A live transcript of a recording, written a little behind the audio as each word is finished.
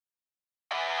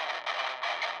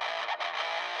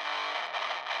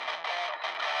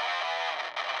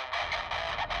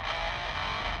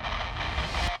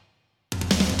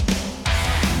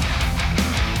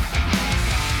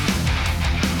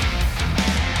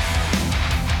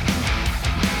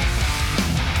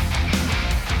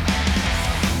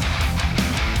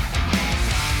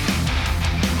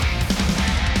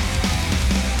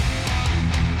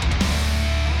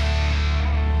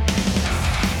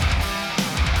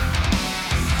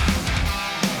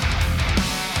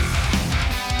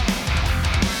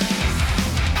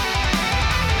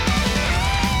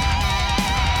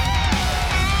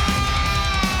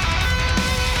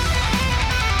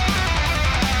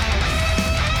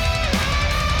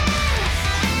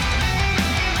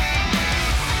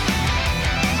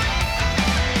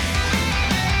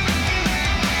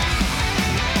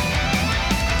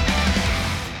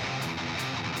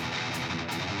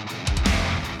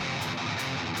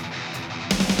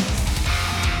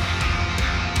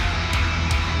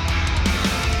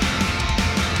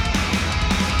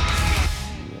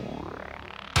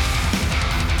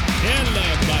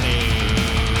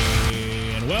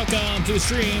to the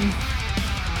stream.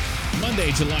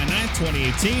 Monday, July 9th,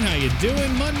 2018. How you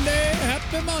doing, Monday?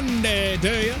 Happy Monday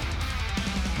to you.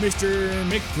 Mr.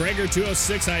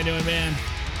 McGregor206, how you doing, man?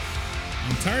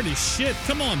 I'm tired as shit.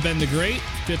 Come on, Ben the Great.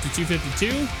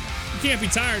 5252. You can't be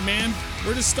tired, man.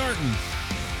 We're just starting.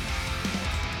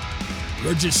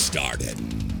 We're just starting.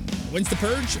 When's the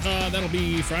purge? That'll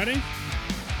be Friday,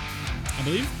 I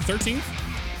believe, 13th.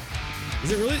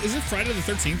 Is it really? Is it Friday the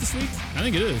 13th this week? I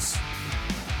think it is.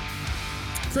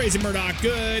 Crazy Murdoch,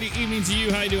 good evening to you.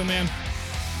 How you doing, man?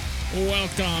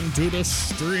 Welcome to the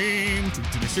stream. To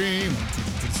the stream.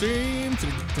 To the stream. To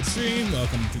the stream.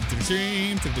 Welcome to the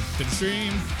stream. To the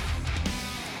stream.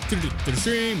 To the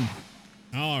stream.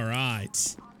 All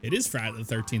right. It is Friday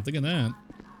the 13th. Look at that.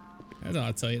 That's all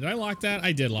I'll tell you. Did I lock that?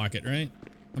 I did lock it, right?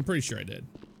 I'm pretty sure I did.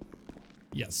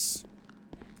 Yes.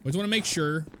 Always want to make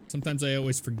sure. Sometimes I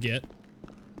always forget.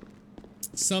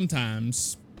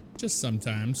 Sometimes. Just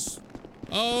sometimes.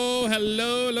 Oh,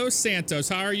 hello, Los Santos.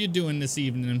 How are you doing this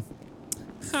evening?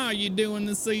 How you doing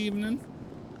this evening?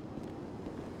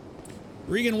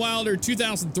 Regan Wilder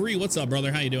 2003. What's up,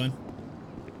 brother? How you doing?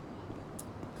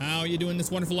 How you doing this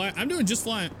wonderful life? I'm doing just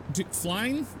flying.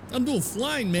 Flying? I'm doing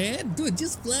flying, man. I'm doing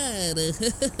just flying.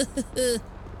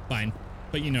 Fine.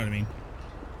 But you know what I mean.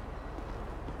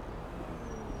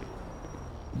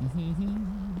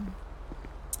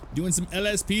 Doing some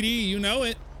LSPD. You know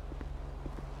it.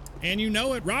 And you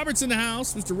know it. Robert's in the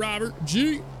house. Mr. Robert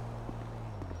G.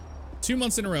 2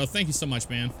 months in a row. Thank you so much,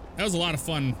 man. That was a lot of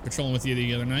fun patrolling with you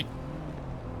the other night.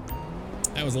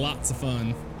 That was lots of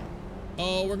fun.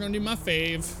 Oh, we're gonna do my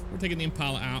fave. We're taking the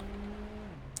Impala out.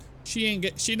 She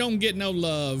don't get no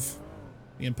love.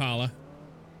 The Impala.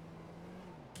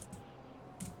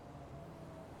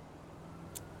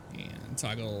 And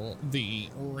toggle the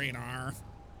radar.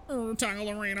 Toggle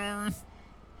the radar.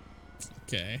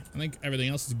 Okay, I think everything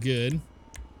else is good.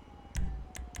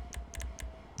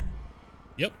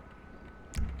 Yep.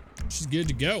 She's good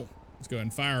to go. Let's go ahead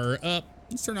and fire her up.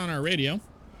 Let's turn on our radio.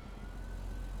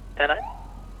 10-9.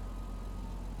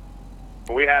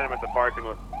 We had him at the parking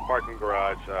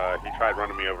garage. He tried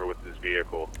running me over with his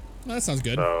vehicle. Well, that sounds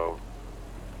good. So,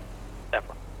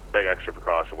 Definitely. take extra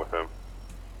precaution with him.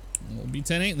 We'll be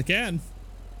 10-8 in the CAD.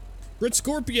 Brit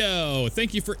Scorpio,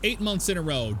 thank you for 8 months in a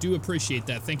row. Do appreciate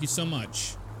that. Thank you so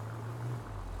much.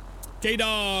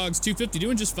 K-Dogs 250,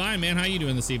 doing just fine, man. How you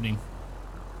doing this evening?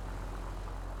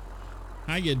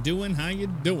 How you doing? How you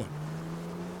doing?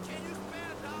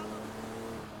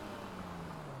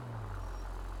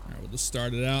 All right, we'll just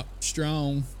start it out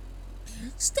strong.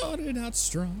 Started out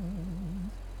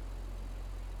strong.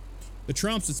 The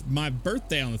Trumps, it's my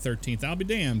birthday on the 13th. I'll be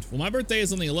damned. Well, my birthday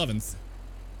is on the 11th.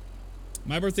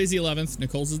 My birthday's the 11th.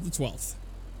 Nicole's is the 12th.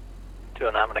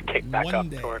 And I'm going to kick back up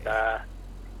toward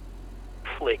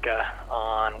Fleeka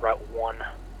on Route 1. If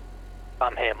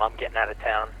I'm him, I'm getting out of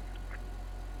town.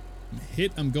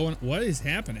 Hit, I'm going. What is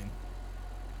happening?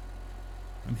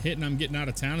 I'm hitting, I'm getting out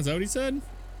of town. Is that what he said?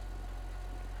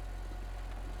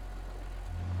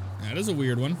 That is a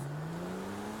weird one.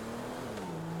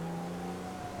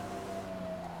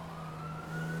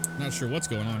 Not sure what's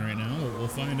going on right now. We'll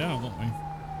find out, won't we?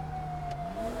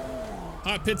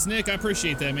 Hot Pits Nick, I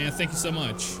appreciate that, man. Thank you so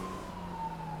much.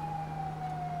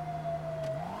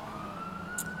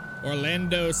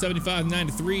 Orlando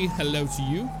 7593, hello to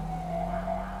you.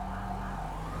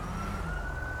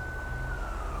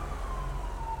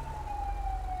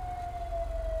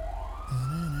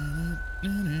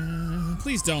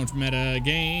 Please don't meta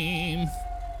game.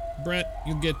 Brett,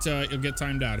 you'll get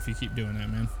timed out if you keep doing that,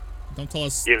 man. Don't tell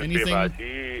us anything.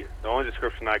 The only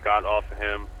description I got off of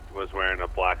him was wearing a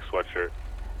black sweatshirt.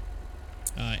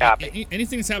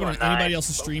 Anything that's happening on anybody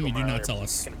else's stream, you do not tell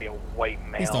us. It's going to be a white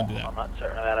male. Please don't do that. I'm not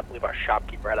certain of that. I believe our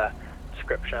shopkeeper had a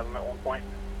description of him at one point.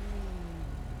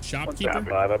 Shopkeeper?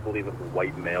 5, I believe it's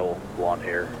white male, blonde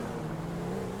hair.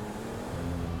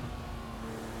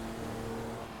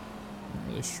 Not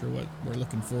really sure what we're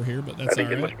looking for here, but that's I think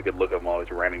all it right. must be a good look at him while he's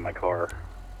ramming my car.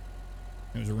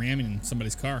 It was a ramming in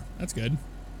somebody's car. That's good.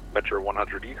 Metro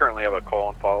 100, do you currently have a call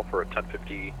on file for a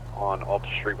 1050 on Alta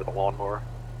Street with a lawnmower?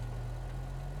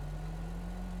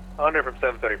 100 from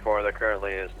 734, there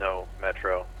currently is no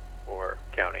Metro or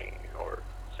County or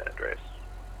San Andreas.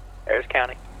 There's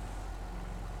County.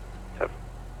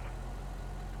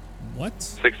 What?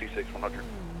 66 100.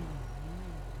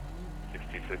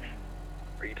 66.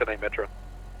 Are you 10-8 Metro?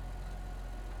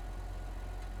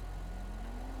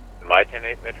 Am I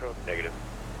 10-8 Metro? Negative.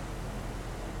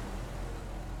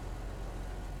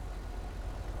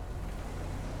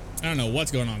 I don't know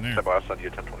what's going on there. I'll send you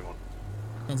a 1021.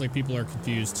 Sounds like people are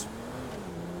confused.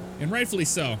 And rightfully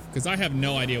so, because I have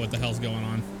no idea what the hell's going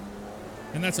on.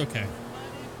 And that's okay.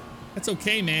 That's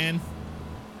okay, man.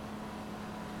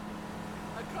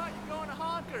 I caught you going to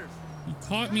Honkers. You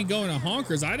caught me going to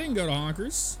Honkers. I didn't go to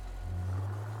Honkers.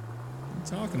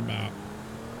 What are you talking about?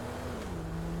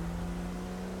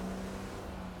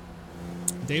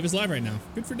 Dave is live right now.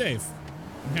 Good for Dave.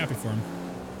 I'm happy for him.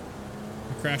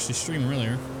 I crashed his stream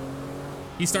earlier.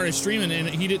 He started streaming and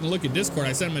he didn't look at Discord.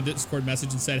 I sent him a Discord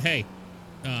message and said, hey,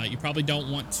 you probably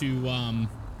don't want to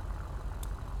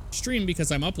stream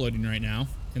because I'm uploading right now.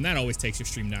 And that always takes your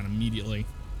stream down immediately.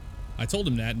 I told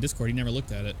him that in Discord. He never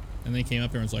looked at it. And then he came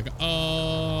up here and was like,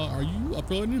 are you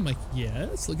uploading? I'm like,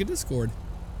 yes, look at Discord.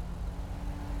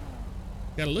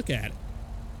 Gotta look at it.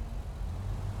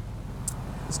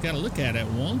 Just gotta look at it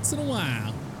once in a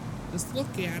while. Just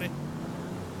look at it.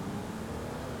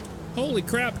 Holy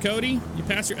crap, Cody. You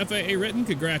passed your FAA written.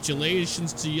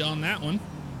 Congratulations to you on that one.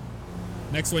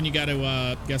 Next one you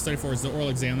gotta study for is the oral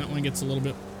exam. That one gets a little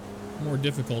bit more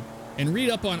difficult. And read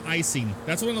up on icing.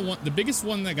 That's one of the biggest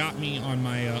one that got me on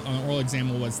my on the oral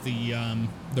exam was the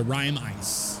rime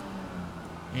ice.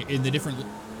 In the different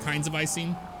kinds of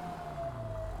icing.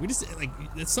 We just, like,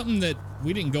 it's something that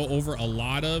we didn't go over a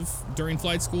lot of during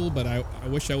flight school, but I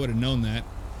wish I would have known that.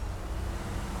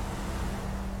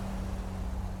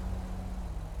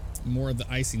 More of the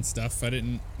icing stuff. I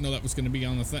didn't know that was going to be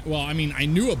on the thing. Well, I mean, I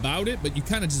knew about it, but you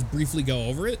kind of just briefly go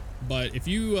over it. But if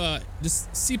you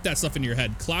just seep that stuff into your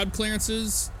head. Cloud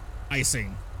clearances,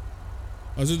 icing.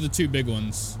 Those are the two big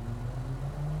ones.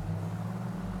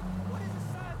 What is the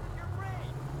size of your ring?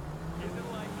 Is it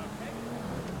like a penguin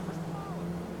or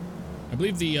smaller?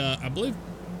 I believe,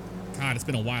 God, it's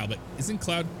been a while, but isn't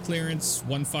cloud clearance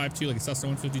 152 like a Cessna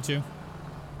 152?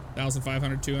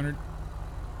 1,500, 200?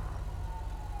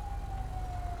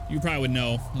 You probably would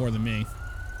know more than me.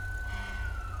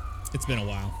 It's been a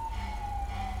while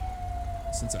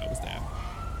since I was there.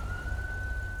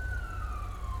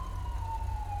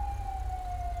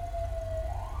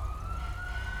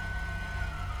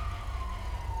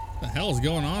 What the hell is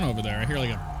going on over there? I hear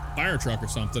like a fire truck or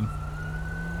something.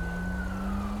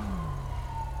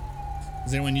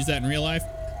 Does anyone use that in real life?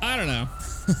 I don't know.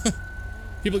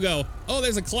 People go, oh,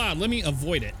 there's a cloud. Let me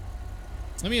avoid it.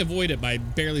 Let me avoid it by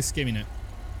barely skimming it.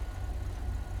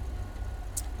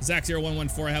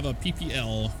 Zach0114, I have a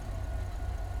PPL.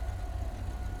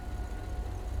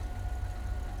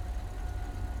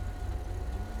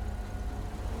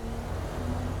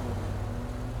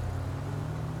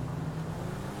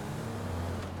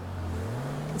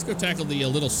 Let's go tackle the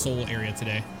Little Seoul area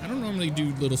today. I don't normally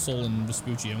do Little Seoul and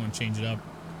Vespucci. I want to change it up.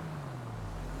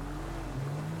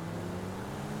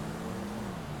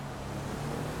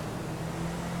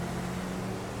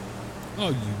 Oh,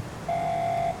 you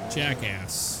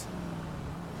jackass.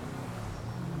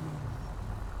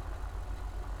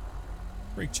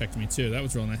 Brake checked me too. That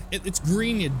was real nice. It's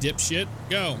green, you dipshit.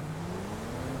 Go.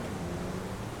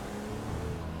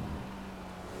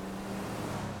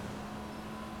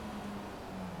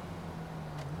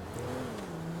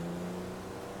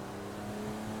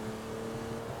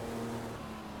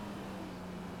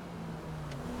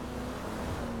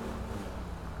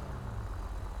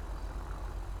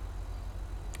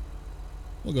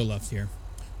 We'll go left here.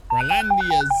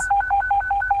 Rolandia's.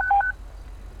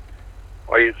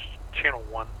 Are you channel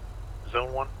 1,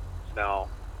 zone 1? It's now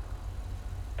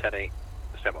 10-8.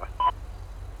 Standby.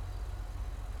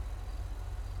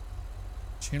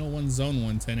 Channel 1, zone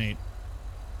 1, 10-8.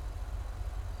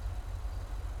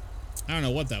 I don't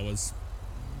know what that was.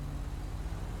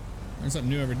 Learn something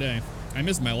new every day. I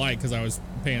missed my light because I was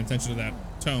paying attention to that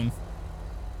tone.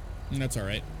 And that's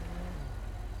alright.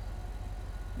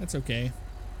 That's okay.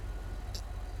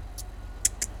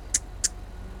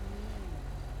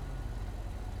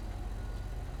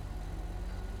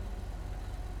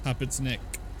 Puppets Nick.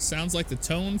 Sounds like the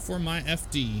tone for my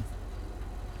FD.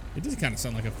 It does kind of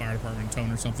sound like a fire department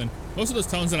tone or something. Most of those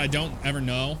tones that I don't ever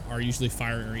know are usually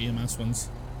fire or EMS ones.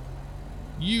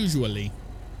 Usually.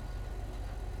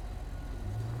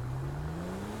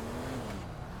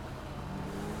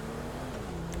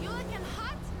 You looking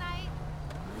hot tonight.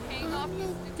 Hang off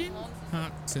you Looking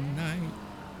hot tonight.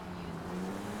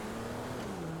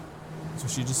 That's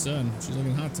what she just said. She's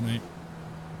looking hot tonight.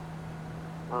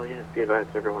 Oh yes, be advised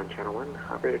everyone, channel 1,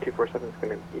 operator 247 is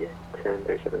going to be at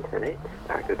 1037-10-8,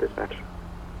 active dispatch.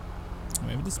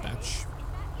 We have a dispatch.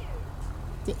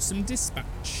 Got some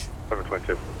dispatch.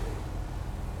 722.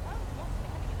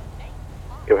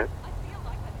 Go ahead.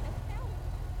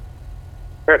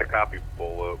 Prepare to copy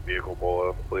bolo, vehicle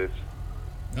bolo, please.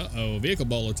 Uh-oh, vehicle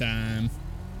bolo time.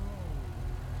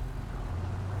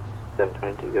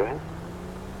 722, go ahead.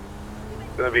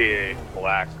 It's gonna be a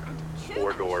black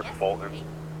 4-door Fulton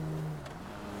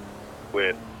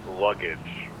with luggage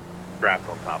strapped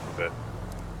on top of it.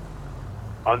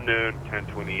 Unknown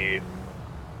 1028.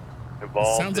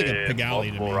 Involved Sounds like a in Pigalle to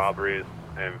multiple me. robberies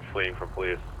and fleeing from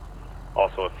police.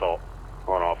 Also assault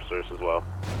on officers as well.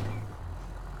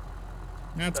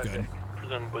 That's good.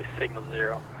 Presumably signal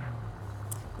 0.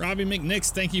 Robbie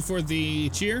McNix, thank you for the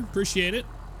cheer. Appreciate it.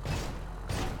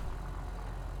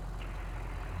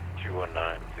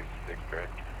 219-66,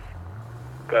 correct?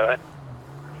 Go ahead.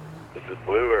 Is it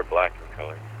blue or black in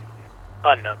color?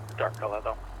 Unknown. Dark color,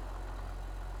 though.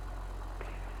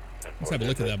 Let's have a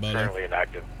look at that, Bolo. Currently an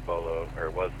active Bolo, or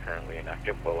was currently an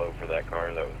active Bolo for that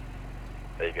car that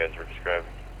you guys were describing.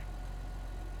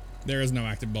 There is no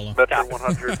active Bolo. Metro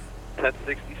 100,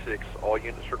 1066. All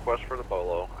units request for the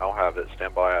Bolo. I'll have it.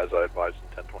 Stand by as I advised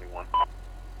in 1021.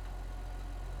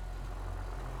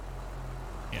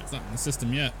 Yeah, it's not in the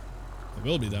system yet. It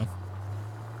will be, though.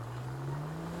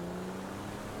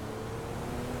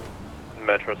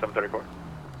 Metro 734.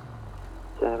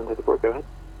 734, go ahead.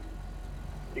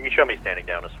 You can show me standing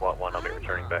down a SWAT 1. I'll be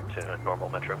returning back to normal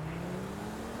Metro.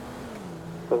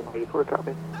 734,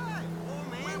 copy.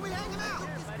 Where are we hanging out?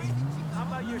 How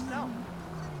about yourself?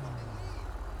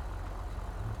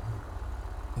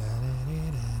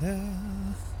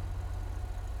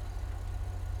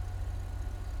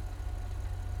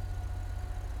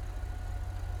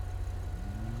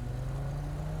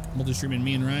 Multi-streaming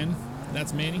me and Ryan.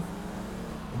 That's Manny.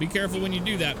 Be careful when you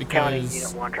do that County because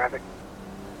Unit 1 traffic.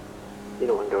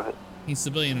 Unit 1, go ahead. he's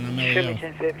civilian and I'm Show me LEO.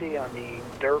 1050 on the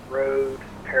dirt road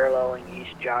paralleling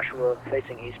East Joshua,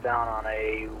 facing eastbound on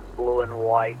a blue and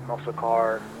white muscle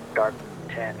car, dark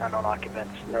tent, unknown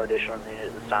occupants. No additional unit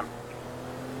at this time.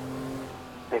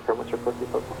 Hey, from what's your postal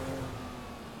football?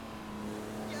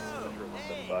 Yo,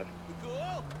 hey, you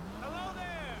cool? Hello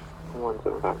there.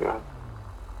 175, go ahead.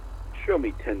 Show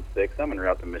me 10-6. I'm en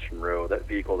route to Mission Row. That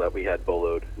vehicle that we had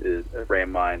boloed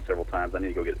ran mine several times. I need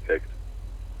to go get it fixed.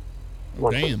 Oh,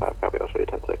 damn. 175, copy. I'll show you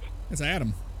 10-6. That's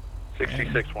Adam.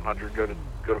 66 100. Go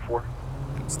to 4.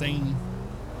 Abstain.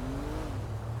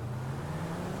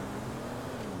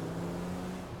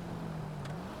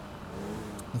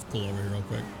 Let's pull over here real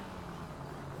quick.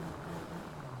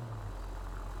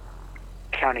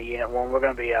 County Unit 1, we're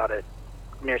going to be out at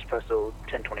nearest postal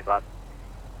 1025.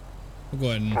 We'll go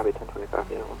ahead and Copy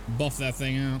 1025, Unit 1. buff that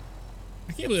thing out.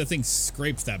 I can't believe that thing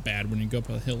scrapes that bad when you go up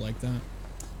a hill like that.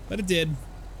 But it did.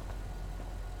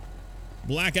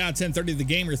 Blackout 1030 the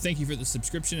Gamer, thank you for the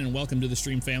subscription and welcome to the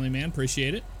stream, family man.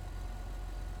 Appreciate it.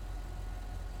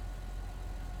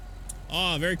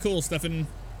 Ah, very cool, Stephen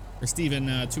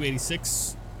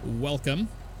 286. Welcome.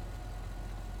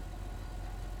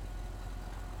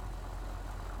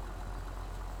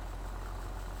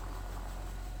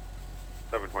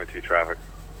 Traffic.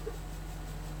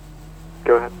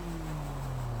 Go ahead.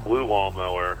 Blue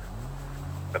lawnmower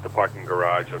at the parking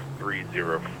garage of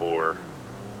 304.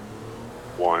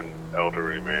 One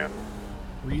elderly man.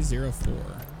 304.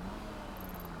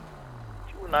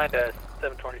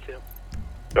 219-722.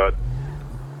 Good.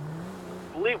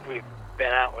 I believe we've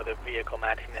been out with a vehicle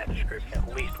matching that description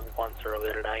at least once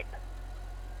earlier tonight.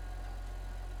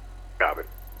 Copy.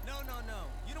 No.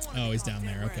 You don't want Oh, he's down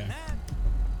there. Okay.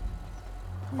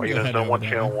 Well, Go units ahead no over 1 there.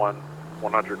 channel 1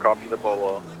 100 copy the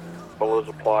Bolo. Bolo is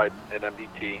applied in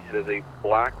MDT. It is a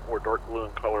black or dark blue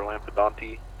in color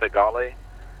Lampadante Pigalle.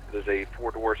 It is a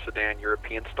 4-door sedan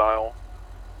European style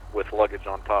with luggage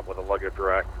on top with a luggage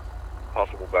rack,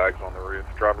 possible bags on the roof.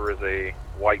 Driver is a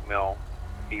white male.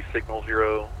 He's signal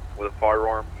 0 with a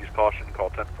firearm. Use caution. Call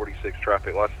 1046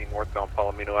 traffic. Last seen northbound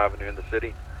Palomino Avenue in the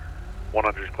city.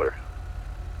 100 is clear.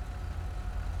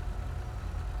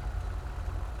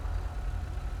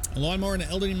 A lawnmower and an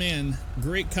elderly man.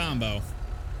 Great combo.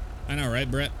 I know,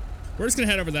 right, Brett? We're just going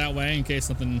to head over that way in case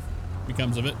something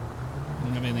becomes of it. I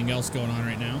don't have anything else going on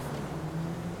right now.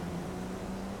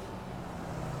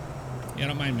 Yeah,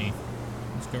 don't mind me.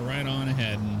 Let's go right on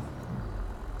ahead and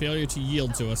failure to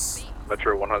yield to us.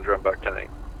 Metro 100, I'm back 10-8.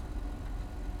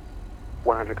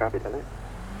 100, copy 10-8. It'll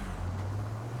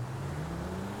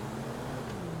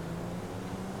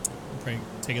probably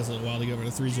take us a little while to get over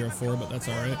to 304, but that's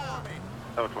all right.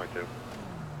 722.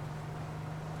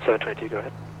 722, go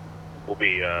ahead. We'll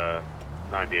be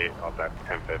 98 off that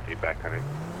 1050 back 10.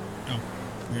 Oh,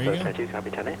 there you go. 722, copy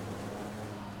 10-8.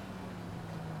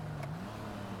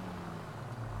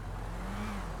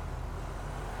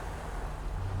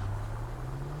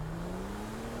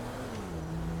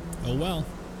 Oh well.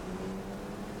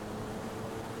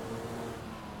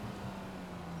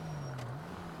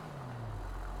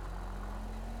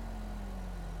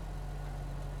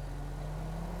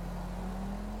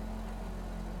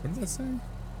 that say?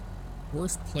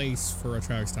 Worst place for a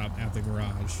traffic stop at the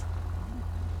garage.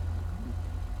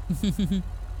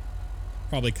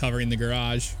 Probably covering the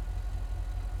garage.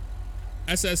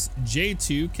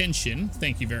 SSJ2 Kenshin,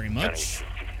 thank you very much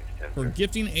for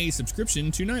gifting a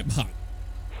subscription to Nightbot.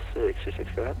 66,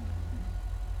 go ahead.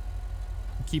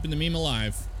 Keeping the meme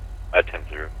alive.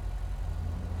 10-0.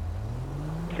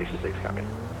 66, copy.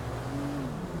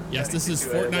 Yes, this is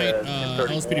Fortnite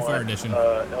LSPD Fire Edition.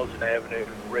 Elgin Avenue,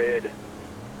 red,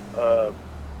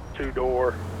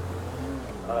 2-door.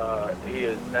 He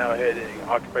is now heading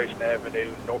Occupation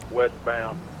Avenue,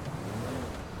 northwestbound.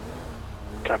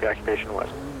 Copy, Occupation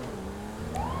West.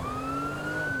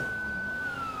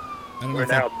 We're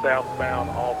now southbound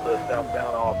off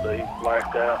the, he's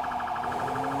blacked out.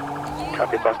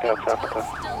 Copy, blacked out, south.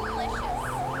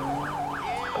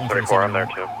 34, I'm there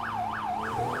too.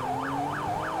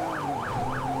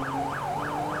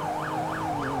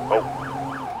 Oh.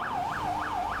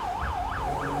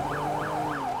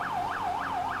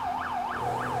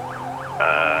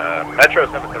 Metro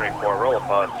 734, roll a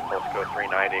bus, postcode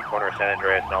 390, corner of San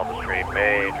Andreas and Alta Street,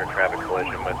 major traffic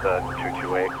collision with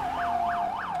 228.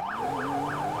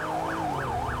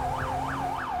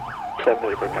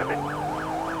 734, copy.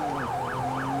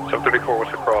 734,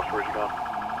 what's the cross? Where's he gone?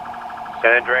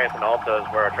 San Andreas and Alta is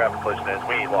where our traffic collision is.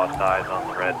 We lost eyes on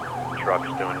the red trucks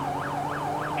doing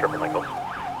triple nickels.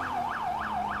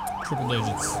 Triple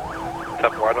digits.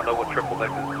 Temple, I don't know what triple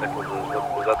nickels is.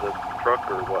 Was that the truck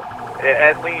or what?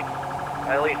 At least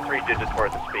 3 digits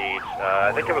worth of speed.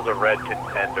 I think it was a red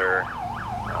contender.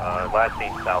 Last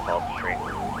seen south Alta Street.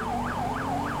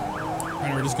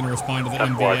 Alright, we're just going to respond to the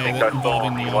Temple, I MVA think that I saw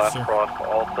involving the the last officer. cross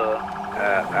Alta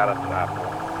at Adams Apple.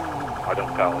 I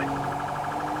don't tally.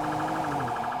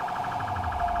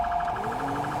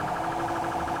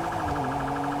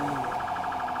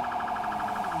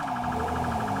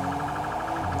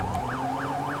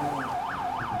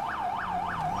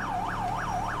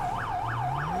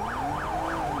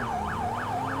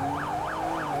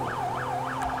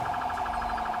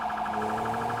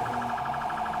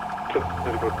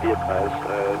 Be advised,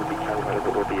 the B County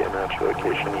Medical will be in at your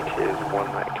location. ETA is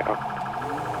 1 night out.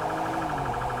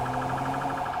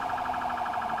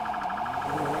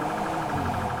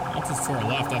 Alta's to our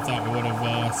left. I thought we would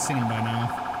have seen him by now.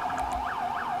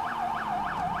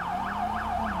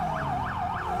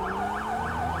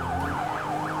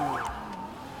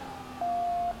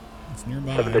 It's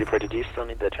nearby. 734, did you still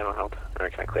need the channel help? Or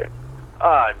can I clear?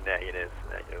 Negative,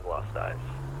 lost eyes.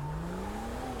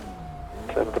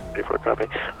 734, copy.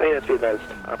 Maintenance be advised,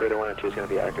 operator 1 and 2 is going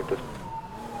to be active this.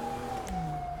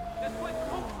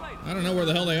 I don't know where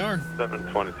the hell they are.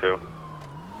 722.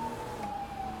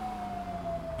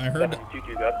 I heard.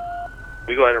 722 got.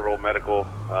 We go ahead and roll medical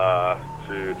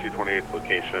to 228th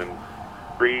location,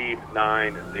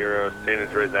 390 San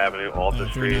Andreas Avenue, Alta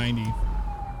Street. 390.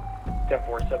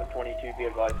 10-4, 722, be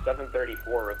advised,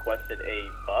 734 requested a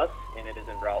bus, and it is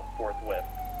en route forthwith.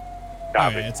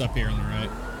 Copy. Oh, yeah, it's up here on the right.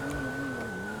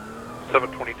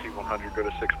 722-100, go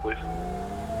to 6, please.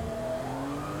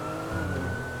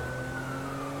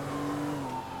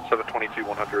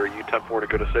 722-100, are you 10-4 to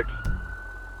go to 6?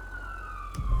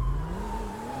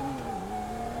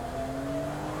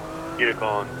 Unit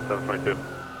on 722.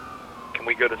 Can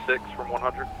we go to 6 from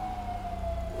 100?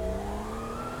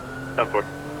 10-4.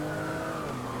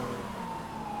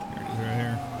 There it is right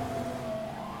here.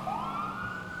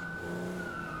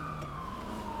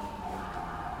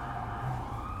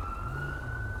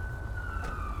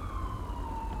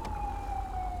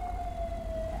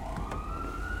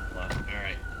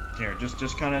 Here,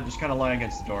 just kind of lie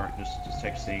against the door. Just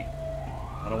take a seat.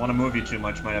 I don't want to move you too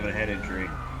much. Might have a head injury.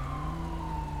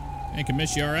 Hey,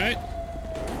 Commish, you all right?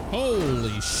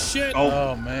 Holy shit!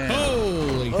 Oh man!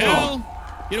 Holy hell!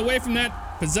 Get away from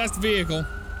that possessed vehicle!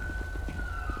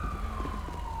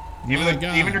 Even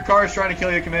your car is trying to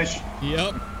kill you, Commish.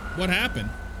 Yep. What happened?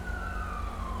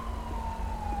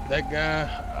 That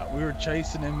guy, we were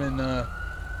chasing him, and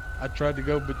I tried to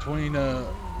go between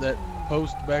that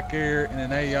post back there and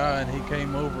an AI, and he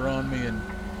came over on me, and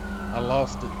I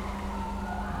lost it.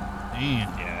 Damn.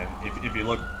 Yeah, if you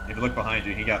look behind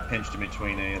you, he got pinched in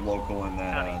between a local and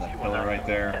that pillar right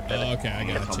there. Oh, okay, I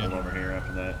got tumbled you. over here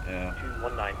after that. Yeah.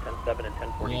 219, 10-7, and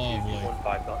 1042, Lovely.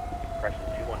 215, correction,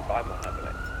 2151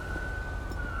 happening.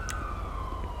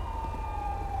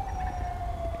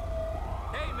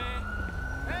 Hey, man.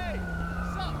 Hey,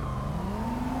 what's up?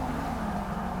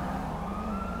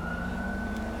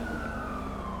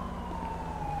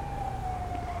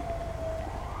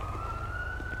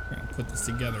 Trying to put this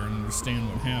together and understand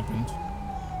what happened.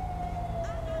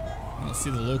 I don't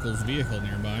see the local's vehicle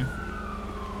nearby.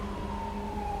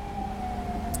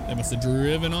 They must have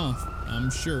driven off,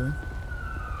 I'm sure.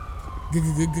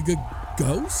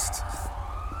 Ghost?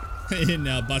 In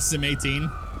Bus Sim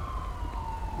 18.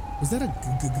 Was that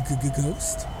a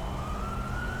ghost?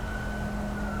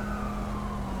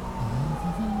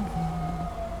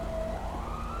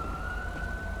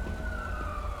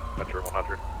 Metro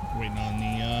 100. Waiting on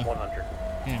the 100.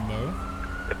 Ambo.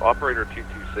 If operator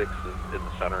 226 is in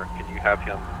the center, can you have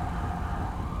him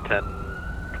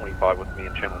 1025 with me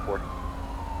in channel 4?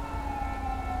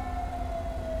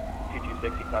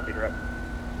 226, he copied rep.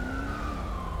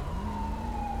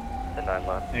 The 9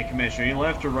 line. Hey, Commissioner, you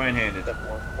left or right-handed? The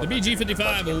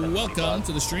BG55, welcome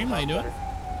to the stream. How you doing?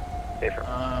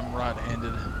 I'm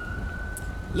right-handed.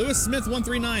 Lewis Smith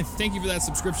 139, thank you for that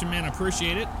subscription, man. I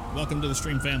appreciate it. Welcome to the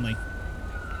stream family.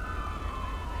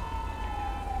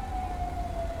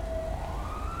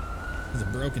 There's a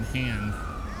broken hand.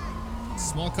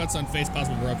 Small cuts on face,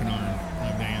 possible broken arm.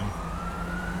 Oh, damn.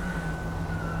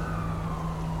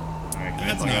 Alright,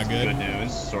 That's I not got some good. good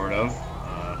news, sort of.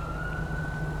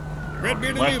 Red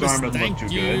Bearded left Anubis, arm doesn't look thank too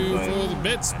you good, but for the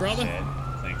bits, like I brother. said,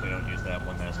 thankfully don't use that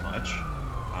one as much.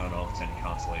 I don't know if it's any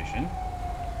consolation.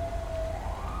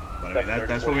 But I mean,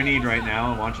 that's what we need right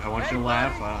now. I want you to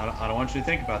laugh. I don't want you to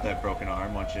think about that broken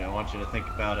arm. I want you to think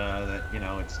about that. You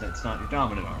know, it's not your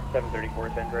dominant arm. 734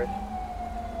 is Andres.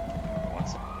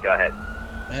 Go ahead.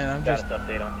 Man, I'm just Status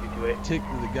update on 228. ticked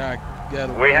that the guy got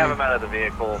away. We have him out of the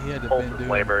vehicle. He had to Pulse been is doing-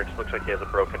 labor. It just looks like he has a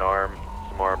broken arm,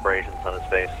 some more abrasions on his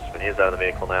face, but he is out of the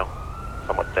vehicle now.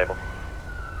 Somewhat stable.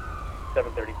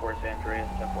 734 is Andreas,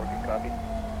 10-4, good copy.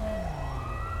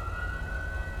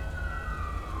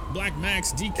 Black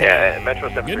Max DK. Yeah, Metro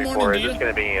Good 734, morning, is this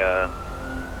Dia. going to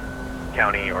be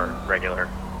county or regular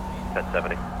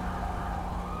 1070?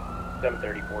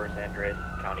 734 is Andreas,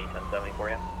 county 1070 for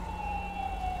you.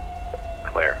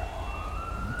 Clear.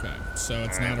 Okay, so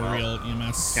it's All right, not a well, real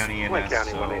EMS. County EMS.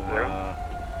 County So, 180.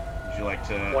 would you like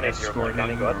to 180, escort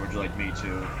County, him, go or ahead. would you like me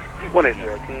to?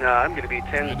 180. I'm going to be It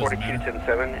doesn't 1042, matter.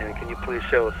 107, and can you please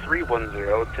show 310,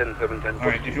 107, 1042? All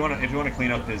right, if you want to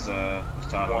clean up his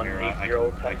Tahoe here, I can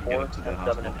get it to the 10-7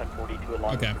 hospital. and 1042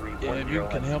 along Okay. with 310. Yeah, if you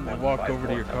can help me walk over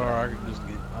to your car, I can just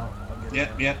get. I'll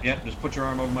get Yep. Just put your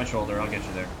arm over my shoulder. I'll get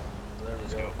you there. There we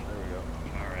Let's go. go. There we go.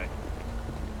 All right.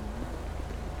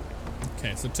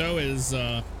 Okay, so Toe is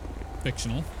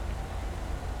fictional.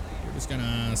 We're just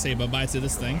gonna say bye-bye to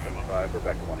this thing. 75, we're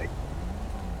back to 18.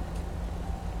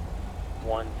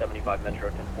 175 Metro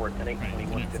 10-4, 10-8, Right,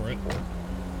 looking out for it. 2154.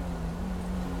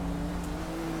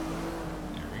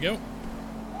 There we go.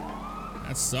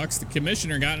 That sucks. The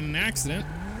commissioner got in an accident.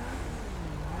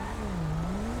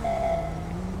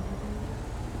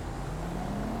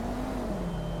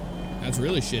 That's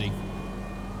really shitty.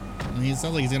 I mean, it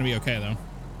sounds like he's gonna be okay though.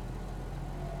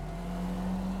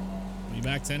 Be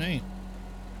back 10-8.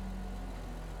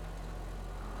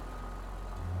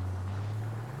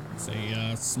 It's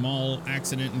a small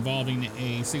accident involving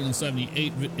a Signal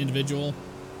 78 individual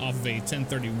off of a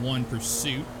 1031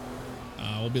 pursuit.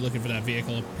 We'll be looking for that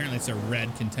vehicle. Apparently it's a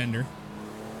red Contender.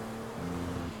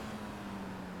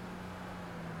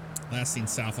 Last seen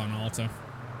south on Alta.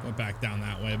 Went back down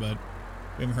that way, but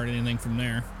we haven't heard anything from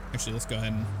there. Actually, let's go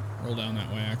ahead and roll down that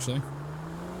way, actually.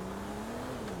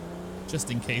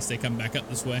 Just in case they come back up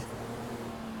this way.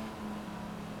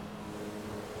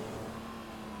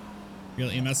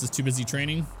 Real EMS is too busy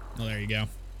training. Oh, there you go.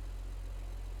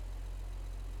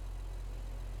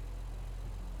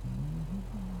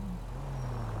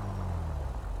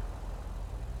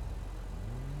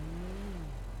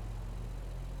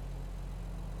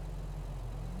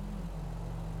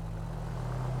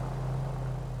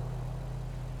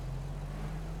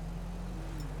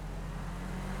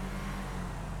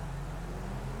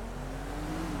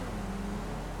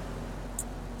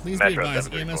 Please be Metro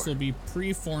advised, 734. EMS will be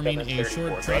pre-forming a 734,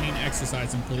 short training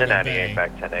exercise in Paleto 1098 Bay.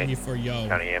 back 10-8. Thank you for yo.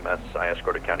 County EMS. I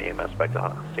escorted County EMS back to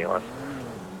CLS.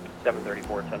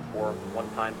 734, 10-4, 1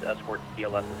 times escort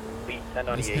CLS is complete.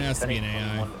 1098, This has to be an 10-8,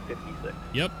 AI. 2156.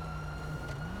 Yep.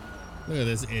 Look at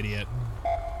this idiot.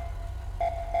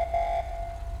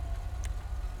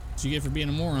 What you get for being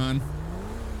a moron?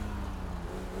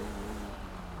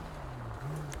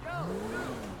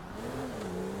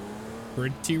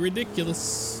 Pretty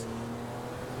ridiculous.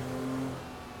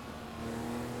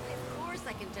 Of course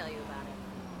I can tell you about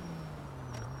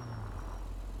it.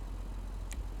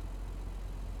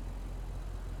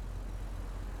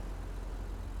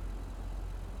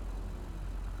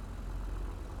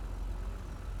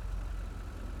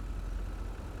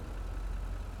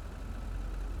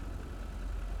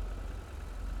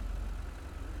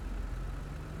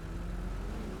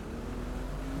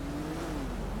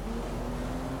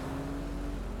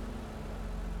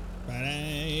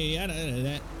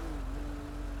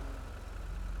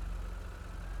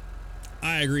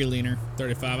 I agree, Leaner.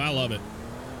 35. I love it.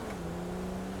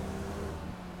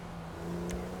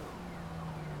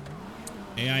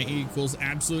 AI equals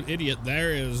absolute idiot.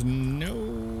 There is no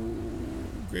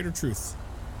greater truth.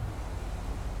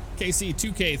 KC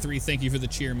 2K3, thank you for the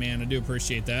cheer, man. I do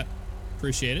appreciate that.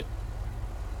 Appreciate it.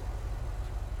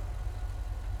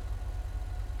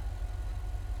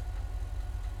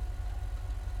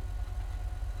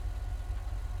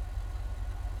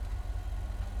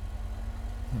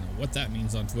 I don't know what that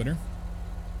means on Twitter.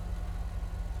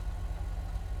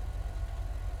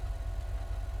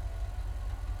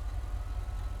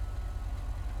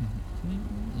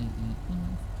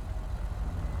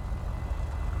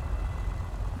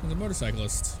 There's a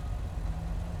motorcyclist.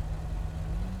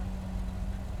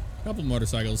 Couple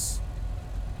motorcycles.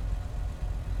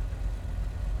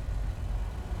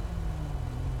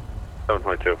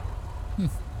 722.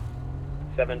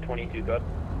 722, good.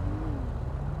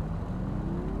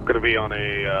 Going to be on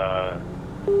a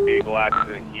vehicle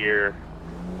accident here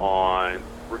on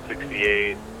Route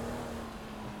 68,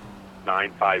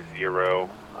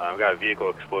 950. I've got a vehicle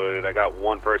exploded. I got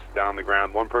one person down on the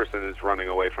ground. One person is running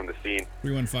away from the scene.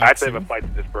 3152. I actually have a fight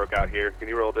that just broke out here. Can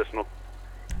you roll additional?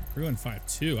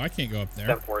 3152. I can't go up there.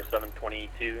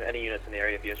 74722. Any units in the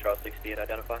area of US Route 68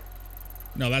 identify?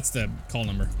 No, that's the call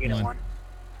number. Unit 1.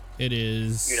 It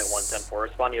is... Unit 110-4.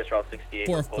 Respond to US Route 68.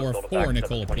 444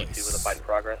 Nicola Place. With a fight in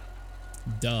progress.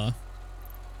 Duh.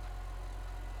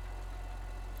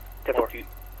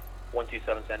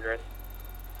 127 San Andreas.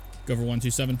 Go for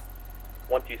 127.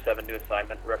 127, new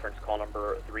assignment, reference call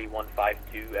number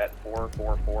 3152 at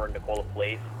 444 Nicola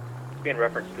Place. It's being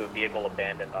referenced to a vehicle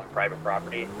abandoned on private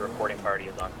property. The reporting party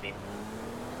is on scene.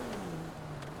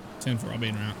 10-4, I'll be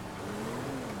en route.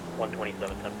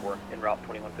 127, 10-4, en route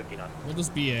 2159. Will this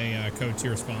be a code 2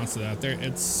 response to that? There,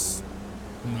 it's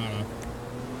not a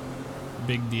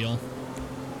big deal.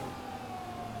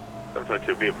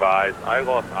 722, be advised. I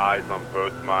lost eyes on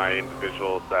both my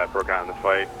individuals that broke out in the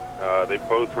fight. They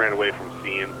both ran away from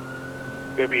scene.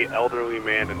 It's going to be an elderly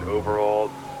man in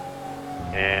overalls,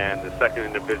 and the second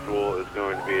individual is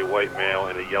going to be a white male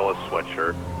in a yellow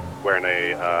sweatshirt, wearing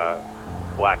a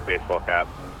black baseball cap.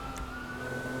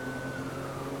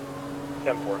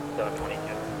 10-4, 722.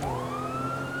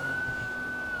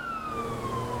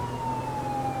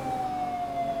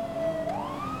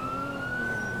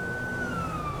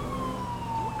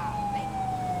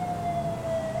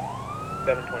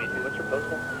 What's your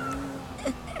postal?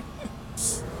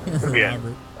 Yeah.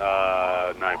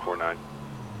 949.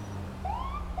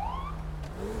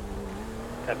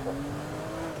 10-4.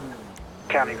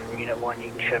 County from Unit 1,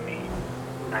 you can show me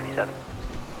 97.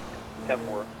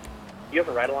 10-4. You have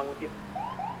a ride along with you?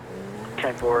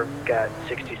 10-4, got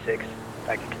 66,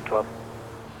 back to 10-12.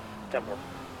 10-4.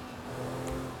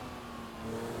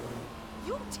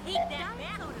 You take that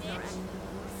back, bitch.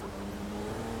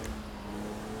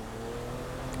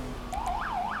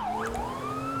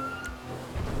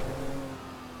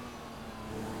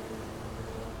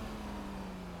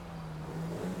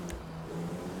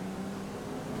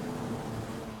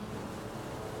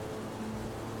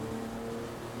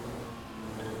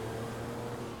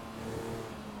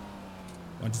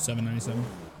 12797.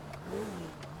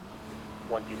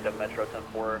 127 Metro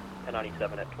 10-4,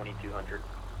 1097 at 2200.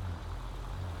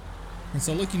 And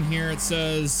so looking here, it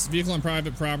says vehicle on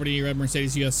private property, red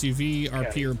Mercedes USUV,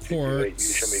 RP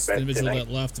reports. The individual that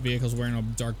left the vehicle is wearing a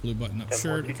dark blue button-up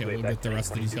shirt. Okay, we'll get the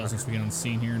rest of the details once we get on the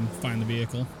scene here and find the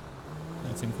vehicle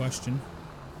that's in question.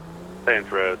 San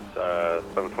Andreas,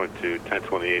 722,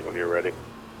 1028 when you're ready.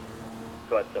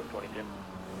 Go ahead, 722.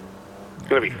 It's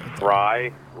going to be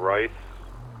fry, rice,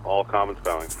 all common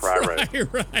spelling. Fry rice.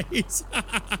 Rice.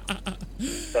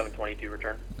 722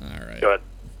 return. All right. Go ahead.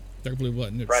 Dark blue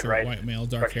button, Fried shirt, rice. white male,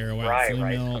 dark hair, white Fry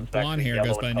female, rice. blonde hair,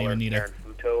 goes by the name Anita.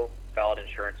 Futo, valid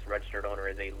insurance, registered owner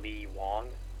is a Lee Wong.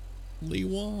 Lee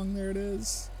Wong, there it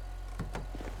is.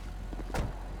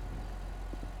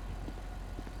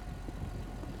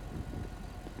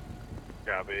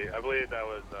 Copy. I believe that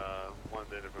was one of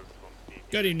the individuals on the scene.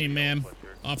 Good evening, ma'am.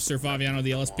 Officer Favignano of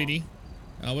the LSPD.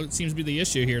 What seems to be the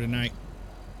issue here tonight?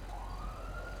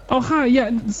 Oh, hi.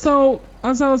 Yeah, so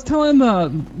as I was telling the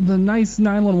nice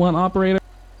 911 operator,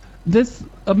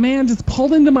 a man just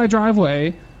pulled into my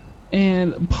driveway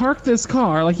and parked this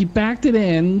car, like he backed it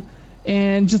in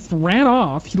and just ran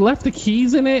off. He left the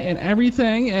keys in it and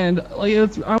everything, and like I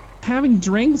was having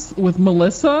drinks with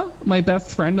Melissa, my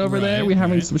best friend over there. We were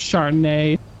having some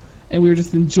Chardonnay, and we were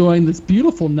just enjoying this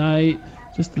beautiful night,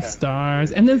 just the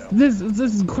stars. And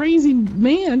this crazy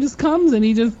man just comes and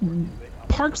he just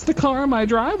parks the car in my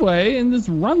driveway and just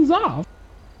runs off.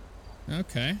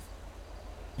 Okay.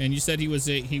 And you said he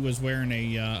was wearing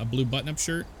a blue button-up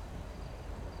shirt?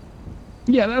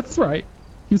 Yeah, that's right.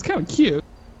 He was kind of cute.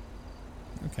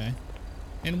 Okay.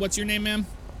 And what's your name, ma'am?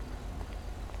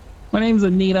 My name's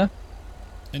Anita.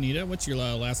 Anita, what's your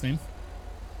last name?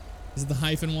 Is it the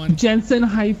hyphen one? Jensen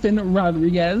hyphen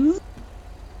Rodriguez.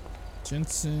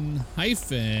 Jensen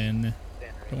hyphen.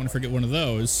 Don't want to forget one of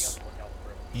those.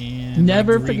 And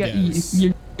Never Rodriguez. forget.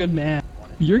 You're a good man.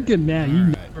 You're a good man. You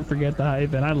never forget the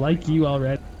hyphen. I like you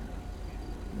already.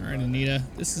 All right, Anita.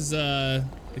 This is the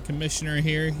commissioner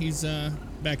here. He's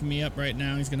backing me up right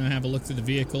now. He's gonna have a look through the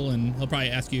vehicle, and he'll probably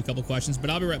ask you a couple questions. But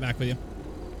I'll be right back with you.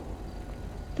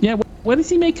 Yeah. What does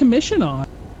he make commission on?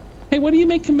 Hey, what do you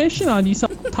make commission on? Do you sell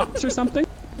tops or something?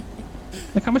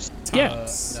 Like how much? Yeah. No,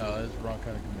 that's the wrong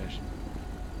kind of commission.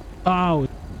 Oh.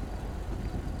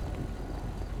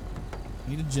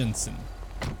 Anita Jensen.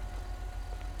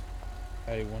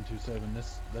 Hey, 127.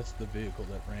 That's the vehicle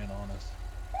that ran on us.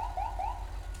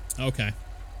 Okay.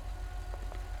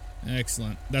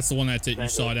 Excellent. That's the one that you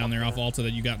saw down there off Alta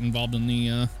that you got involved in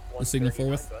the signal for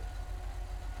with?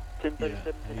 Yeah,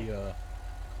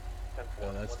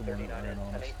 that's the one that ran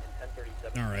on us.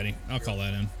 Alrighty. I'll call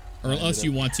that in. Or unless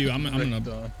you want to, I'm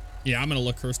gonna... Yeah, I'm gonna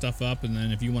look her stuff up, and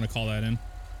then if you want to call that in.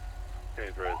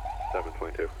 James Rose,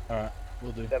 722. Alright,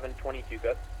 we'll do. 722,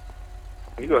 good.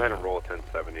 Can you go ahead and roll a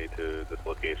 1070 to this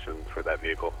location for that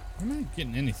vehicle? I'm not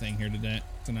getting anything here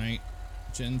tonight.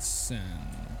 Jensen.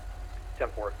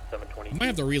 10-4, 722. I might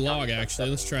have to relog, actually.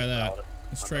 Let's try that.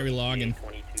 Let's try relogging.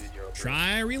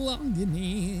 Try relogging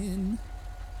in.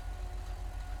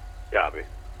 Copy.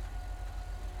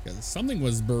 Because something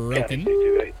was broken.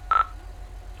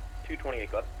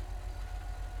 228, good.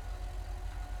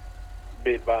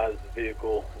 Be advised, the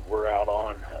vehicle we're out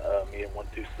on, me and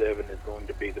 127, is going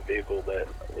to be the vehicle that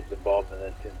was involved in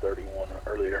that 1031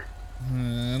 earlier.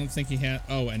 I don't think he had...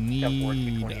 Oh, a need...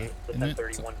 The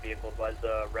 1031 vehicle was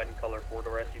red in color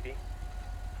 4-door SUV.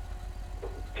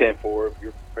 10-4, if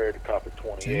you're prepared to copy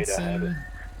 28, I have it.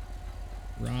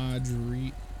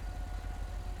 Rodriguez.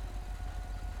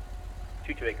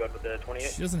 228, good with the 28.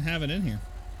 She doesn't have it in here.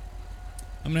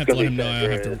 I'm going to have to let him know I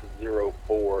have to...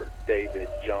 04 David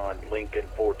John Lincoln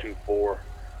 424.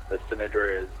 The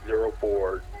Senator is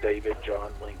 04 David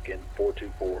John Lincoln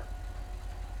 424.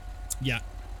 Yeah.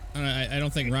 I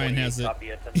don't think Ryan has it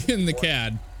in the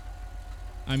CAD.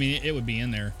 I mean, it would be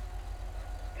in there.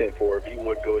 10-4, if you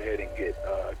would go ahead and get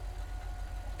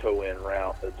tow-in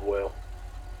route as well.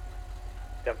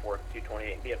 10-4,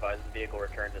 228. Be advised, the vehicle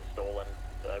returned is stolen.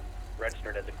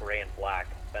 Registered as a gray and black.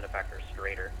 Benefactor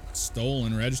straighter.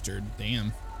 Stolen, registered.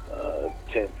 Damn.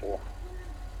 10-4.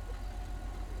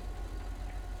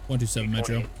 127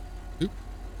 Metro. Oop.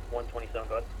 127,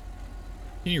 go ahead.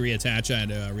 Can you reattach? I had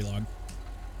to relog.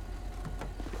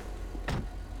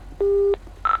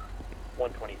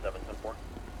 127, 10-4.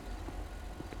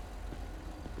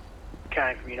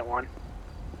 Counting from Unit 1.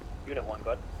 Unit 1,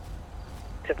 go ahead.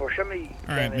 10-4, show me.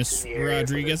 All right, Miss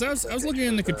Rodriguez. I was looking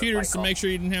in the computers to make sure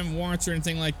you didn't have warrants or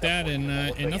anything like that, and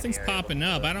nothing's popping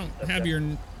up. I don't have your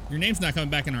name's not coming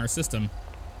back in our system.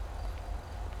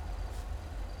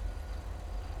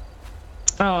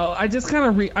 Oh, I just kind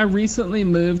of I recently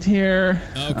moved here,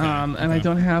 Okay, and I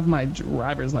don't have my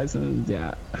driver's license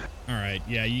yet. All right,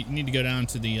 yeah, you need to go down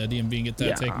to the DMV and get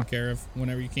that taken care of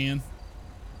whenever you can.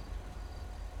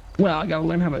 Well, I gotta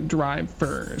learn how to drive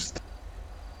first.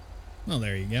 Well,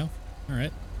 there you go. All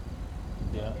right.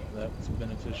 Yeah, that's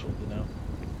beneficial to know.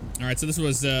 All right, so this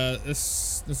was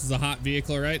this is a hot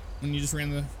vehicle, right? When you just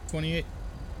ran the 28.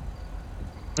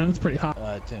 That's pretty hot.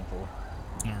 10-4. All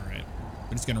right.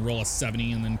 We're just gonna roll a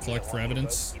 70 and then collect for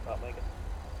evidence.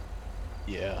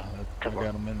 Yeah, I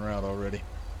got them en route already.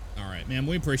 All right, man.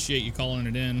 We appreciate you calling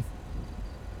it in.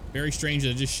 Very strange that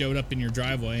it just showed up in your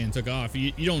driveway and took off.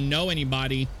 You don't know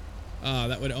anybody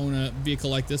that would own a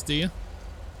vehicle like this, do you?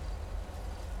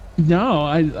 No,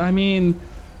 I mean,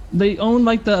 they own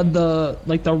like the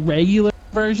regular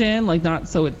version, like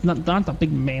it's not the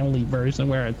big manly version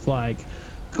where it's like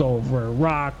go over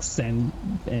rocks and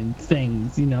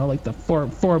things, you know, like the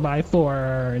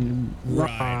 4x4 and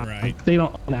right. They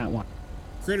don't own that one.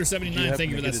 Critter 79, thank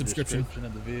you for that subscription.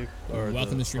 Of the vehicle, or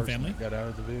welcome to Stream person Family. that got out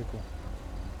of the vehicle.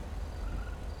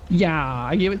 Yeah,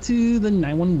 I gave it to the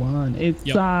 911. It's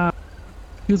he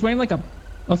was wearing like a.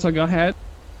 Oh, so go ahead.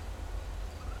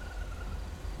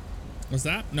 What's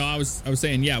that? No, I was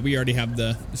saying, yeah, we already have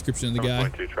the description of the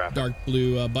guy. Dark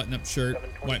blue button-up shirt,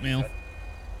 white male.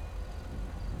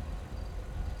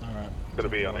 All right. It's gonna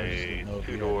be on a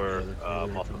 2-door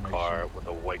muscle car with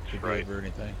a white stripe. Or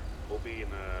anything. We'll be in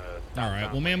a... All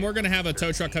right. Well, man, we're going to have a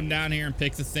tow truck come down here and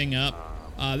pick the thing up.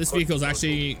 This vehicle is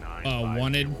actually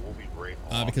wanted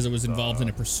because it was involved in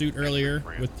a pursuit earlier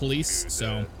with police.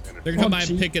 So they're going to come by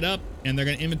and pick it up, and they're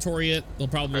going to inventory it. They'll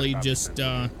probably just...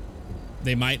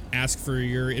 they might ask for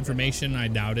your information. I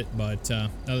doubt it. But other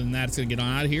than that, it's going to get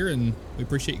on out of here, and we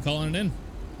appreciate you calling it in.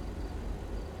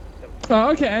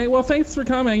 Oh, okay. Well, thanks for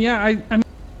coming. Yeah,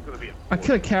 I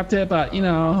could have kept it, but you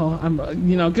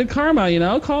know, good karma. You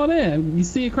know, call it in. You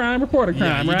see a crime, report a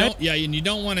crime, right? And you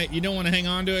don't want to hang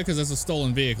on to it because it's a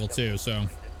stolen vehicle too. So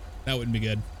that wouldn't be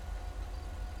good.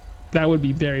 That would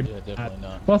be very bad. Definitely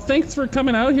not. Well, thanks for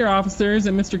coming out here, officers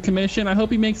and Mr. Commission. I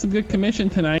hope you make some good commission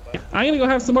tonight. I'm gonna go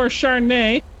have some more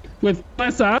Chardonnay with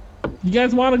Vanessa. You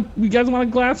guys want a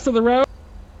glass for the road?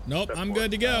 Nope, I'm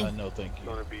good to go. No, thank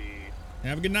you.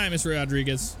 Have a good night, Mr.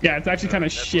 Rodriguez. Yeah, it's actually kind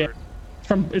of shit.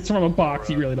 It's from a box.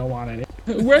 You really don't want any.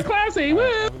 We're classy. Woo!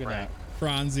 Have a good night.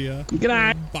 Franzia. Good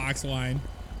night. Box wine.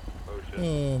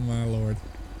 Oh my lord.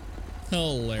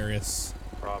 Hilarious.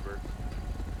 Robert.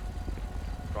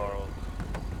 Carl.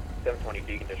 720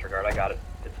 Deacon disregard. I got it.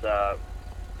 It's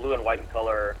blue and white in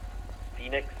color.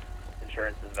 Phoenix.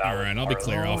 Insurance is valid. All right, I'll be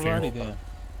clear off here. Then.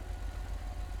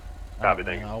 Copy,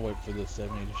 thank you. I'll wait for the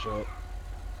 70 to show up.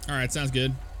 All right, sounds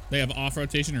good. They have off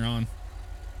rotation or on?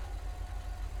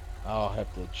 I'll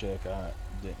have to check. I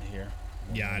didn't hear.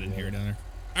 Yeah, I didn't hear it down there.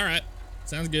 All right,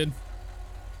 sounds good.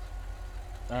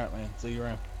 All right, man. See you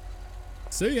around.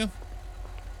 See ya.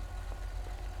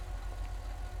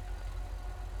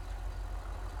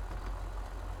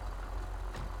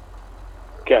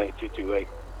 County 228.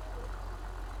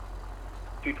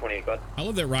 228, go ahead. I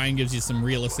love that Ryan gives you some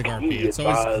realistic RP. He It's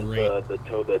always advised, great. the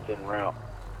tow that's en route.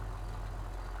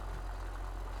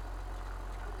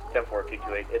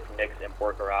 10228. It's Nick's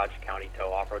Import Garage County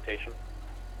Tow off rotation.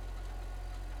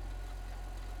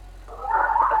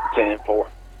 10-4.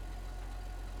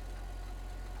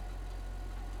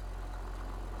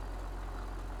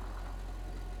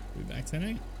 We back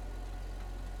 10-8.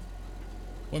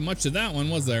 Wasn't much to that one,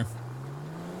 was there?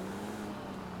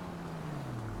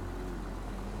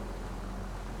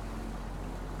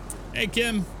 Hey,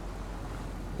 Kim.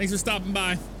 Thanks for stopping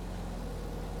by. Hope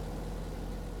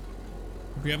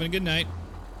you're having a good night.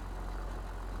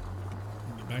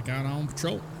 Get back out on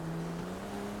patrol.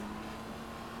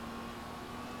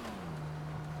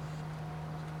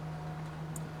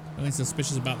 Nothing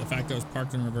suspicious about the fact that it was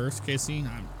parked in reverse, Casey.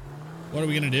 What are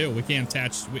we gonna do? We can't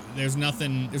attach. There's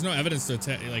nothing. There's no evidence to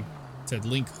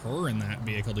link her and that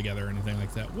vehicle together or anything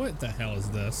like that. What the hell is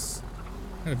this?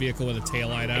 Got a vehicle with a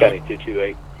taillight out. County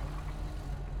 228.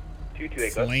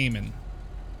 228, Flaming.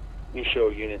 You show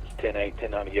units 10-8,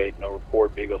 1098. No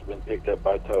report. Vehicle's been picked up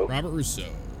by tow. Robert Russo.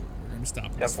 We're gonna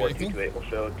stop this 10-4, vehicle. 228. We'll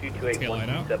show 228, Taillight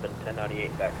out. 127,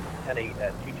 1098 back 10-8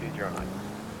 at 2209.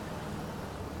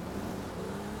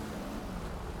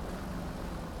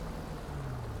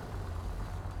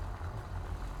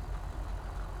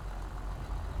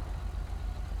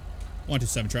 One to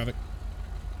 7 traffic.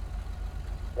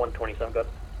 127, good.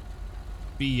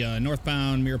 Be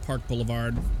northbound Mirror Park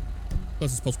Boulevard. Plus,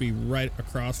 it's supposed to be right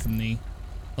across from the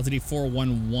LTD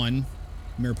 411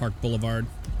 Mirror Park Boulevard.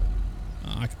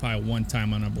 Occupy one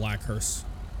time on a black hearse.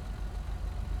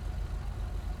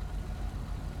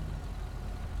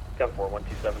 10-4,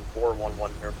 127,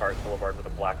 411 Mirror Park Boulevard with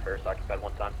a black hearse occupied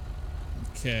one time.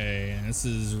 Okay, and this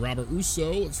is Robert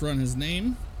Russo. Let's run his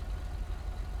name.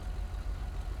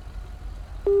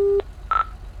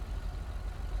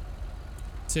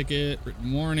 Ticket,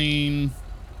 written warning.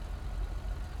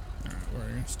 All right, we're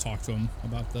gonna just talk to him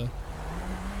about the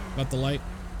light.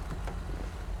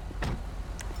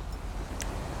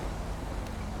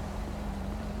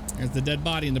 There's the dead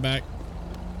body in the back.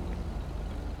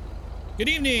 Good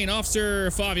evening, Officer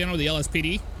Favignano of the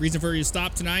LSPD. Reason for your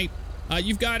stop tonight?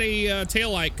 You've got a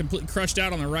taillight completely crushed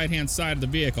out on the right-hand side of the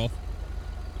vehicle.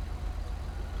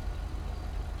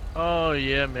 Oh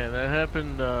yeah, man, that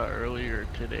happened earlier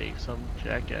today. Some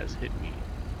jackass hit me.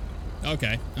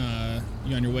 Okay.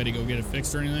 You on your way to go get it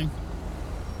fixed or anything?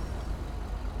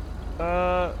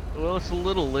 Well, it's a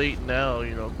little late now.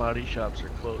 You know, body shops are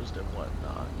closed and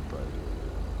whatnot,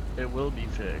 but it will be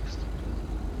fixed.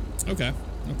 Okay,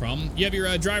 no problem. You have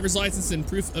your driver's license and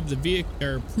proof of the vehicle,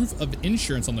 or proof of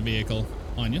insurance on the vehicle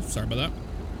on you. Sorry about that.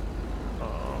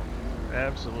 Oh,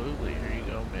 absolutely. Here you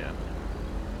go, man.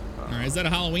 All right, is that a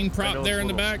Halloween prop there in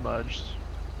the back? Smudged.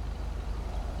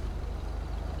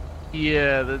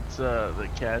 Yeah, that's the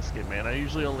casket, man. I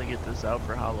usually only get this out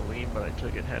for Halloween, but I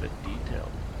took it and had it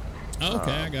detailed. Oh,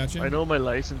 okay, I got you. I know my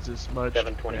license is smudged, and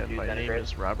 722 my name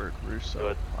is Robert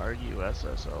Russo.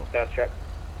 R-U-S-S-O. Fast check.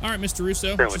 All right, Mr.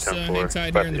 Russo, Currently just 10-4, hang tight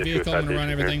about here in the to issue vehicle. I'm gonna run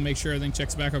citation everything, here. make sure everything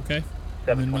checks back okay,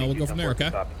 and then we'll go from there.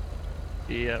 Okay.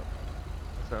 Yep.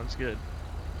 Sounds good.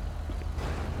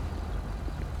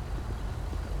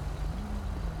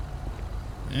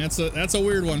 That's a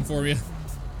weird one for you.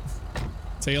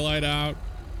 Taillight out.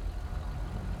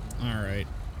 All right.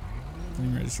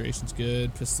 Clean registration's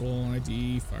good. Pistol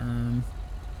ID, firearm,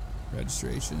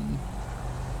 registration.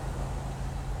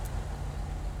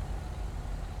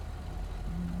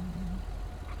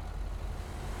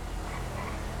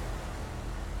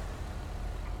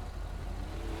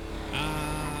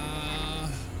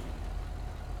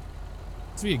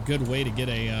 This would be a good way to get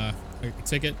a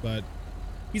ticket, but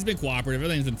he's been cooperative.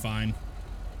 Everything's been fine.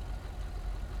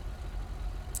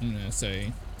 I'm gonna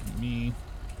say me.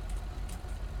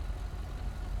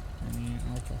 Any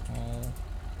alcohol.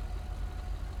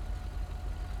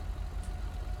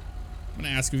 I'm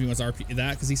gonna ask if he wants RP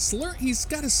that because he's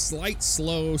got a slight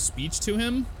slow speech to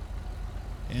him,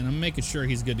 and I'm making sure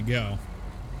he's good to go.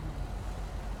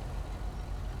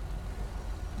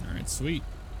 All right, sweet.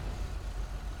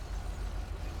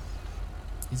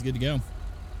 He's good to go.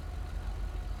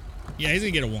 Yeah, he's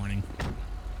gonna get a warning.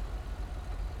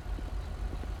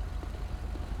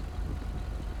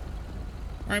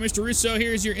 All right, Mr. Russo,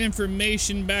 here's your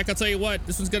information back. I'll tell you what,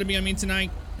 this one's gonna be on me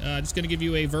tonight. Just gonna give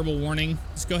you a verbal warning.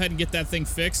 Just go ahead and get that thing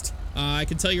fixed. I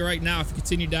can tell you right now, if you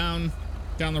continue down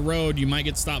the road, you might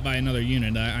get stopped by another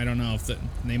unit. I don't know if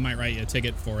they might write you a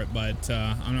ticket for it, but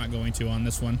I'm not going to on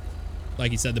this one.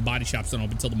 Like you said, the body shops don't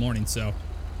open until the morning, so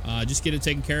just get it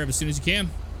taken care of as soon as you can.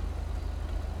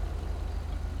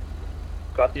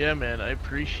 Yeah, man, I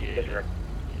appreciate it.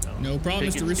 You know, No problem,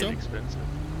 Mr. tickets Russo. get expensive.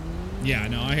 Yeah,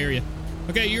 no, I hear you.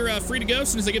 Okay, you're free to go as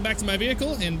soon as I get back to my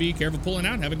vehicle, and be careful pulling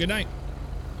out. Have a good night.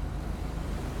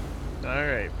 All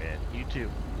right, man. You too.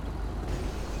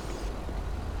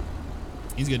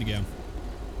 He's good to go.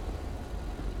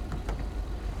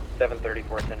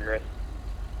 734 San Andreas.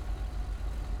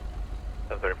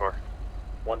 734.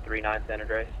 139 San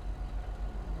Andreas.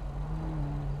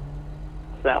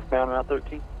 Southbound Route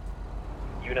 13.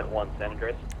 Unit 1 San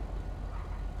Andreas.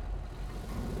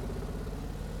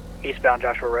 Eastbound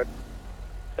Joshua Road.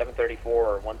 734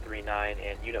 or 139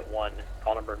 and Unit 1,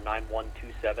 call number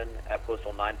 9127 at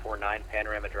Postal 949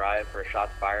 Panorama Drive for a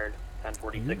shots fired,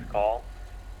 1046 call.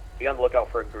 Be on the lookout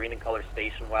for a green and color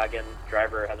station wagon.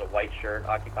 Driver has a white shirt,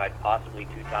 occupied possibly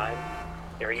 2 times.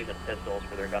 They were using pistols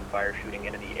for their gunfire, shooting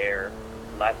into the air.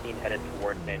 Last seen headed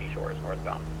towards Sandy Shores,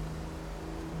 northbound.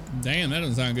 Damn, that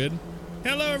doesn't sound good.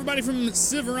 Hello, everybody from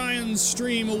Civ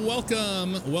stream.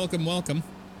 Welcome.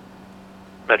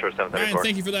 Metro 734. Ryan,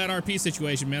 thank you for that RP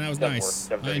situation, man. That was nice.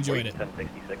 I enjoyed it.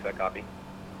 1066, I copy.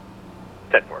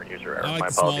 10-4, user error. I like My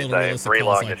the small apologies. little I realistic am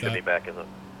calls relogged like and should that. be back as a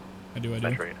I do.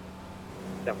 Metro unit.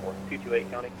 10-4,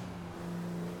 228 County.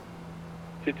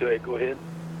 228, go ahead.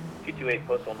 228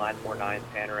 Postal 949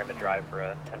 Panorama Drive for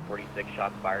a 1046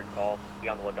 shots fired call. Be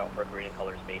on the lookout for a green and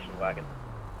color station wagon.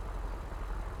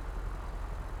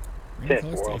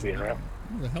 10-4, I'll be in route.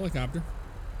 The helicopter.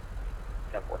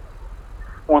 10-4.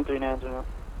 1390.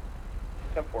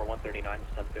 10-4, 139,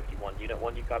 1051. Unit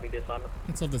 1, you copy the assignment?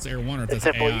 Let's hope that's Air 1 or if that's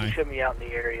Except for you AI. can show me out in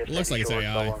the area. It looks Sandy like it's Shores,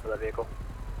 AI. follow on for that vehicle.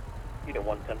 Unit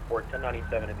 1, 10-4,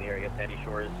 1097 in the area, Sandy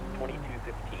Shores,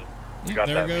 2215. Yeah,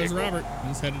 there goes Robert.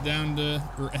 He's headed up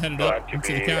to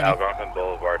into the be county. Algonquin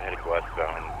Boulevard heading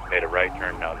westbound. Made a right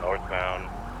turn, now northbound.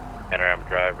 Panorama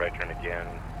Drive, right turn again.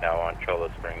 Now on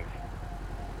Cholo Springs.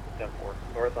 10-4.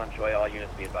 North on Choi, all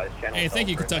units be advised. Channel Hey, thank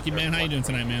you, Kentucky man. How you doing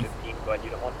tonight, man? 15. Go ahead,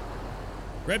 Unit 1.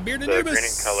 Red Beard The green and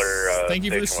Anubis. color, Thank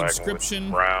you for the station wagon with subscription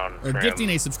brown or trim, gifting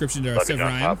a subscription to our luggage Civ on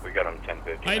Ryan. top. We got them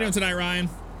 1050. How you doing tonight, Ryan?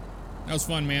 That was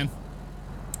fun, man.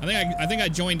 I think I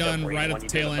joined on right at the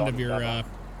tail end of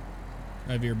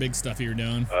your big stuff you were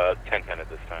doing. 1010 at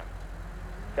this time.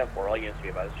 10-4, all units be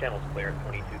advised. Channel's clear at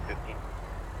 2215.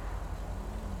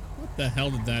 What the hell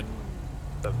did that?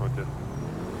 That's what this.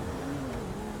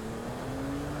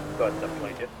 Go ahead,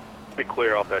 722. Be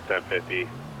clear off that 1050.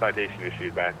 Citation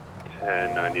issued back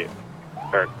 1090.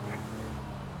 Or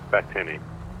back 10-8.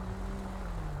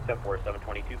 10-4,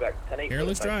 722, back 10-8.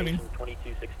 Careless driving.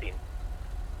 2216.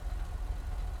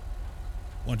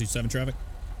 127 traffic.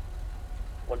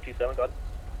 127, go ahead.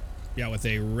 Yeah, with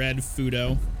a red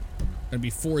Fudo. Gonna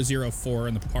be 404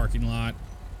 in the parking lot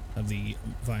of the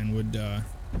Vinewood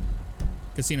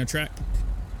casino track.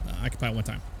 Occupy one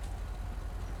time.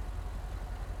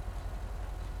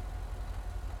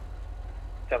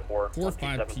 10-4, 4-5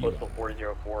 127, Postal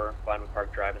 404, Vinewood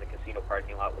Park Drive in the casino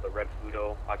parking lot with a red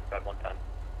Fudo, occupied 110.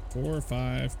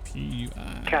 4-5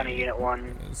 PUI. County Unit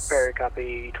 1, ferry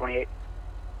copy 28.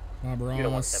 Bob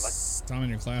Ross. Tom in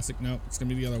your classic. Nope, it's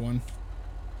gonna be the other one.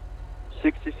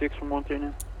 66 from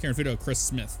 139. Karen Fudo, Chris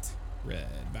Smith. Red,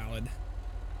 valid.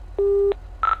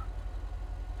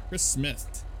 Chris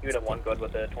Smith. Unit 1, good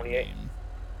with the 28.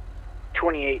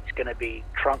 28 is going to be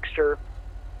Trunkster,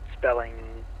 spelling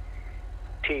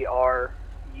TRUKSTER.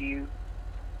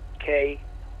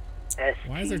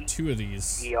 Why is there two of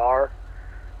these? It's going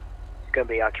to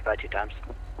be occupied 2 times.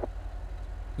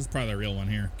 This is probably the real one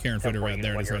here. Karen Fudo, red.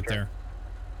 There it is right there.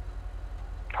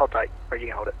 Hold tight, or you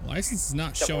can hold it. License is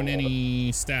not showing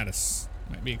any status.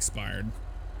 Might be expired.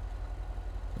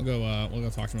 We'll go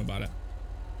talk to him about it.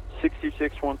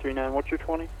 66 139. What's your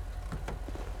 20?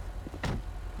 Gonna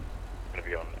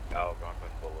be on Algonquin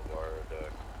Boulevard,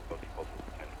 close to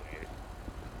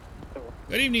 1028.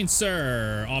 Good evening,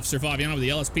 sir. Officer Favignano with the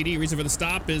LSPD. Reason for the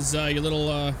stop is your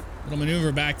little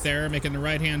maneuver back there, making the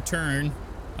right-hand turn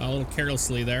a little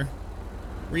carelessly there.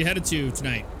 Where are you headed to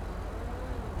tonight?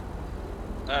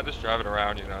 Just driving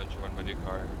around, you know, enjoying my new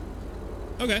car.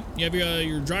 Okay. You have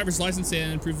your driver's license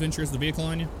and proof of insurance of the vehicle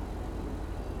on you?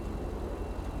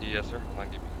 Yes, sir. I'll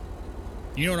give you.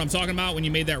 You know what I'm talking about when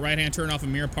you made that right-hand turn off of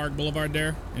Mirror Park Boulevard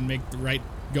there and make the right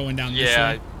going down this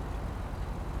way?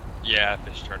 Yeah, I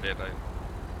just turned it.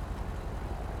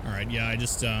 All right, yeah, I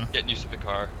just... Getting used to the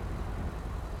car.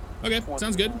 Okay,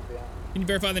 sounds good. Can you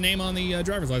verify the name on the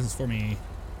driver's license for me?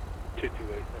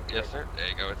 228. Yes, sir. There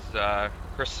you go. It's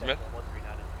Chris Smith.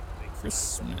 Chris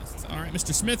Smith. All right,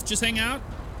 Mr. Smith, just hang out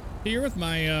here with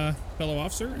my fellow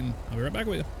officer, and I'll be right back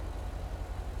with you.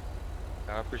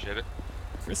 I appreciate it.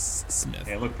 Chris Smith.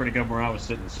 Yeah, it looked pretty good where I was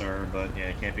sitting, sir, but yeah,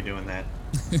 you can't be doing that.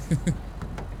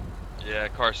 Yeah,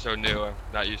 car's so new. I'm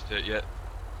not used to it yet.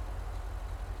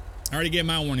 I already gave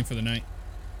my warning for the night.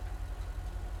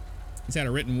 He's had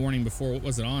a written warning before. What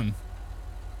was it on?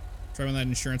 Driving that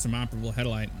insurance inoperable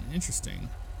headlight. Interesting.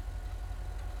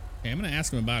 Okay, I'm going to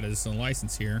ask him about his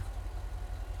license here.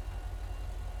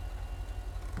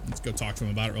 Let's go talk to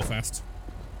him about it real fast.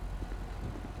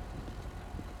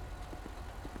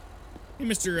 Hey,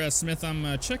 Mr. Smith,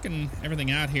 I'm checking everything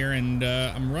out here, and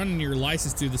I'm running your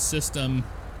license through the system,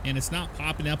 and it's not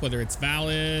popping up whether it's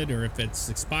valid or if it's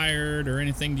expired or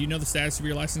anything. Do you know the status of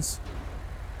your license?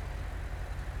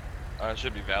 It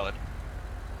should be valid.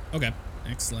 Okay,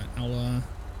 excellent. I'll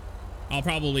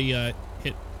probably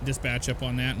hit dispatch up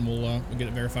on that, and we'll get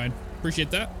it verified.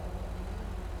 Appreciate that.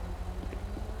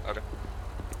 Okay.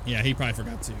 Yeah, he probably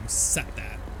forgot to set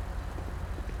that.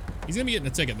 He's gonna be getting a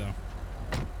ticket though.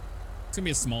 It's gonna be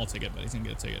a small ticket, but he's gonna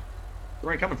get a ticket. Where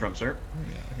are you coming from, sir?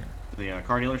 Yeah, here. The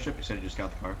car dealership? You said you just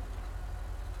got the car.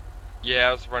 Yeah,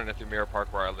 I was running it through Mirror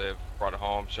Park where I live. Brought it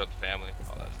home, showed the family,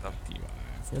 all that stuff. PY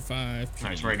 45.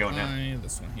 Nice, where are you going now?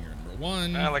 This one here, number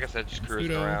 1. Like I said, just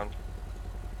cruising around.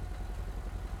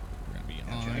 We're gonna be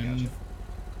Gotcha, on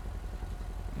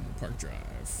Park Drive.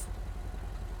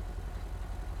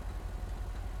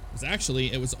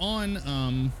 It was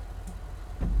on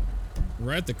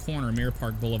right at the corner of Mirror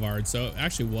Park Boulevard, so it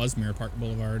actually was Mirror Park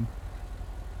Boulevard.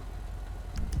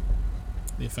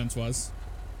 The offense was.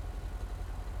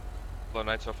 Low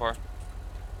night so far?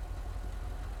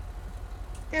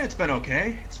 Yeah, it's been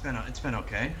okay. It's been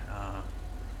okay.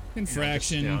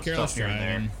 Infraction, careless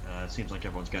driving. It seems like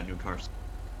everyone's got new cars.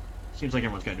 Seems like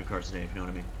everyone's got new cars today, if you know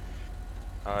what I mean.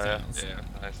 Oh yeah,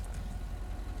 nice.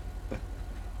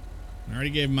 I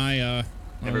already gave my Ever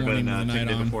warning been the night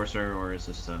ticketed on. before, sir, or is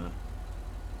this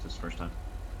first time?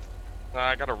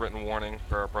 I got a written warning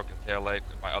for a broken taillight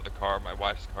in my other car, my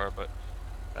wife's car, but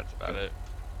that's about it.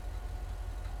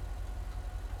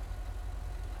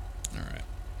 All right.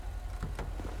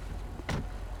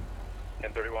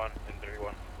 1031.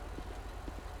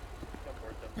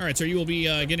 All right, so you will be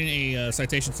getting a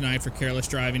citation tonight for careless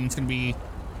driving. It's going to be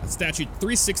statute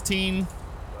 316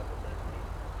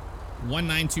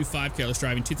 1925, careless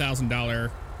driving,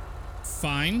 $2,000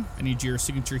 fine. I need your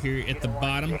signature here at the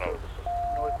bottom.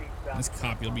 This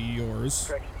copy will be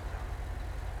yours.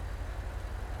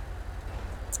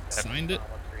 Signed it.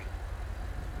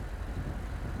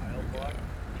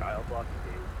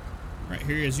 Right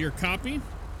here is your copy.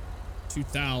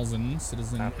 2000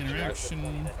 citizen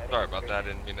interaction. Sorry about that,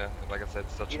 and like I said,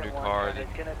 it's such a new car, I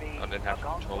didn't have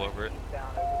control over it.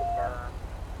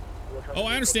 Oh,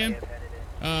 I understand.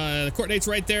 The court date's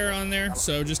right there on there,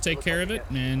 so just take care of it,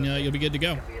 and you'll be good to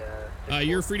go.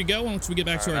 You're free to go once we get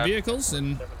back to our vehicles,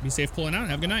 and be safe pulling out.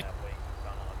 Have a good night.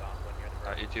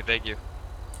 You too, thank you.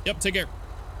 Yep, take care.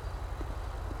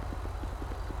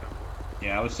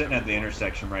 Yeah, I was sitting at the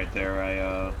intersection right there.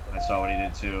 I saw what he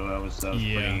did too. That was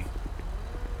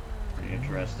pretty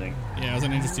interesting. Yeah, it was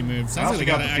an interesting move. Sounds like they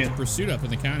got an active pursuit up in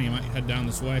the county. I might head down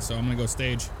this way, so I'm gonna go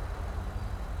stage.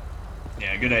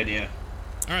 Yeah, good idea.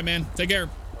 All right, man. Take care.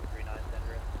 139 San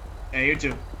Andreas. Hey, you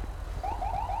too.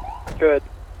 Good.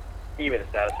 Can you give me the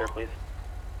status here, please?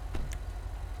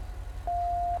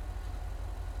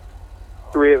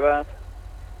 385.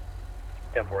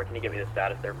 10-4, can you give me the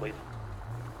status there, please?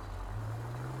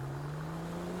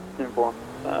 10-4.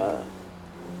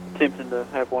 Attempting to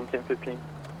have 110-15.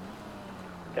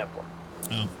 10-4.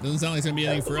 Oh, doesn't sound like it's gonna be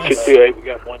anything for us. 228, we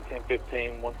got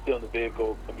 110-15, one still in the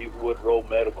vehicle. Commute Wood Road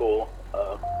Medical.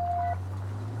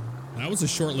 That was a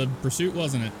short-lived pursuit,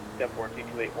 wasn't it? 10-4,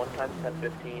 228, 1 times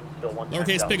 10-15, still 1 times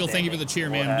Lowercase Pickle, thank you for the cheer,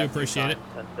 man. I do appreciate it.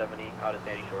 1070 out of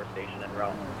Sandy Shore Station in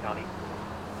Route County.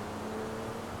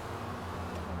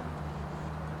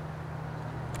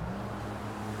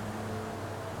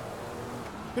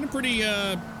 Been a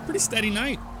pretty steady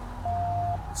night.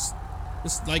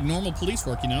 Just like normal police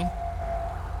work, you know.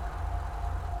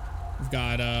 We've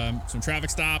got some traffic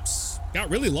stops. Got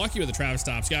really lucky with the traffic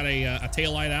stops. Got a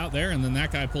tail light out there, and then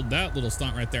that guy pulled that little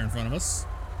stunt right there in front of us.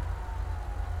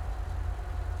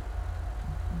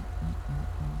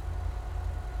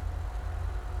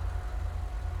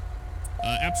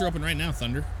 Apps are open right now,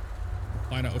 Thunder.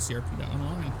 Apply to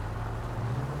OCRP.online.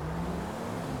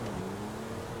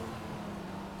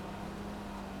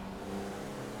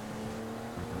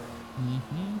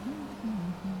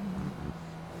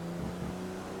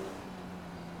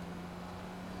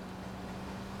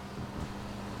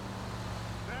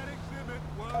 That exhibit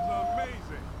was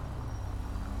amazing.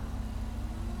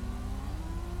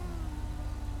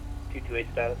 228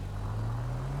 status.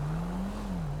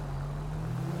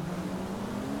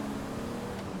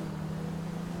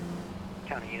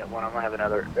 County Unit 1, I'm gonna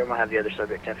have the other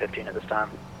subject 1015 at this time.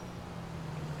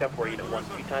 10-4, Unit 1,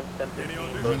 2 times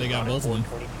 1015. Oh, they got both of them.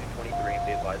 2223, and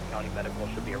be advised, County Medical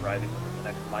should be arriving within the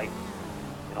next mic.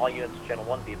 And all units, Channel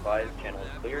 1, be advised, channel is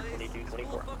clear,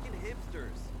 2224.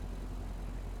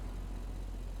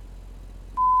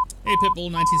 Hey,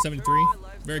 Pitbull 1973.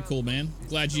 Very cool, man.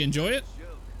 Glad you enjoy it.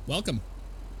 Welcome.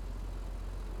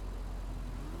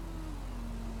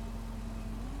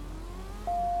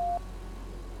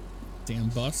 Damn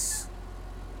bus.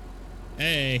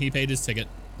 Hey, he paid his ticket.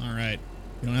 All right.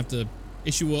 You don't have to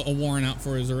issue a warrant out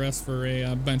for his arrest for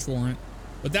a bench warrant.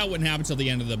 But that wouldn't happen until the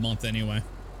end of the month anyway.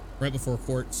 Right before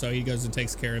court, so he goes and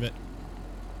takes care of it.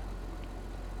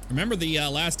 Remember the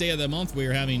last day of the month we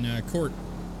were having court.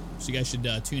 So you guys should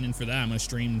tune in for that. I'm going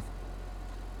to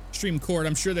stream court.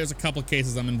 I'm sure there's a couple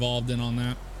cases I'm involved in on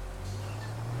that.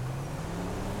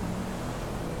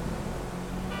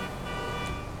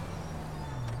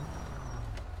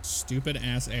 Stupid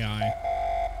ass AI.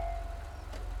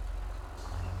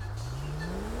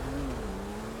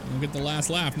 You don't get the last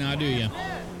laugh now, do you?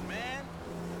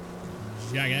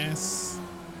 Jackass.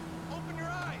 Open your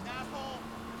eyes, asshole.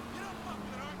 You don't fuck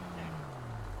with an architect.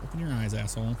 Open your eyes,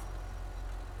 asshole.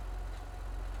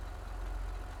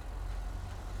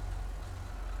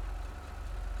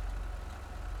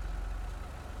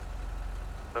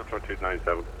 Metro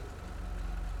 297.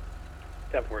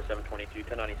 10-4, 722,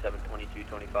 1097,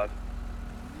 2225.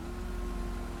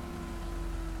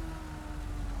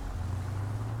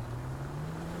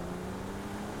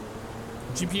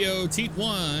 GPO Teat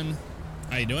 1.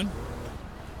 How you doing?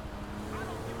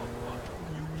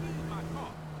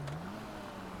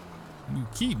 You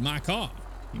keyed my car.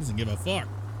 He doesn't give a fuck.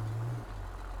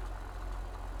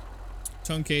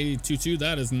 Tone K22,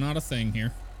 that is not a thing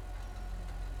here.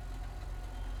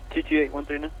 228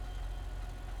 139.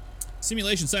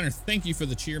 Simulation Center, thank you for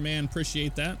the cheer, man.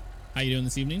 Appreciate that. How you doing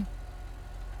this evening?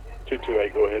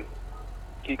 228, go ahead.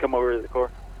 Can you come over to the car?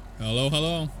 Hello,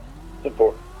 hello.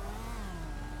 10-4.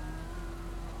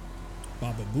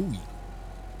 Baba Booey.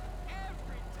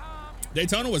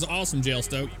 Daytona was awesome, Jail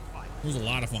Stoke. It was a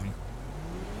lot of fun.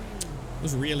 It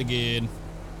was really good.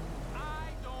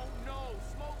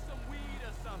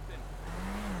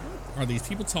 What are these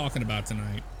people talking about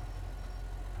tonight?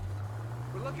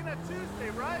 We're looking at Tuesday,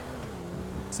 right?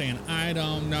 Saying, I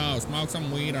don't know, smoke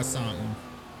some weed or something.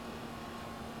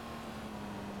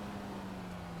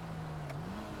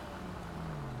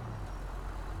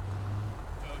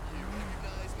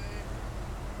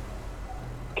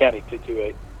 County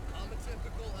 228.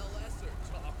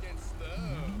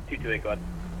 228, go ahead.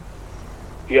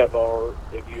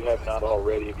 If you have not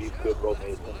already, if you could roll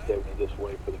me a 1070 this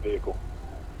way for the vehicle.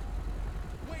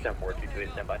 10-4,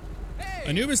 228, stand by.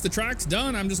 Anubis, the track's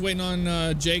done. I'm just waiting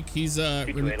on Jake. He's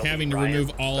having to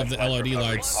remove all of the LOD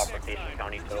lights.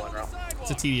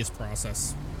 It's a tedious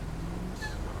process.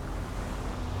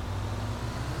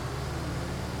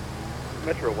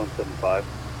 Metro 175.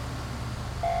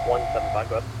 175,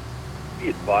 go ahead. Be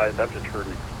advised, I've just heard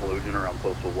an explosion around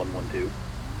postal 112.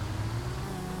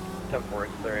 10-4,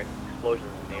 is there explosions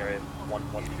in the area?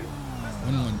 112.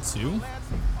 112.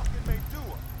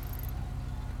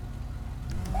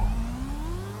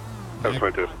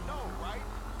 722.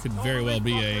 Could very well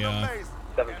be a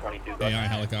 722. AI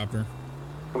helicopter.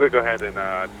 I'm gonna go ahead and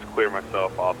just clear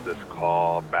myself off this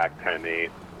call. Back 10-8.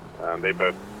 They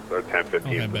both are 10-15.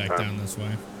 I'll head back down this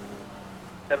way.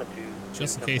 7-2.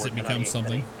 Just in case it becomes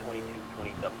something.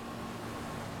 22-27.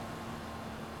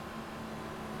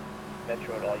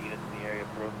 Metro and all units in the area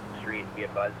of Grove Street be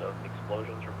advised of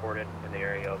explosions reported in the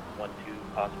area of 1-2,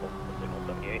 possible signal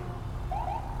 78.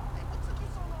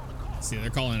 See, they're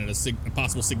calling it a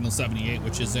possible signal 78,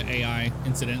 which is an AI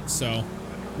incident, so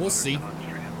we'll see.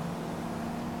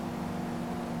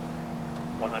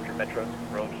 100 Metro,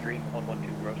 Grove Street,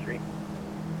 112 Grove Street.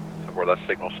 Where that's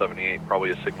signal 78,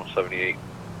 probably a signal 78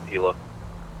 Hela.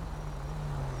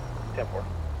 10-4.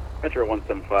 Metro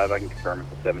 175, I can confirm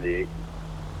it's a 78.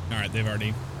 Alright, they've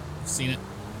already seen it.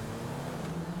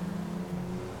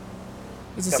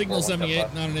 It's a 10-4, signal 78,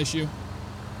 175. not an issue.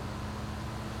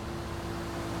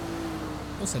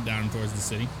 We'll head down towards the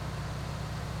city.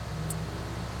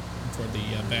 Toward the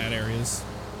bad areas.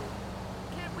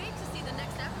 Can't wait to see the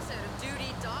next episode of Dude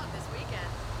Eat Dog this weekend.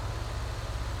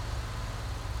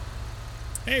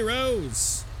 Hey,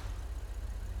 Rose!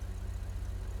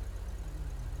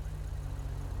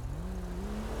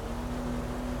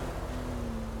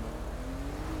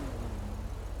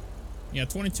 Yeah,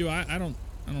 22, I don't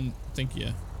think you...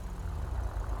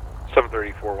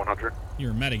 734, 100.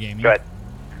 You're metagaming. Go ahead.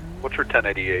 What's your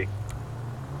 1088?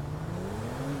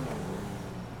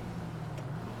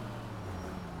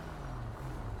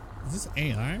 Is this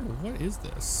AI or what is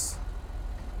this?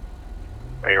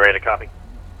 Are you ready to copy?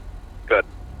 Good.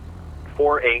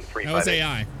 48358. That was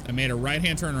AI. I made a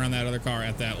right-hand turn around that other car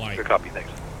at that light. Good copy,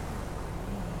 thanks.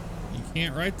 You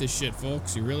can't write this shit,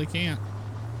 folks. You really can't.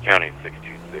 County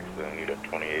 626, unit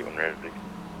 28 when ready.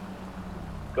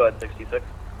 Go ahead, 66.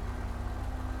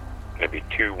 Maybe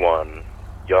 21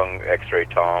 Young X-Ray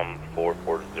Tom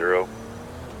 440.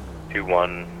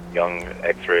 21 Young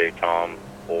X-Ray Tom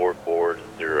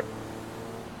 440.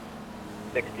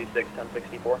 66,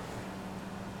 1064.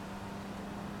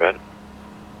 Go ahead.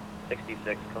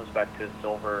 66 comes back to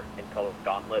silver in color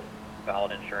gauntlet.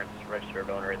 Valid insurance, registered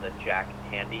owner is a Jack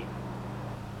Handy.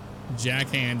 Jack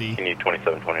Handy. Can you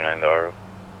 2729 the RO?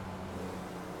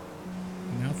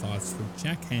 Now thoughts for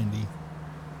Jack Handy.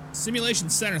 Simulation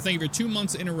Center, thank you for 2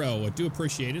 months in a row. I do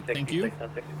appreciate it. Thank you.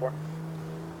 1064.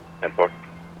 10-4.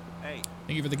 Thank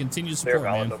you for the continued Clear,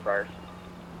 support, valid, man. no priors.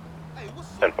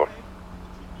 10-4.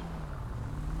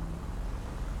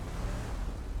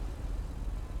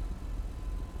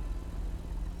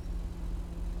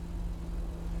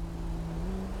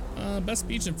 Best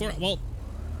beach in Florida. Well,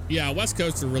 yeah, West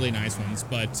Coast are really nice ones,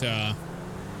 but I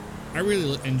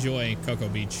really enjoy Cocoa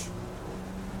Beach.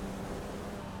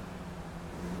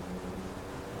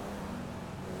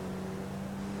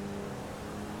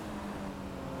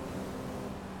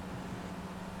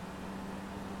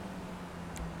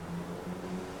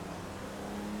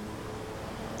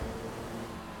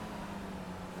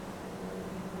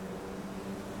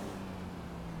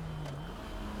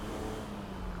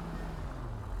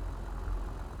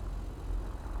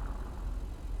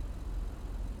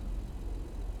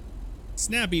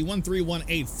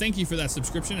 Snappy1318, thank you for that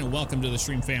subscription and welcome to the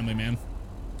stream family, man.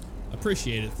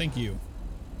 Appreciate it. Thank you.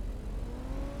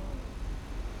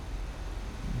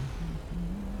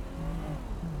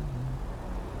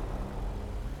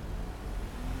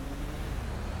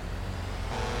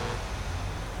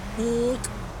 Honk.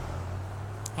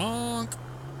 Honk.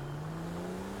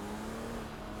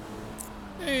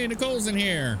 Hey, Nicole's in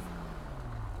here.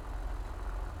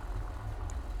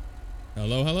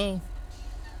 Hello, hello.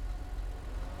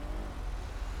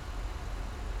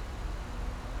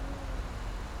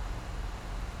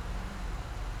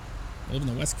 I live on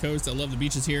the West Coast. I love the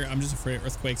beaches here. I'm just afraid of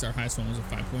earthquakes. Our highest one was a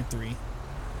 5.3.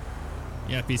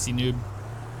 Yeah, PC noob.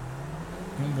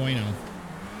 No bueno.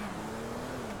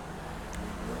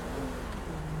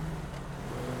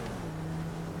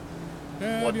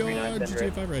 Have your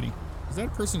GTA 5 ready. Is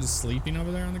that person just sleeping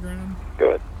over there on the ground?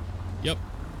 Good. Yep.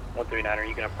 139, are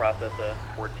you going to process a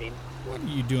 14? What are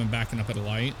you doing backing up at a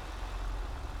light?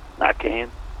 I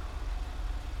can.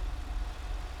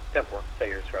 10-4, say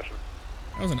your discretion.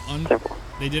 That was an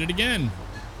They did it again.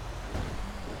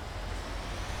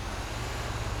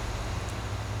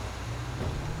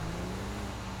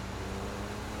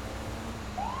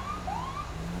 I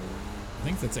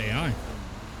think that's AI.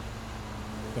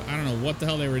 But I don't know what the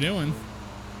hell they were doing.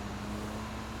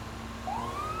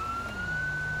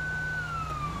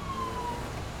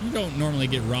 You don't normally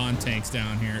get Ron tanks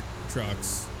down here at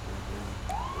trucks.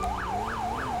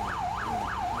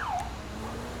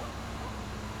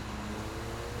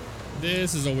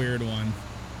 This is a weird one.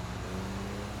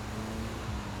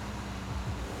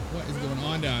 What is going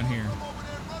on down here?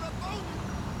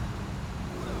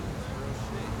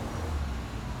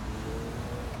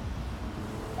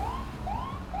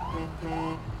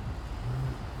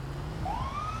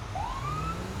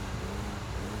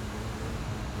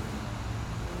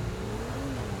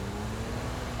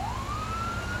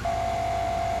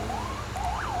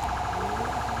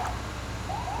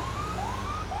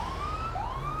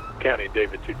 County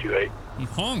David 228. He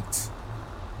honked.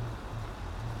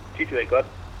 228, go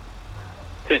ahead.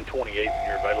 1028 when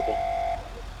you're available.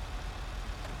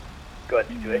 Go ahead,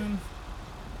 228.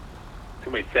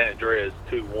 Too many San Andreas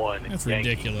 21. That's Yankee,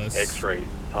 ridiculous. X-ray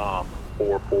Tom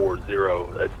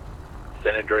 440. That's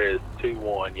San Andreas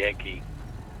 21 Yankee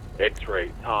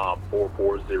X-ray Tom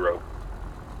 440.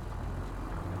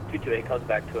 228 comes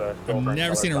back to us. I've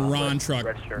never seen a Ron truck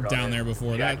down there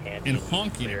before. That and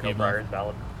honking at people.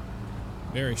 Valid.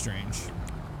 Very strange.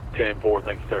 10-4,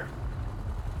 thank you, sir.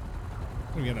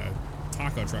 We got a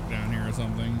taco truck down here or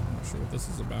something. Not sure what this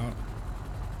is about.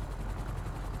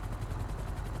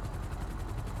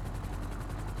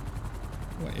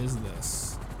 What is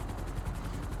this?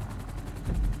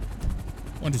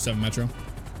 127 Metro.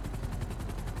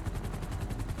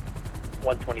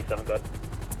 127, go ahead.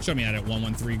 Show me out at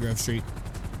 113 Grove Street.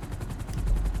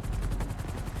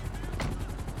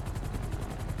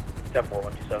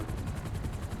 107.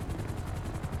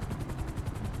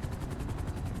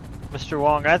 Mr.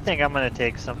 Wong, I think I'm gonna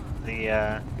take some of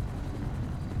that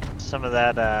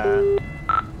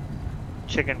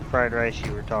chicken fried rice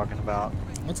you were talking about.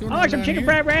 What's going Oh, on some down chicken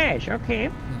here? fried rice. Okay.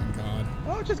 Oh, God.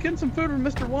 Oh, just getting some food from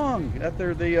Mr. Wong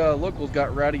after the locals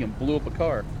got rowdy and blew up a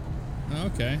car.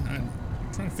 Okay. I'm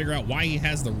trying to figure out why he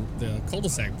has the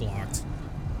cul-de-sac blocked.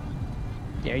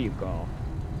 There you go.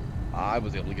 I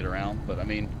was able to get around, but I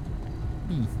mean...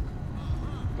 Hmm. You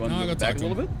want to I'll go go back talk a to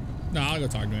little him. bit? No, I'll go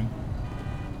talk to him.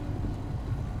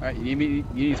 Alright, you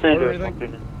need support or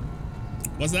anything?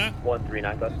 What's that?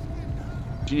 139, go ahead.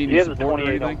 Do you need You any have the support or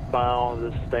 28 anything? on file.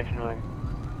 This is stationary.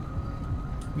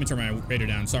 Let me turn my radar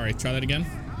down. Sorry. Try that again.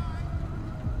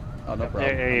 Oh, no problem.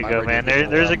 There you My go, radio man. gets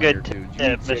There's a loud in here, good too. Do you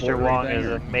tip. need support Mr. or Wong anything, is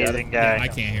or an you got it? amazing Yeah, guy. I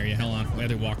can't hear you. Hold on. We had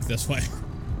to walk this way.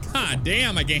 God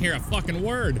damn, I can't hear a fucking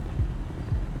word.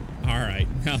 All right.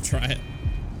 I'll try it.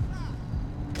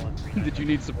 Did you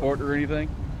need support or anything?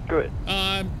 Good.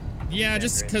 Yeah,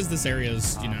 just because this area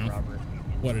is, you know,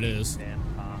 what it is.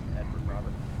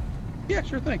 Yeah,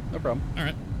 sure thing. No problem. All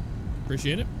right.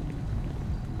 Appreciate it.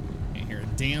 Can't hear a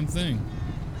damn thing.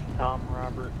 Tom,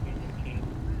 Robert, Union King.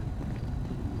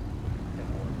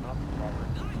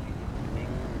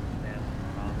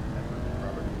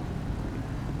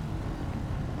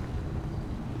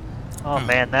 Oh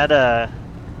man, that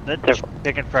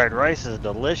chicken fried rice is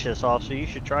delicious. Also, you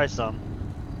should try some.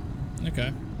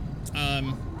 Okay.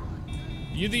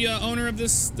 You the owner of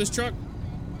this truck?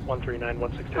 139,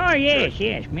 162. Oh, yes,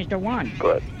 yes. Mr. Wong.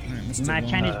 Go ahead. All right, Mr. My Wong.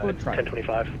 Chinese food truck.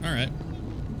 1025. All right.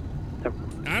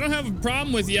 I don't have a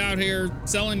problem with you out here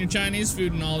selling your Chinese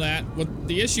food and all that. What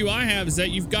the issue I have is that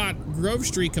you've got Grove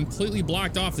Street completely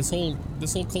blocked off. This whole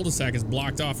cul-de-sac is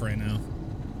blocked off right now.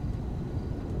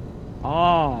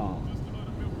 Oh.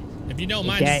 If you don't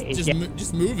mind,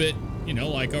 just move it. You know,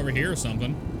 like over here or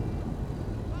something.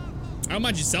 I don't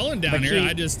mind you selling down here.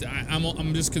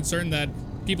 I'm just concerned that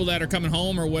people that are coming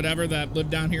home or whatever that live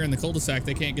down here in the cul-de-sac,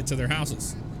 they can't get to their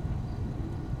houses.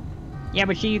 Yeah,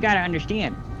 but see, you gotta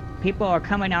understand. People are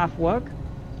coming off work,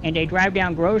 and they drive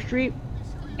down Grove Street,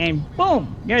 and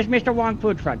boom, there's Mr. Wong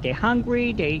food truck. They're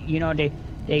hungry.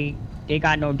 They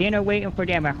got no dinner waiting for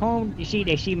them at home. You see,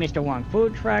 they see Mr. Wong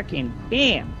food truck, and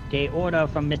bam, they order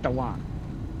from Mr. Wong.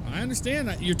 I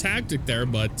understand your tactic there,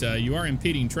 but you are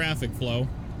impeding traffic flow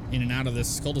in and out of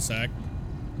this cul-de-sac.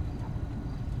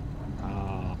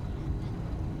 Oh.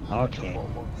 Okay.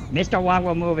 Mr. Wong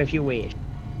will move if you wish.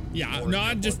 Yeah, no,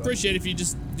 I'd just appreciate if you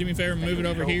just do me a favor and move it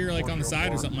over here, like on the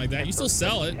side or something like that. You still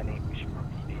sell it.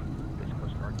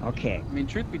 Okay. I mean,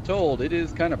 truth be told, it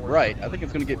is kind of bright. I think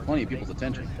it's going to get plenty of people's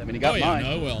attention. I mean, it got mine.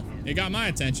 No, it will. It got my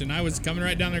attention. I was coming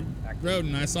right down the road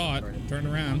and I saw it. Turned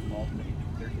around.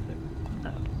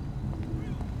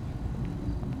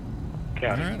 All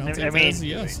right, I'll take that as a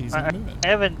yes. He's gonna move it. I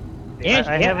haven't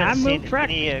I seen moved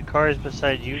any cars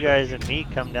besides you guys and me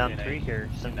come down through here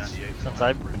since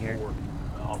I've been here.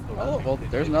 Oh, well,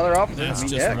 there's another officer. That's I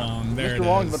mean, just heck, wrong. There Mr. it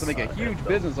Wong's is. about to make a huge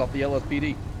business off the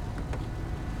LSPD.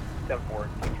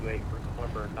 74228 for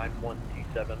number 9127.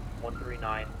 127,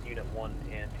 139, Unit 1,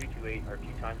 and 228 are 2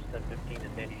 times 1015 to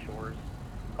Sandy Shores.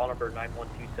 Call number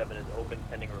 9127 is open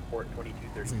pending report So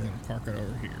 2236. I'm gonna park it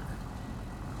over here.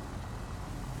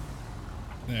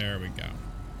 There we go.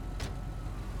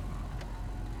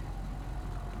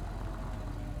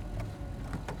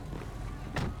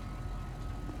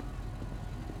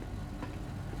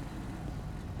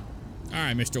 All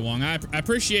right, Mr. Wong. I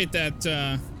appreciate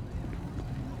that.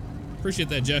 Appreciate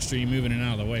that gesture. You moving it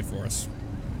out of the way for us.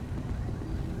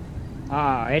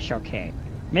 Oh, it's okay.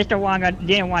 Mr. Wong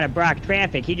didn't want to block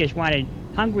traffic. He just wanted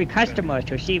hungry customers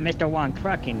to see Mr. Wong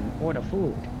truck and order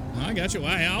food. I got you.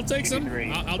 I'll take some.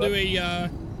 I'll do a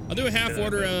half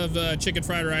order of chicken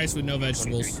fried rice with no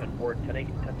vegetables.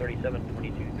 1037,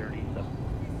 2237.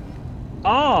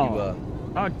 Oh,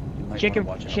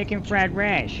 chicken fried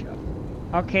rice.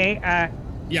 Okay.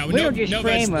 Yeah, with Little no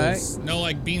disclaimer. vegetables. No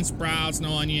like bean sprouts,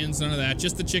 no onions, none of that.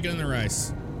 Just the chicken and the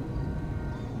rice.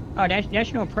 Oh,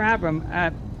 that's no problem.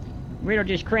 Little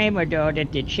disclaimer though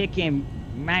that the chicken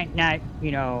might not,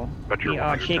 be all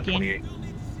chicken.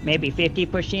 Maybe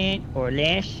 50% or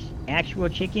less actual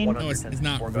chicken. No, it's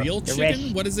not real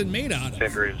chicken? What is it made out of?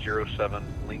 February 07,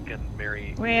 Lincoln,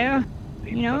 Mary. Well,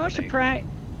 supply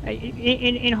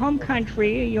in home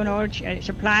country,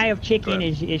 supply of chicken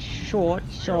is short,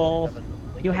 so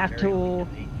you have to,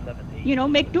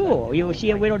 make do. You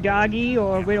see a little doggy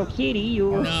or a little kitty,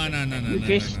 you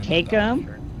just take them.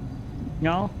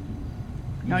 No,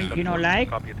 you don't like.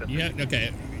 Yeah.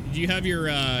 Okay. Do you have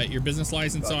your business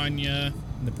license on you?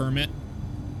 The permit?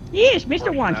 Yes,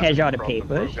 Mr. Wong has all the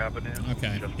papers.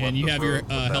 Okay, and you have your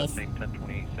health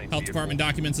department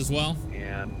documents as well?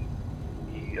 And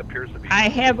he appears to be. I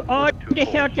have all the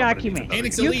health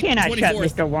documents. You cannot shut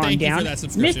Mr. Wong down.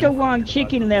 Mr. Wong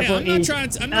chicken level I'm not is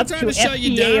trying up to to shut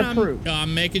you FDA down. approved.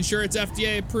 I'm making sure it's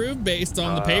FDA approved based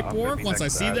on the paperwork. Once I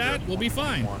see that, we'll be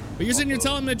fine. But you're sitting here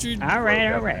telling me that you all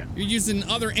right. You're using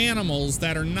other animals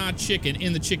that are not chicken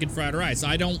in the chicken fried rice.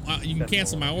 I don't. You can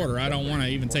cancel my order. I don't want to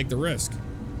even take the risk.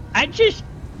 I just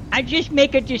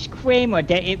make a disclaimer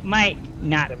that it might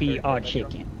not be all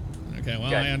chicken. Okay,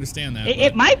 well, I understand that.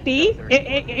 It might be.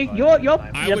 You're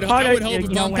part of,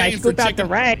 when I scoop out the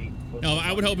rice. No,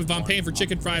 I would hope if I'm paying for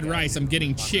chicken fried rice, I'm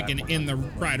getting chicken in the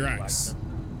fried rice.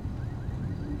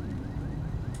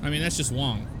 I mean, that's just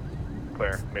Wong.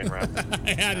 Clear, main route.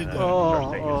 I had it.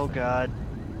 Oh, God.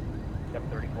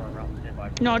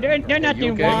 No, there's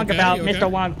nothing wrong about Mr.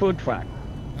 Wong food truck.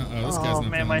 Uh-oh, this guy's not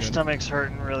man, my feeling good. stomach's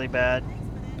hurting really bad.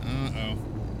 Uh-oh.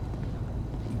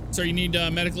 So you need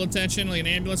medical attention, like an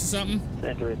ambulance or something?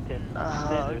 Maybe.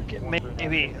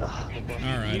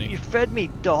 Alrighty. You fed me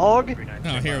dog?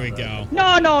 Oh, here we go.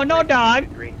 No, dog.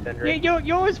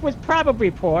 Yours was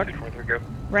probably pork,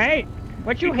 right?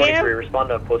 What you have? Respond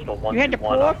to postal You had the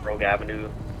 121 pork? on Rogue Avenue.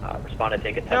 Respond to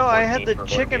ticket 1014 No, I had the for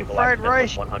motor chicken vehicle fried accident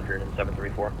rice. 100 and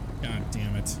 734. God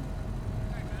damn it.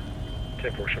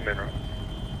 10-4, main route.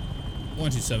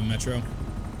 127 Metro.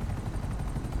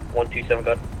 127,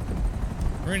 go ahead.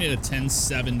 We're gonna need a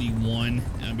 1071.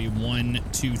 That'd be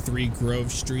 123 Grove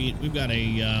Street. We've got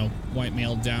a white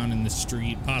male down in the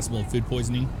street, possible food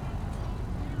poisoning.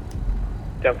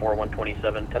 10-4,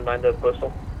 127, 10-9 to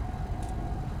postal.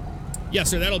 Yeah,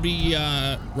 sir, that'll be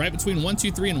right between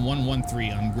 123 and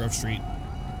 113 on Grove Street.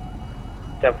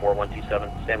 10-4, 127,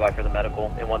 stand by for the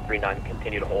medical, and 139,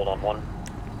 continue to hold on 1.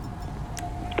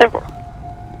 10-4.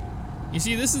 You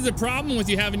see, this is the problem with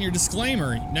you having your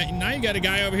disclaimer. Now you got a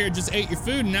guy over here who just ate your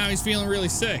food, and now he's feeling really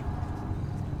sick.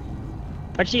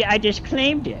 But see, I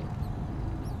disclaimed it.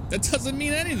 That doesn't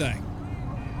mean anything.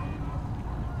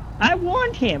 I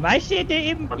warned him. I said that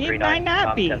it might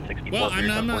not be. Well, I'm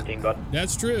not.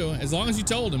 That's true. As long as you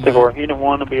told him. 10-4, Unit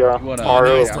 1 will be RO of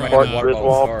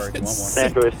Griswold. San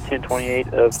Andreas 1028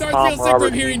 of Tom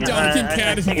Robert. Sam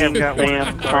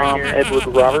Tom Edward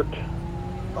Robert.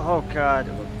 Oh, God.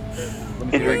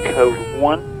 Entering code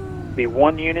 1, be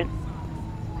 1 unit,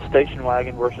 station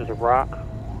wagon versus a rock.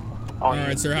 All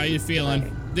right, sir, how you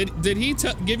feeling? Did he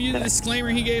give you the disclaimer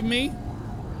he gave me?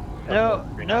 No,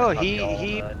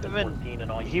 he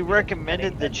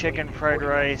recommended the chicken fried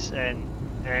rice and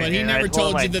but he never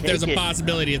told you that there's a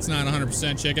possibility it's not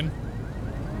 100% chicken?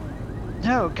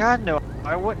 No, God, no.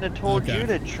 I wouldn't have told you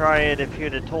to try it if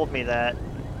you'd have told me that.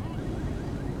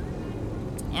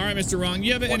 All right, Mr. Wrong.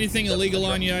 You have anything illegal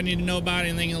on you I need to know about?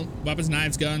 Anything? Weapons,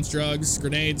 knives, guns, drugs,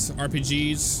 grenades,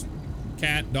 RPGs,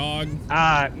 cat, dog,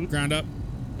 ground up?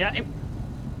 Yeah.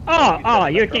 Oh,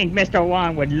 you think Mr.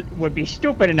 Wong would be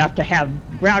stupid enough to have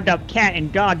ground up cat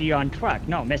and doggy on truck?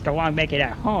 No, Mr. Wong make it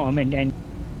at home and then,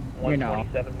 you know.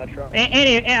 Metro.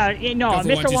 No,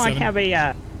 Mr. Wong have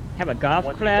have a golf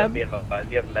Once club. you have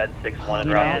Med 6-1 and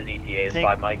You route know, his ETA is Thanks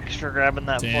 5 mics. for grabbing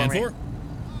that for me. 10-4.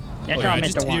 That's All all right,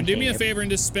 Mr. just, you Wong do me a said. favor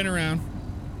and just spin around.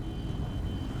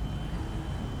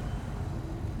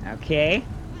 Okay.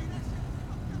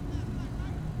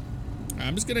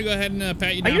 I'm just gonna go ahead and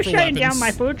pat you Are down you for shutting weapons. down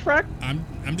my food truck? I'm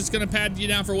just gonna pat you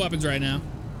down for weapons right now.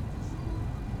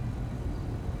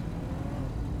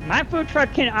 My food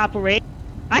truck can operate.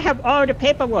 I have all the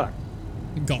paperwork.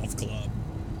 Golf club.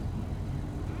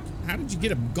 How did you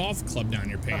get a golf club down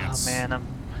your pants? Oh man,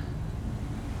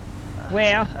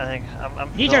 Well, I think I'm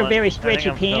these feeling, are very I think stretchy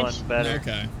I'm feeling pants. better.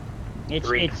 Okay. It's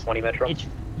 320 Metro. It's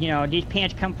you know, these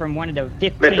pants come from one of the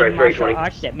 15 Metro, martial 320.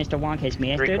 arts that Mr. Wong has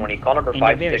mastered. 320. Call number And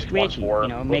they're very 5614. stretchy, you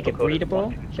know, make it Local code is breathable.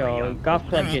 123, So golf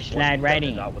club Alright. just slide right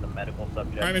in. Out with a medical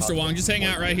subject. All right, Mr. Wong, just hang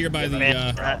out right here by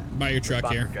the by your truck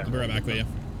here. I'll be right back with you.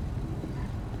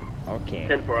 Okay.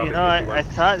 You know, I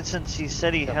thought since he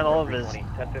said he had all of his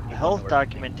health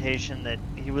documentation that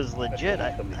he was legit.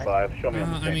 I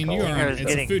mean, you are.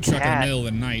 It's a food truck in the middle of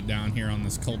the night down here on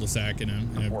this cul-de-sac in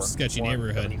a sketchy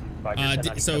neighborhood.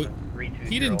 So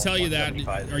he didn't tell you that.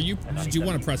 Did you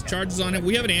want to press charges on it?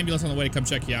 We have an ambulance on the way to come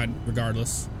check you out,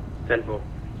 regardless. 10-4.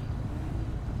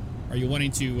 Are you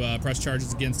wanting to press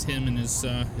charges against him and his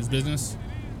business?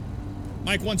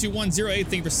 Mike 12108,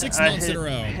 thank you for 6 months in a row.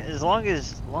 As long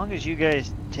as you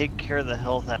guys take care of the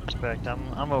health aspect,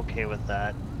 I'm okay with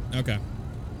that. Okay.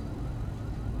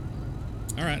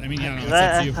 All right. I mean, yeah, no, it's I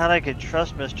up to you. thought I could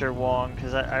trust Mr. Wong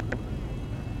because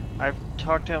I've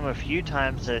talked to him a few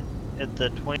times at the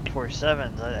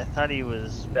 24/7s. I thought he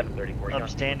was an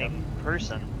upstanding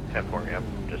person. 10-4, yeah,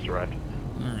 just arrived.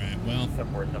 All right. Well,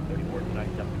 7-4, 734 tonight,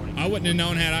 720. I wouldn't have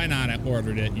known had I not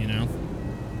ordered it. You know.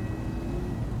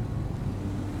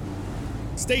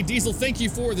 Stay Diesel, thank you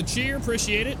for the cheer.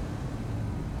 Appreciate it.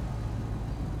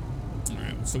 All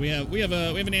right. So we have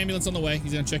an ambulance on the way.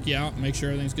 He's gonna check you out and make sure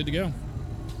everything's good to go.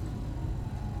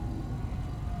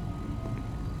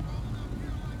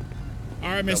 All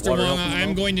right, Mr. Wong,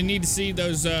 I'm going to need to see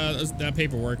that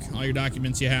paperwork, all your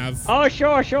documents you have. Oh,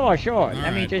 sure.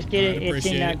 Let me right. just get it. It's in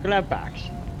Appreciate the it. glove box.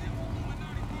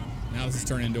 Now this is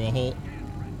turning into a whole.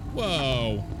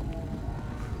 Whoa.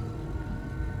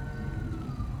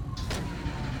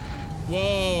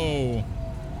 Whoa.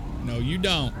 No, you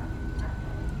don't.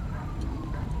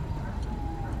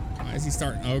 Why is he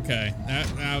starting? Okay.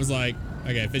 I was like,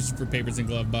 okay, fishing for papers and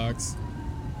glove box.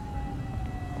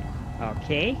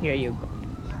 Okay, here you go.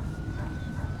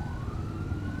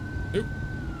 Oop.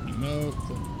 No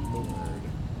clipboard.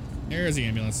 There's the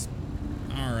ambulance.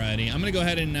 Alrighty. I'm gonna go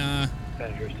ahead and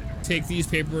take these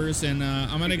papers and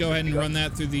I'm gonna go ahead and run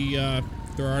that through the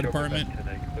through our department.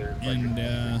 And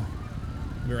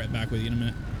I'll be right back with you in a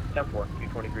minute. 10-4,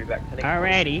 223 back to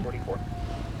Alrighty. 44.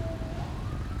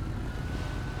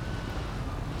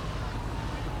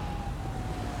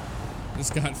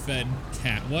 Just got fed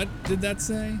cat. What did that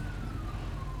say?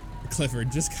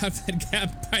 Clifford just got fed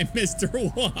cat by Mr.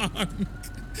 Wong.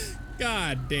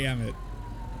 God damn it.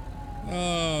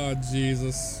 Oh,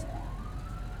 Jesus.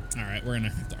 All right, we're gonna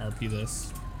have to RP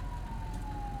this.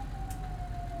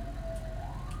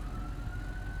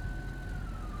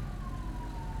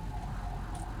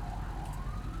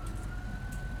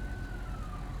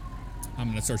 I'm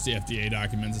gonna search the FDA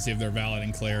documents and see if they're valid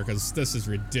and clear, because this is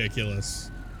ridiculous.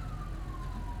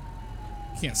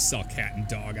 You can't sell cat and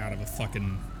dog out of a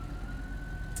fucking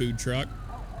food truck.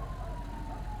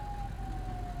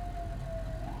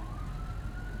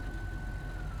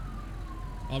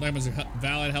 All documents are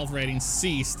valid, health rating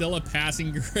C, still a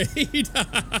passing grade.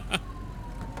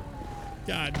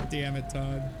 God damn it,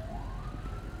 Todd.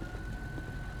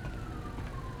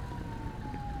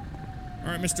 All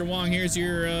right, Mr. Wong, here's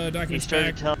your He documents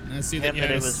started back. telling I see him that that you it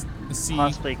had was a C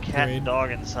possibly cat grade. and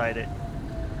dog inside it.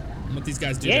 What these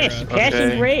guys do? Yes, they're,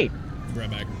 passing grade. Be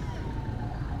right back.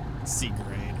 C grade.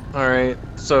 All right,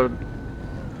 so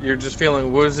you're just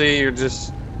feeling woozy. You're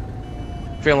just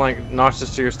feeling like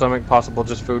nauseous to your stomach, possible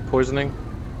just food poisoning.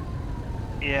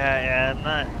 Yeah, I'm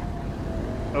not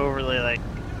overly like.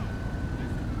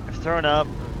 I've thrown up,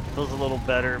 feels a little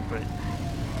better, but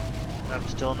I'm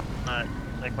still not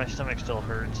like my stomach still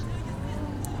hurts.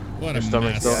 What Your a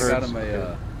stomach mess. still I got hurts.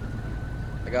 him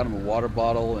I got him a water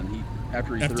bottle, and he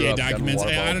after he threw FDA up, got him a documents.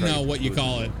 water Hey, I bottle, don't tried to know get what the you fluid.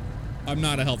 call it. I'm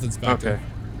not a health inspector. Okay.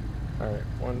 All right,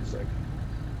 1 sec.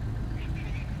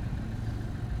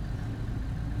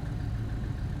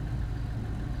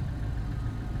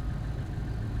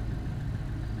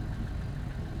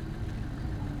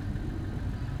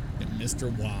 And Mr.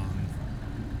 Wong.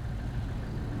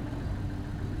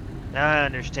 Now I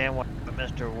understand why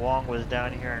Mr. Wong was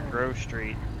down here in Grove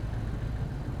Street.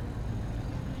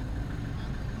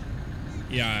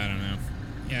 Yeah, I don't know.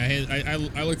 Yeah,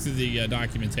 I looked through the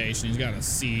documentation. He's got a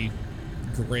C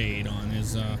grade on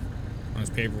his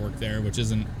paperwork there, which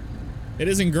isn't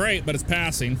great, but it's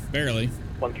passing barely.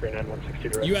 139, 160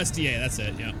 direct. USDA, that's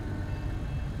it. Yeah.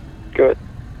 Good.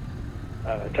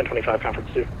 1025 conference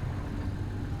 2.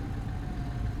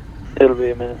 It'll be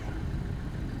a minute.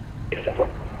 Yes, 10-4.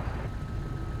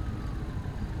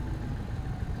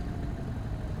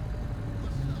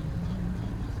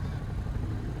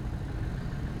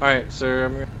 Alright, sir,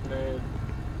 I'm gonna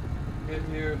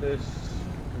give you this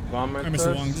vomit. All right,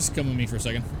 Mr. Wong, just come with me for a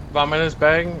second. Vomitus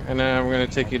bag, and then I'm gonna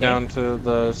take you down to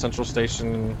the central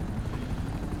station and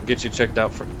get you checked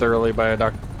out thoroughly by a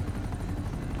doctor.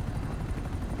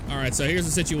 All right, so here's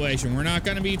the situation. We're not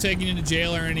going to be taking you to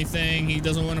jail or anything. He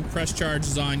doesn't want to press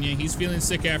charges on you. He's feeling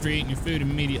sick after eating your food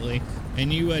immediately.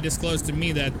 And you disclosed to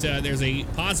me that there's a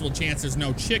possible chance there's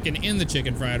no chicken in the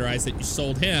chicken fried rice that you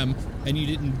sold him, and you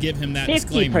didn't give him that 50%.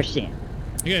 disclaimer.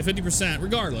 Okay, 50%,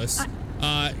 regardless.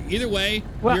 Either way,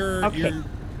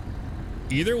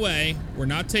 either way, we're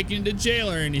not taking you to jail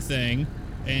or anything,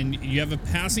 and you have a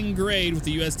passing grade with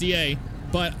the USDA,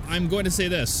 but I'm going to say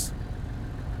this.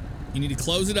 You need to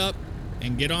close it up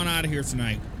and get on out of here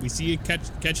tonight. We see you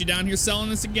catch you down here selling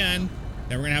this again,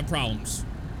 then we're gonna have problems.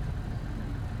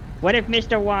 What if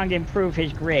Mr. Wong improved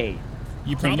his grade?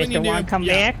 You probably Can Mr. Wong come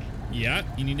back? Yeah,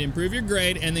 you need to improve your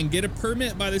grade and then get a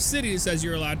permit by the city that says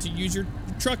you're allowed to use your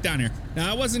truck down here. Now,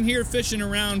 I wasn't here fishing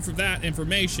around for that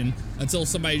information until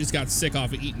somebody just got sick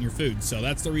off of eating your food. So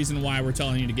that's the reason why we're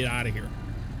telling you to get out of here.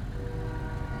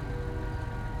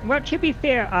 Well, to be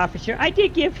fair, officer, I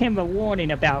did give him a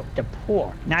warning about the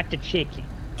pork, not the chicken.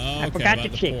 Oh, okay, I forgot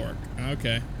about the chicken. Pork.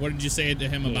 Okay. What did you say to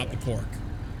him about the pork?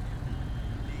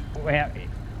 Well,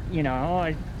 you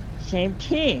know, same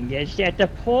thing. Is that the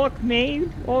pork may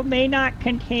or may not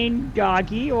contain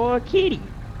doggy or kitty.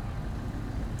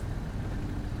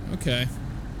 Okay.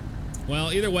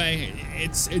 Well, either way,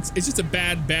 it's just a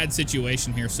bad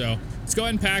situation here. So let's go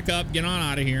ahead and pack up, get on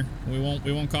out of here. We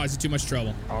won't cause you too much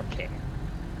trouble. Okay.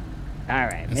 All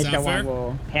right, That Mr. sound fair? Wong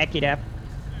will pack it up.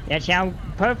 That sounds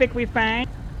perfectly fine.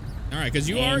 All right, because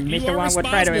you are Mr. Wong will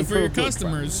try to responsible for your improve his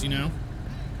customers, you know.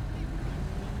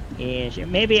 Yes,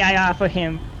 maybe I offer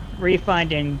him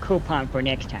refund and coupon for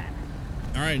next time.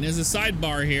 All right, and as a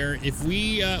sidebar here, if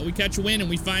we catch wind and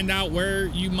we find out where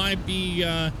you might be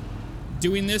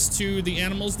doing this to the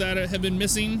animals that have been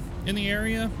missing in the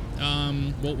area,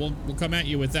 we'll come at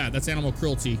you with that. That's animal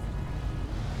cruelty.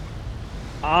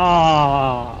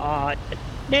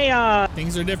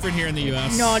 Things are different here in the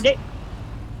U.S. No,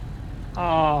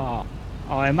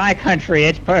 in my country,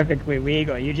 it's perfectly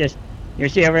legal. You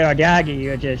see a real doggy,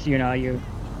 you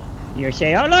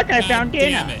say, oh, look, I found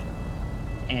dinner. Damn it.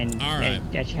 And All right.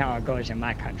 that's how it goes in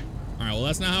my country. All right, well,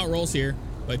 that's not how it rolls here,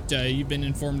 but you've been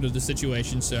informed of the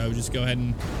situation, so just go ahead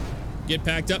and get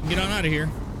packed up and get on out of here.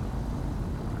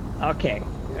 Okay.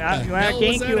 hell Well, was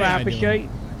thank that you, AI officer. doing?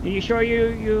 Are you sure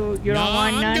you don't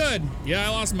want I'm none? good. Yeah,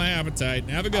 I lost my appetite.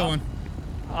 Have a good one.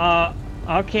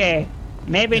 Okay.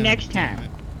 Maybe next time.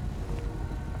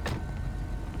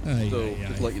 So,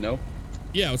 just to let you know.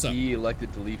 Yeah, what's up? He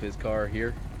elected to leave his car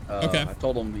here. Okay. I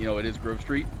told him, it is Grove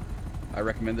Street. I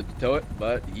recommended to tow it,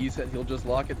 but he said he'll just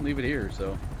lock it and leave it here,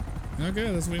 so.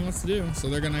 Okay, that's what he wants to do. So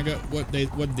they're gonna go what the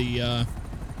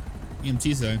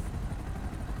EMT say.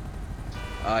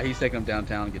 He's taking him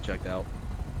downtown and get checked out.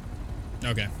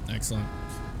 Okay, excellent.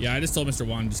 Yeah, I just told Mr.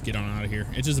 Wan to just get on out of here.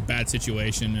 It's just a bad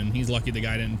situation, and he's lucky the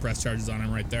guy didn't press charges on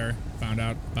him right there. Found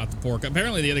out about the pork.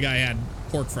 Apparently the other guy had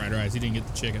pork fried rice. He didn't get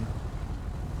the chicken.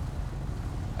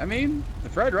 I mean, the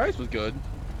fried rice was good,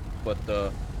 but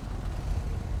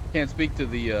can't speak to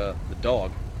the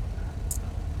dog.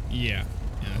 Yeah,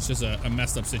 it's just a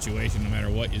messed up situation no matter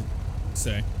what you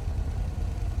say.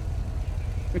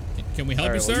 Can we help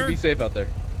All right, you, well, sir? you be safe out there.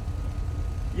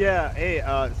 Yeah, hey,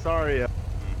 sorry.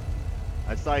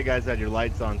 I saw you guys had your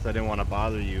lights on, so I didn't want to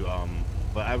bother you.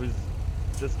 But I was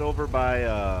just over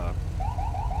by,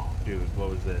 dude, what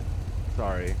was it?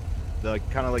 Sorry. The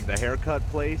kind of like the haircut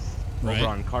place Right. over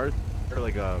on Carson.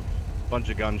 Like a bunch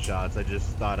of gunshots. I just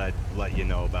thought I'd let you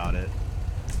know about it.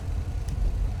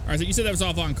 All right, so you said that was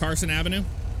off on Carson Avenue?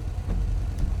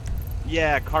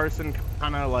 Yeah, Carson,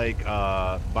 kind of like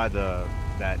by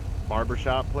that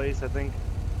barbershop place, I think.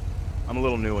 I'm a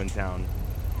little new in town.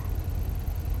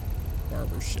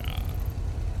 Barbershop.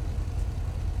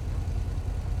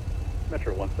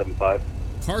 Metro 175.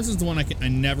 Carson's the one I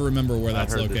never remember where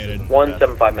that's located.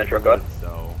 175 Metro, go ahead.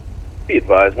 So. Be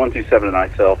advised, 127 and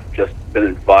myself just been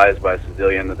advised by a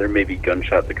civilian that there may be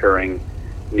gunshots occurring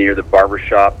near the barber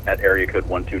shop at area code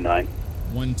 129.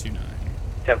 129.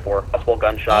 10-4. Possible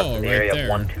gunshots Oh, in the right area there. of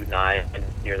 129 and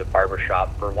near the barber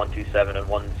shop for 127 and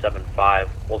 175.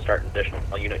 We'll start an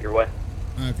additional unit your way.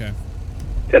 Okay.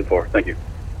 10-4, thank you.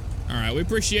 All right, we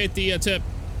appreciate the tip.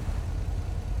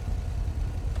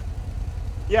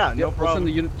 Yeah, no We'll problem. send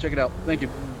the unit to check it out. Thank you.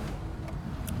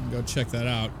 Go check that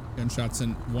out. Gunshots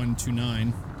in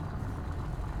 129.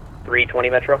 320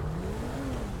 Metro.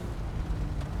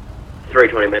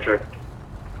 320 Metro.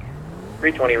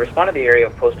 320, respond to the area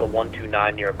of postal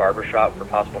 129 near a barber shop for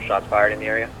possible shots fired in the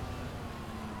area.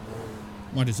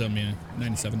 127, yeah,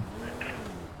 97.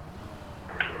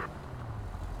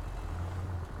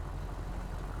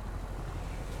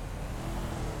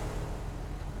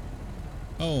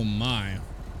 Oh my.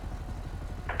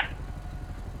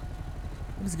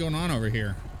 What is going on over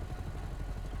here?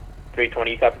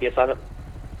 320, you copy the assignment?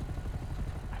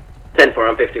 10-4,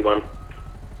 I'm 51.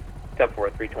 10-4,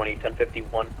 320,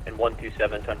 1051, and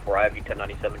 127, 10-4, I have you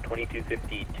 1097,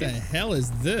 2252. The hell is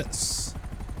this?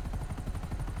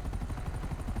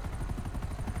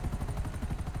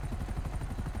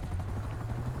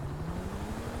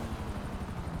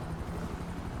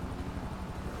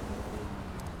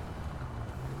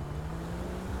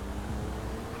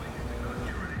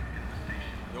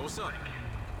 Yo, what's up?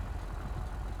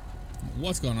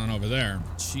 What's going on over there?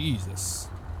 Jesus.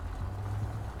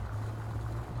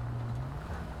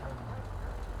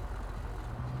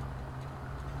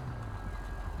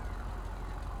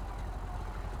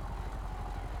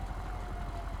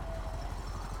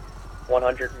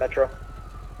 $100 Metro.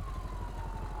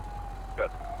 Good.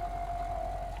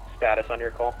 Status on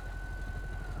your call.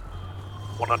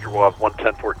 100 will have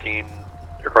 11014,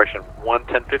 your correction,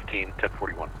 11015,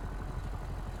 1041.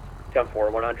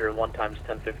 10-4, 100, 1 times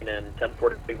 1015 and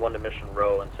 1041 to Mission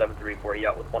Row and 734. You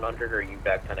out with 100 or are you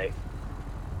back 10-8?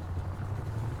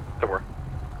 10-4.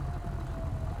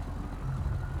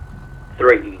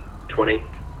 320. Go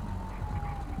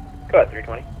ahead,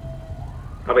 320.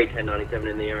 I'll be 1097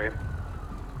 in the area.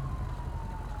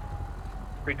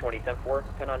 320, 10-4,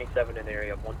 1097 in the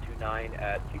area of 129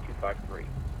 at 2253.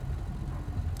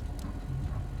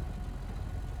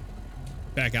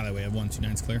 Back alleyway of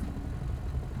 129's clear.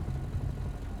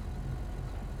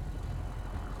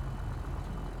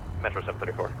 Metro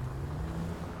 734.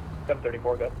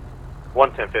 734, go.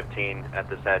 11015 at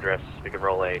this address. We can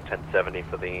roll a 1070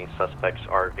 for the suspect's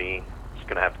RV. It's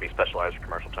going to have to be specialized for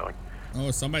commercial towing. Oh,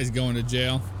 somebody's going to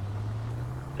jail.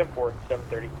 10-4,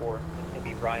 734. It's going to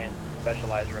be Ryan,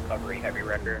 Specialized Recovery, Heavy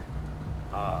Wrecker,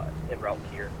 en route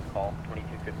to your call,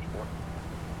 2254. I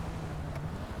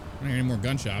don't hear any more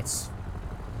gunshots.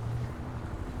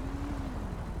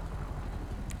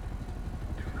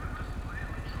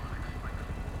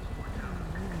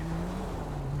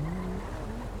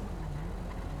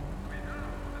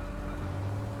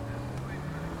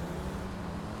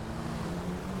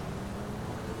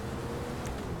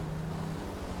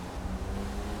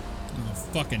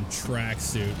 Fucking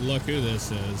tracksuit. Look who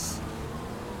this is.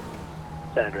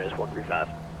 San Andreas 135.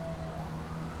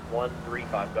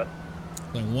 135, good.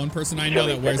 Like one person I know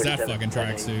that wears that fucking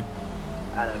tracksuit.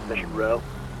 Out of Mission Row.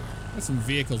 There's some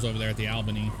vehicles over there at the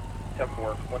Albany. 10-4,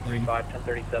 135,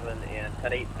 1037, and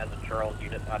 10-8 has a Charles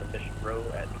unit out of Mission Row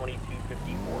at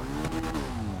 2254.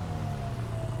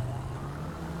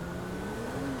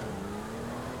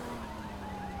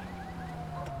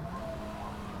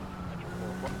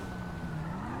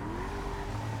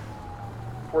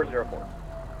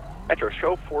 Metro,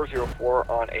 show 404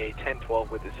 on a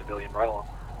 1012 with a civilian right along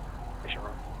Mission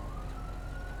Row.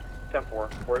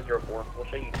 10-4, 404. We'll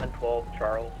show you 1012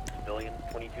 Charles, civilian,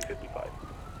 2255.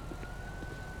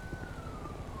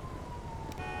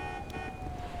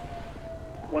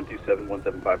 One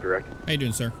 175 direct. How you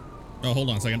doing, sir? Oh, hold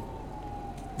on a second.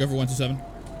 Go for 127. You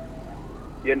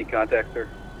have any contact, sir?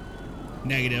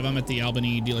 Negative. I'm at the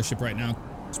Albany dealership right now,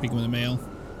 speaking with a male.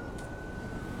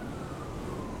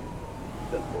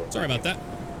 Sorry about that.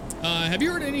 Have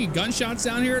you heard any gunshots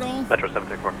down here at all? Metro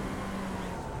 734.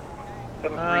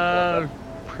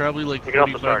 Probably like You can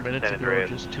also 45 start minutes San ago, Andreas,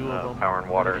 just two of them. Power and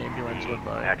Water. The ambulance went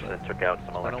by. Accident took out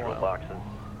some electrical boxes.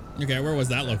 Okay, where was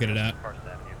that located at?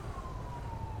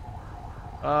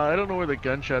 I don't know where the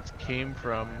gunshots came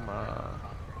from,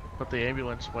 but the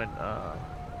ambulance went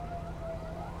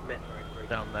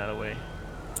down that way.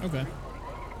 Okay.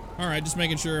 All right, just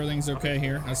making sure everything's okay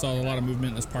here. I saw a lot of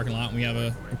movement in this parking lot, and we have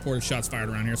a reported shots fired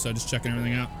around here, so just checking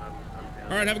everything out.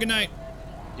 All right, have a good night.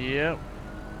 Yep.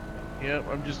 Yep,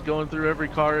 I'm just going through every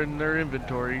car in their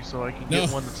inventory so I can get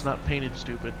one that's not painted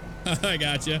stupid. I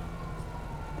gotcha.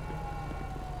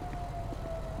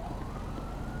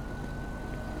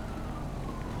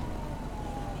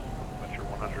 Metro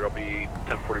 100 Roger, I'll be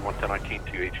 1041, 1019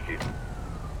 to HQ.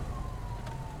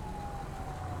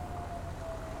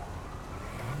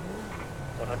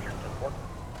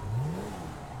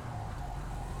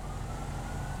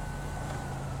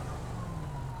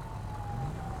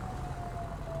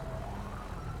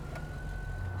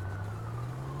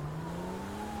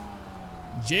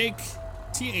 Jake,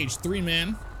 TH3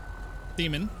 man,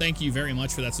 Demon, thank you very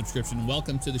much for that subscription.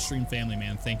 Welcome to the stream family,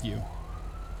 man. Thank you.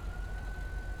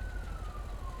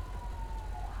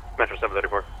 Metro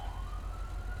 734.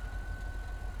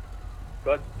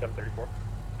 Go ahead, 734.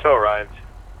 Tow arrived.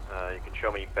 You can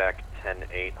show me back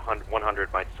 10-8.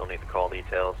 100 might still need the call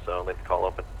details, so leave the call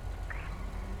open.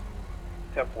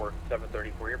 10-4,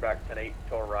 734. You're back 10-8.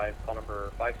 Tow arrived. Call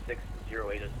number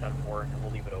 5608 is 10-4, and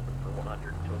we'll leave it open for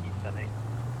 100 until it needs 10-8.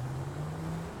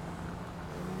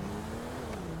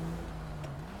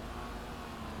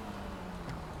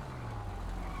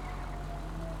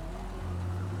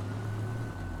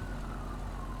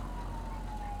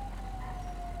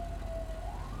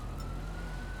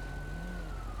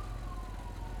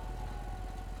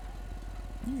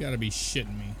 You gotta be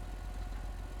shitting me.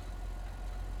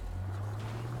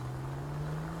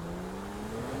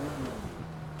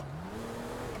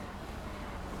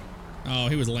 Oh,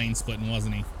 he was lane splitting,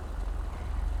 wasn't he?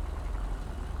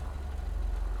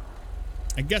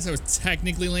 I guess I was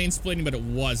technically lane splitting, but it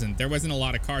wasn't. There wasn't a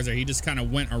lot of cars there. He just kind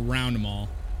of went around them all.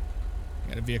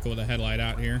 Got a vehicle with a headlight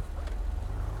out here.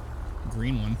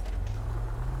 Green one.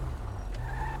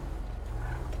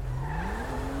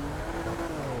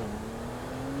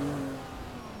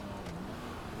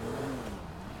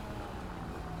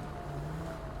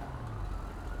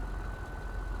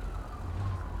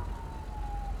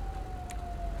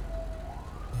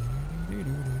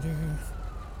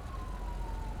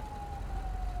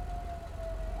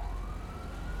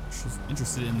 She's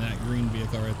interested in that green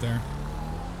vehicle right there.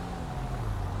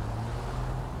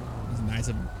 It's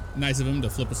nice of him to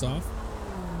flip us off.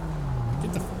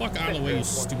 Get the fuck out of the way, you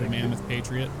stupid mammoth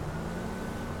patriot.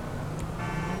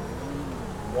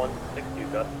 162,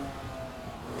 Gus.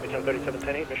 1037,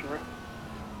 10-8, mission room.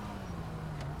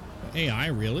 AI,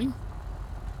 really?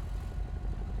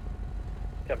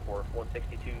 10-4,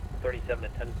 162, 37 to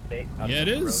 10-8. Yeah, it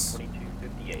is.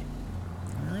 2258.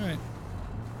 All right.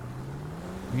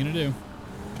 What are you gonna do?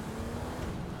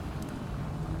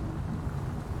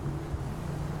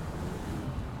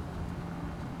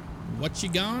 What you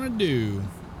gonna do?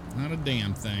 Not a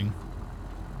damn thing.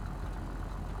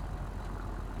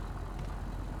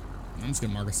 I'm just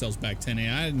gonna mark ourselves back 10A.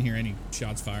 I didn't hear any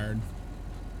shots fired.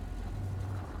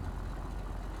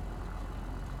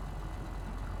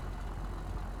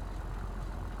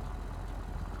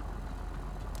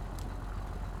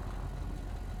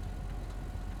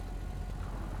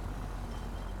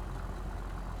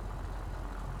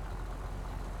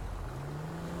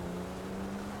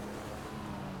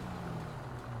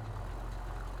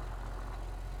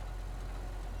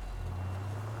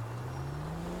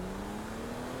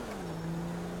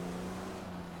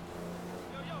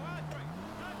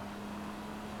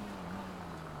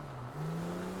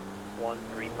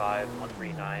 Five,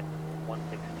 139,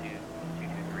 162,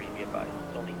 223, be advised.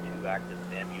 It's only 2 active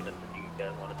SAM units if you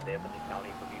guys want to stay up in the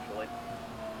county for mutual aid.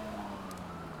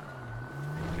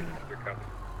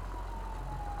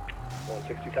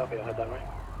 160 copy, I'll head that way.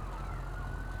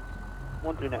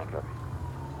 139 copy.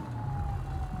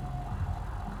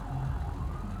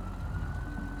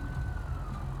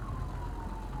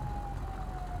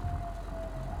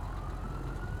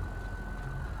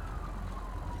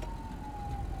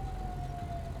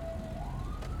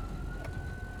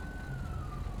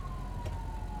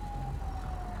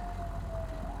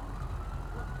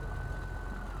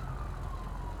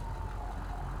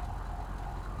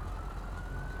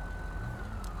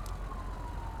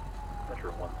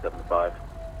 Metro 175.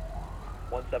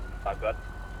 175, go ahead.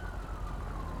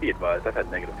 Be advised, I've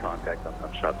had negative contact on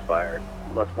shots fired.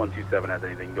 Unless 127 has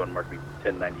anything, go and mark me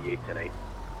 1098, 108.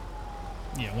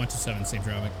 Yeah, 127, same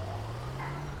traffic.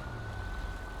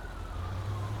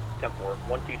 10-4,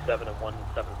 127 and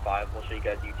 175. We'll show you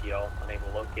guys UTL. Unable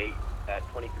to locate at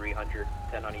 2300,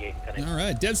 1098, 1080. All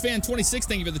right, Devs fan 26.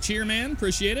 Thank you for the cheer, man.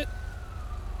 Appreciate it.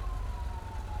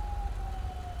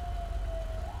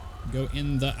 Go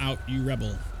in the out, you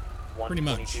rebel. Pretty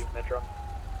much. Metro.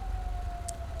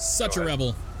 Such a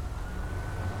rebel.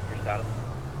 Your status.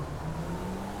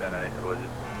 10A, what is it?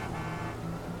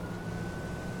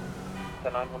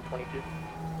 10-9, 122.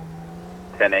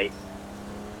 10-8.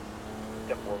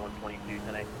 10-4, 122,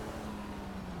 10-8.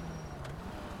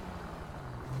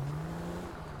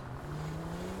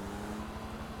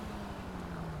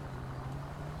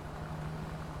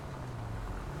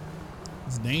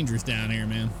 It's dangerous down here,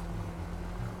 man.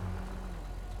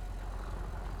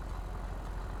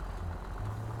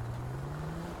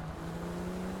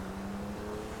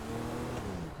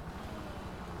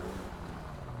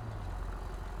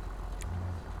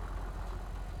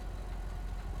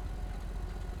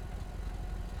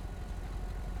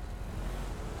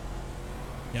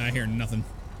 Yeah, I hear nothing.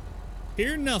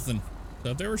 Hear nothing. So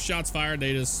if there were shots fired,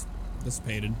 they just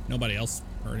dissipated. Nobody else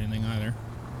heard anything either.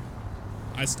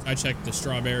 I checked the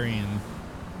strawberry and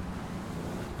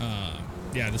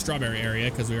yeah, the strawberry area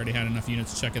because we already had enough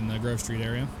units checking the Grove Street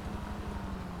area.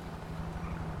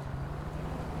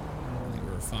 I think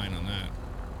we were fine on that.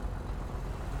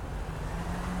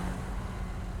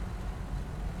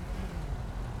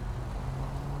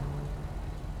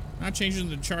 Not changing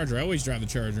the Charger. I always drive the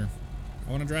Charger.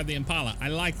 I want to drive the Impala. I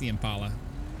like the Impala.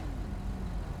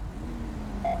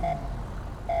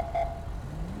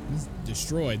 This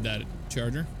destroyed that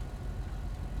Charger.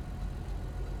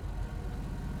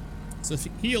 So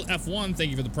heal F1,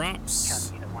 thank you for the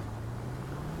props. Unit 1.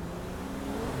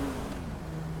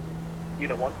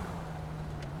 Unit 1.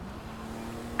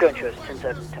 Go and show us 10-7,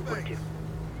 1042.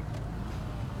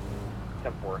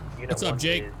 10-4. Unit What's up, 1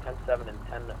 Jake? is 10-7 and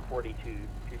 1042,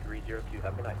 2302.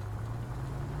 Have a good night.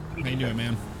 How you doing,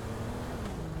 man?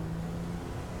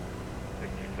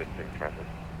 66 traffic.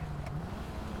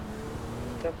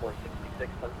 10-4,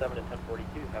 66, 10-7 and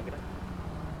 1042. Have a good night.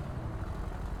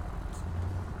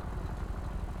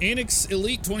 Annex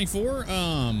Elite 24.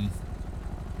 I'm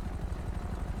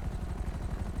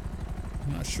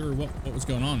not sure what was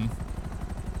going on.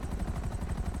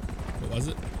 What was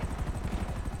it?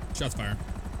 Shots fired.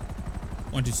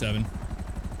 127.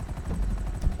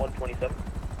 127.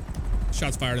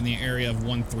 Shots fired in the area of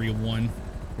 131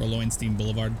 Lowenstein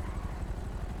Boulevard.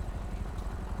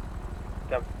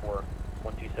 10-4,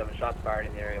 127. Shots fired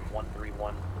in the area of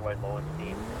 131 Roy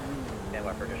Lowenstein. Stand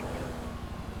by for additional units.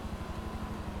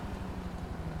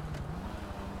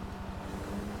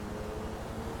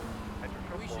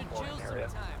 We should chill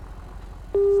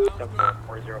sometime.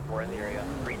 404 in the area,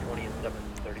 320 and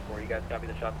 734. You guys copy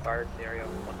the shots fired in the area of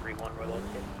 131 Roy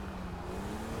Lowenstein?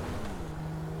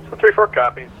 134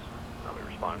 copies. I'll be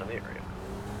responding to the area.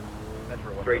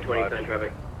 Metro 320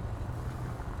 traffic.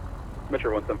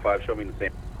 Metro 175, show me the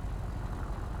same.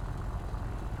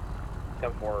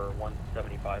 10-4,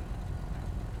 175.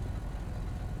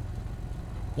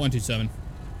 127.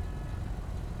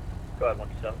 Go ahead,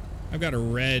 127. I've got a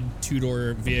red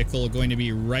two-door vehicle going to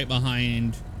be right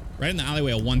behind, right in the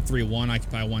alleyway of 131,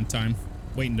 occupy one time,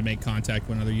 waiting to make contact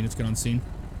when other units get on scene.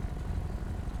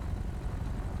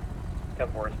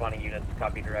 10-4 responding units,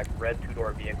 copy direct. Red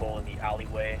two-door vehicle in the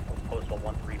alleyway of postal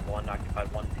 131, occupied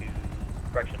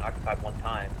occupied one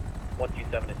time.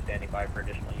 127 is standing by for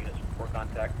additional units for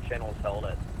contact. Channel is held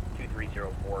at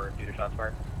 2304 due to shots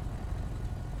fired.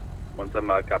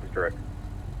 175 copies direct.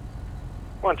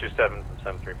 127 from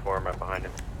 734, I'm right behind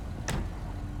him.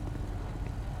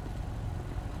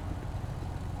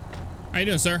 How you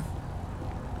doing, sir?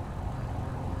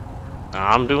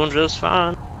 I'm doing just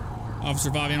fine.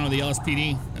 Officer Favignano of the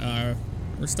LSPD.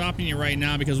 We're stopping you right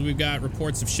now because we've got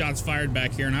reports of shots fired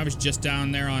back here, and I was just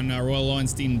down there on Royal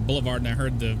Lowenstein Boulevard, and I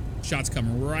heard the shots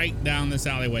come right down this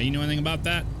alleyway. You know anything about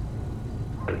that?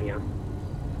 Yeah.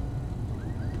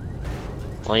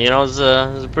 Well, you know, it's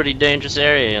a pretty dangerous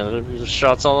area. There's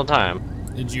shots all the time.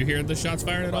 Did you hear the shots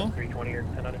fired at all? 320 or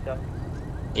 1097?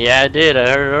 Yeah, I did. I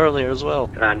heard it earlier as well.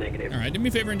 Negative. All right, do me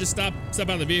a favor and just step out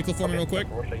of the vehicle for me real quick.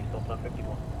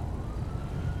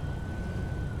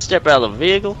 Step out of the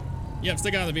vehicle? Yep,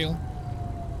 stick out of the vehicle.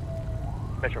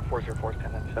 Metro 404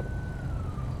 1097.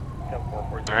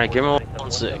 All right, give me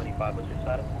 1 sec. 175 was your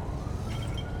status.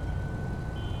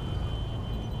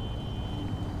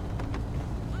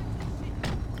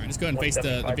 All right, just go ahead and face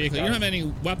the vehicle. You don't have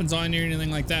any weapons on you or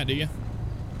anything like that, do you?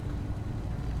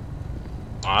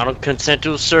 I don't consent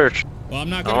to a search. Well, I'm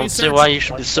not I going to be don't see searching. why you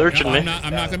should be searching No, me. I'm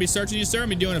not going to be searching you, sir. I'm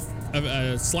going to be doing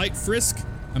a slight frisk. I'm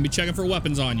going to be checking for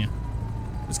weapons on you.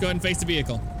 Just go ahead and face the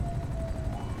vehicle.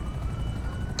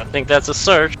 I think that's a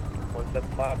search.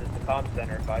 175 is the comm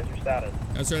center. Advise your status.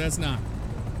 No, sir, that's not.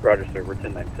 Roger, sir. We're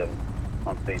 1097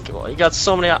 on scene. Well, you got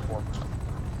so many.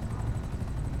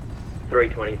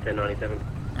 320 1097.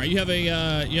 All right, you have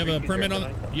a permit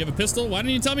on. You have a pistol. Why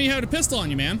didn't you tell me you had a pistol on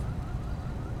you, man?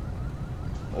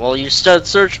 Well, you started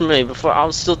searching me before. I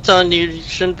was still telling you you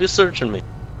shouldn't be searching me.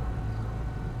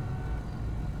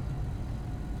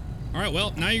 All right,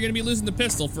 well, now you're going to be losing the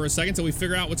pistol for a second until we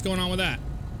figure out what's going on with that.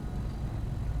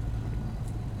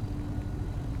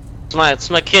 It's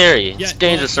my carry. It's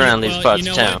dangerous around these parts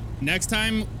of town. Next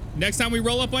time next time we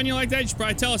roll up on you like that, you should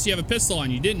probably tell us you have a pistol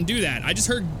on you. Didn't do that. I just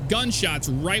heard gunshots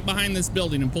right behind this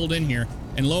building and pulled in here.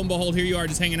 And lo and behold, here you are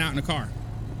just hanging out in a car.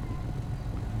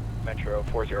 Metro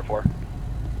 404.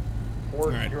 All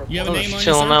right. You have a name on you,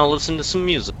 chilling sir? out, listening to some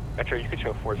music. Metro, you could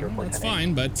show 404. That's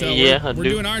fine, but yeah, we're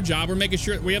doing our job. We're making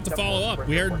sure we have to follow up.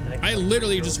 I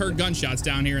literally just heard gunshots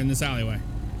down here in this alleyway.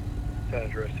 San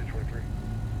Andreas 223.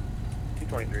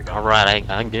 223. All right,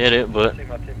 I get it, but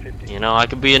you know, I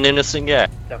could be an innocent guy.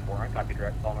 10-4, I copy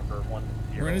direct. Call number 10.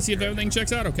 We're gonna see if everything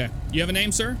checks out okay. You have a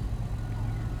name, sir?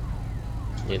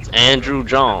 It's Andrew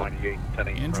John.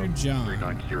 Andrew John.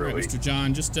 All right, Mr.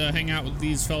 John, just hang out with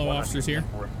these fellow officers here.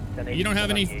 You don't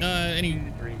have any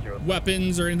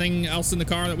weapons or anything else in the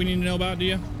car that we need to know about, do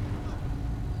you?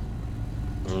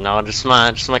 No, just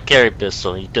my carry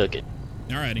pistol. He took it.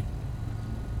 Alrighty.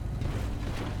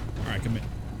 All right,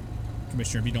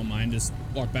 Commissioner, if you don't mind, just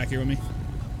walk back here with me.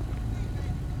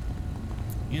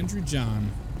 Andrew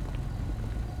John.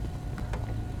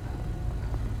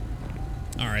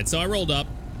 All right, so I rolled up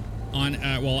on,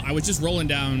 well, I was just rolling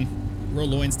down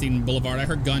Lowenstein Boulevard. I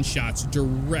heard gunshots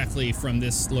directly from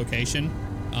this location.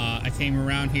 I came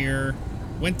around here,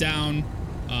 went down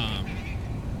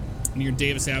near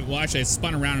Davis Ave. Well, actually, I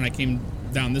spun around and I came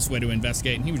down this way to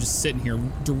investigate, and he was just sitting here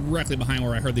directly behind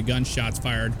where I heard the gunshots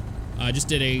fired. I just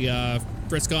did a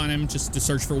frisk on him just to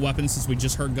search for weapons since we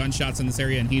just heard gunshots in this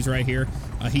area, and he's right here.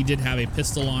 He did have a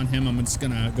pistol on him. I'm just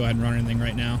going to go ahead and run anything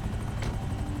right now.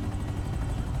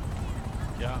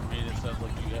 Yeah, I mean, it sounds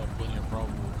like you have plenty of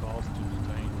probable cause to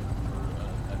detain for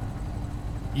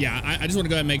Yeah, I just want to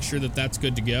go ahead and make sure that that's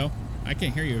good to go. I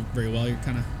can't hear you very well. You're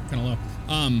kind of low.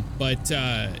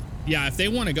 Yeah, if they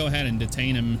want to go ahead and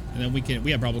detain him, and then we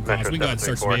have probable cause. We can go ahead and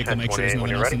search the vehicle, make sure there's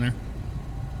nothing else in there.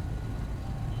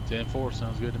 10-4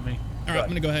 sounds good to me. All right, I'm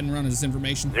going to go ahead and run this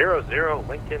information. 00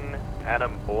 Lincoln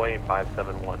Adam Boy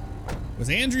 571. Was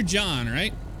Andrew John,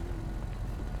 right?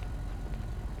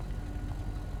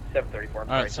 734. All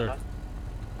right, sir.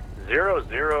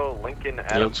 00 Lincoln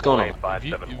Adam what's going Boy on?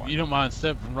 571. If you don't mind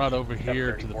stepping right over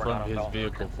here to the front of his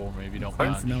vehicle for me, if you don't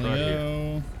mind. Just right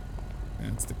here.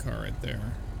 That's the car right there.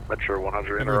 Metro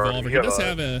 100 revolver. He does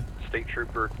have a state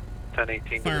trooper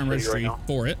 1018 firearm registry right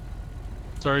for it.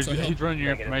 Sorry, he's running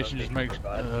your information. Just make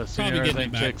sure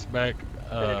everything checks back.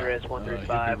 Address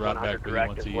 135, 100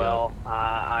 direct as well.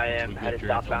 I am headed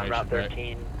southbound Route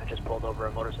 13. I just pulled over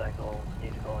a motorcycle.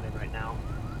 Need to go in right now.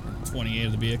 28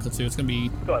 of the vehicle too. It's gonna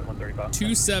be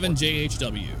 27 JHW. It's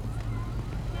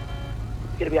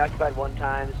gonna be occupied one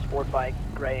time. Sport bike,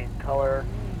 gray in color.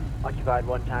 Occupied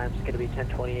one time. It's gonna be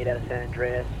 1028 out of San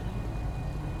Andreas.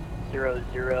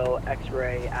 00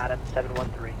 X-ray Adam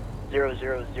 713.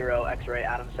 000 X-ray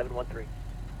Adam 713.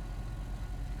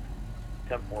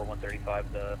 10-4,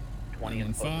 135, the 20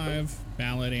 and 5.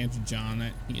 Ballot Andrew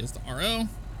John. He is the RO.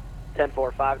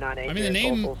 10-4, 598. I mean, the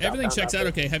name, everything checks out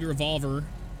okay. Heavy revolver,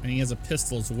 and he has a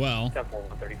pistol as well. 10-4,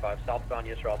 135, southbound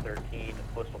US Route 13,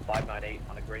 postal 598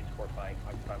 on a gray sport bike,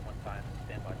 occupied one time,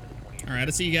 standby for the 28. All right,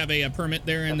 I see you have a permit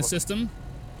there in the system.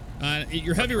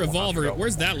 Your heavy revolver,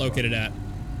 where's that located at?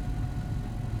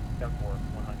 10-4,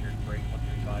 100, gray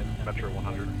 135, Metro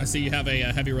 100. I see you have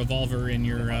a heavy revolver in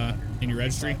your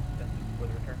registry.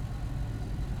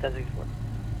 1064.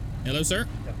 Hello, sir.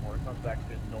 10-4, it comes back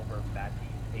to Silver Batty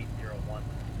 801.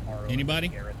 RO Anybody?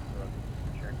 Garrett,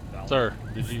 Sir,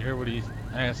 did you hear what he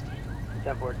asked?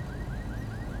 10-4.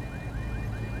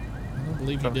 I don't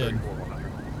believe you did.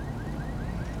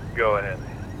 Go ahead.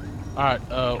 All right.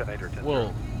 Well,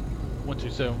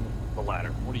 127. The ladder.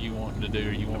 What are you wanting to do?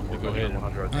 Are you wanting to go ahead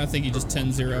and... I think you just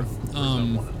 10-0.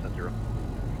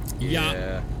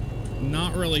 Yeah.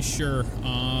 Not really sure.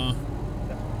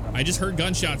 I just heard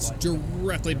gunshots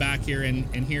directly back here,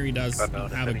 and here he does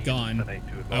have a gun.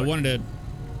 I wanted to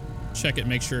check it,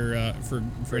 make sure for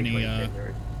any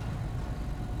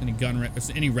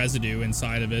any residue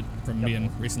inside of it from being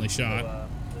recently shot.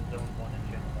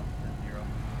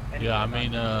 Yeah, I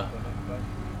mean,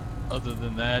 other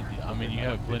than that, I mean, you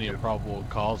have plenty of probable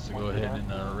cause to go ahead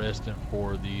and arrest him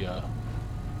for the.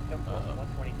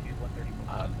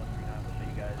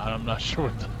 I'm not sure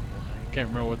what the, can't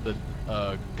remember what the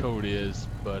code is,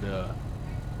 but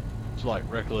it's like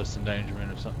reckless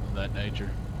endangerment or something of that nature.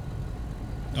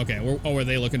 Okay, were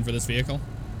they looking for this vehicle?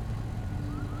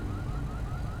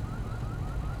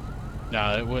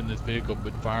 No, it wasn't this vehicle,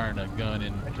 but firing a gun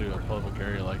into a public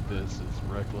area like this is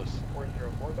reckless.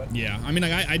 Yeah, I mean,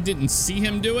 like, I didn't see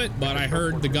him do it, but I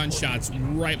heard the gunshots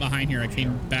right behind here. I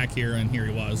came back here, and here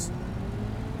he was.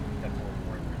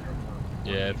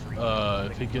 Yeah,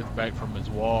 if he gets back from his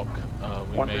walk,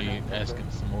 we may ask him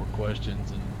some more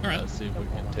questions and see if we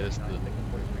can test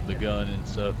the the gun and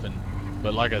stuff.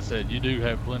 But like I said, you do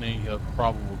have plenty of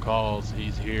probable cause.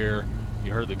 He's here.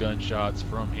 You heard the gunshots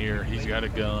from here. He's got a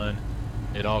gun.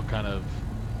 It all kind of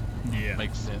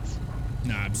makes sense.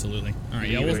 No, absolutely. All right,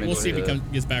 yeah, we'll see if he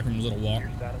gets back from his little walk.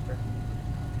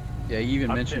 Yeah, you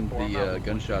even mentioned the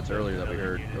gunshots earlier that we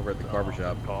heard over at the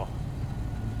barbershop.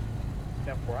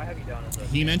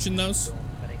 He mentioned those?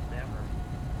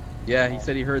 Yeah, he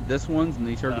said he heard this ones, and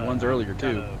he's heard the ones earlier,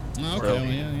 too. Oh, okay, well,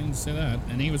 yeah, he didn't say that.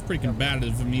 And he was pretty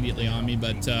combative immediately on me,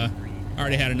 but I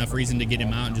already had enough reason to get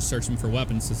him out and just search him for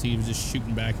weapons since he was just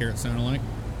shooting back here, it sounded like.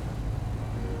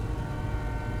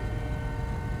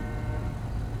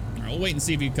 All right, we'll wait and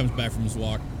see if he comes back from his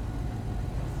walk.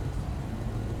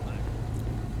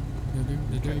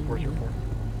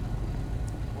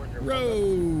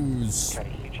 Rose!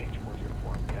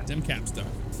 Dem capstone.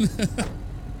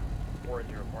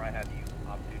 404, I have you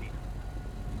off duty.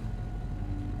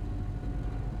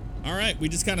 All right, we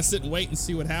just kind of sit and wait and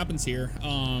see what happens here.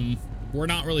 We're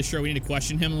not really sure. We need to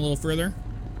question him a little further,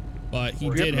 but he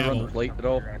did have a plate at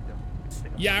all.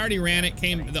 Yeah, I already ran it.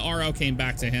 The RO came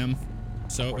back to him,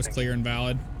 so it was clear and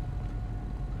valid.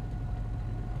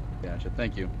 Gotcha.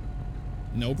 Thank you.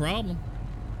 No problem.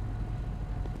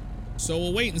 So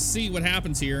we'll wait and see what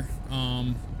happens here.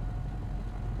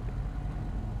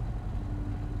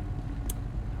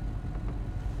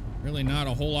 Really not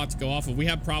a whole lot to go off of. We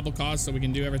have probable cause, so we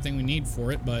can do everything we need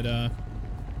for it, but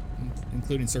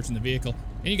including searching the vehicle.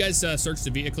 Any you guys searched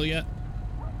the vehicle yet?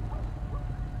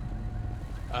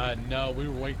 No, we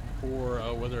were waiting for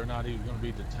whether or not he was going to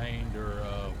be detained or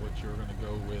what you were going to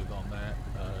go with on that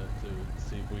to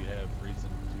see if we have reason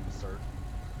to search.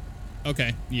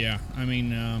 Okay, yeah. I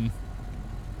mean,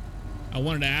 I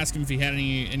wanted to ask him if he had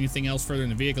anything else further in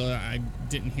the vehicle. I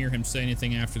didn't hear him say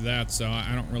anything after that, so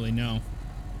I don't really know.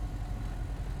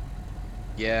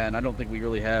 Yeah, and I don't think we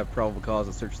really have probable cause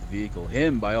to search the vehicle.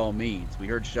 Him, by all means. We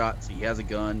heard shots. He has a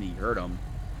gun. He heard them.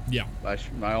 Yeah. By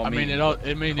all means. It all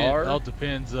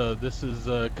depends. This is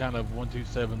kind of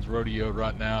 127's rodeo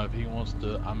right now. If he wants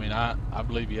to, I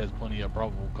believe he has plenty of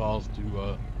probable cause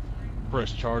to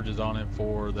press charges on him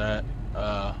for that.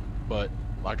 But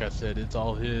like I said, it's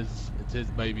all his. It's his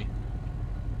baby.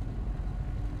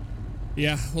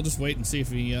 Yeah, we'll just wait and see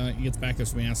if he gets back to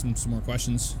us when we ask him some more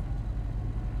questions.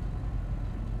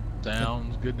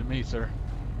 Sounds good to me, sir.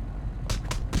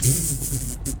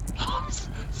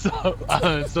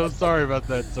 I'm so sorry about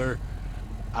that, sir.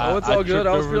 Oh, it's all good.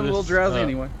 I was feeling a little drowsy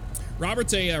anyway.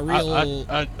 Robert's a real.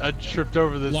 I tripped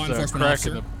over this law enforcement crack officer.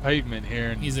 in the pavement here,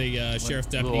 and he's a sheriff's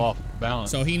deputy. A little off balance.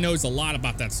 So he knows a lot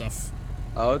about that stuff.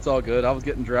 Oh, it's all good. I was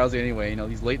getting drowsy anyway. You know,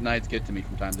 these late nights get to me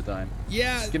from time to time.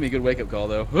 Yeah. Give me a good wake-up call,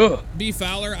 though. Ugh. B.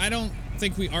 Fowler, I don't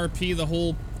think we RP the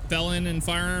whole felon and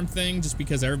firearm thing just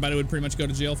because everybody would pretty much go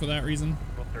to jail for that reason.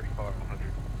 135,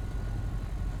 100.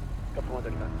 Up to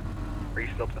 139. Are you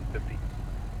still 1050?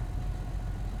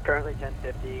 Currently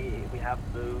 1050. We have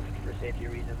moved for safety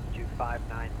reasons to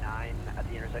 599 at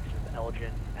the intersection of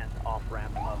Elgin and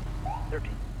off-ramp of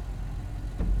 13.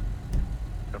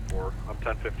 10-4. I'm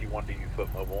 1051 to you,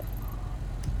 foot mobile.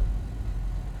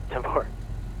 10-4.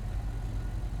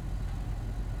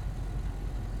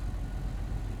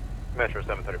 Metro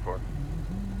 734.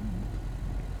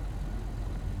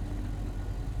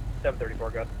 734,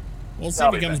 go. We'll see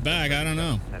if he comes back. I don't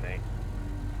know. 10-8.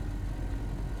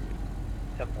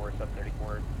 10-4,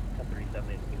 734,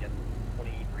 1037, we get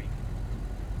 23.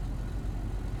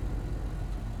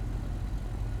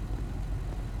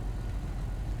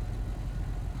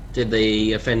 Did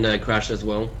the offender crash as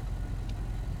well?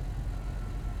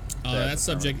 That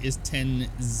subject is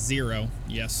 10-0.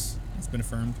 Yes, it's been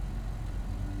affirmed.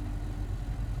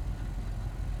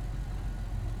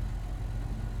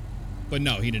 But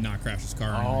no, he did not crash his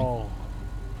car. Oh.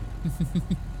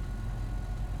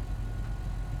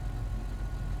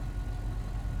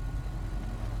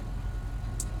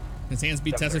 His hands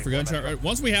be tested for gunshot.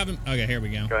 Once we have him, okay, here we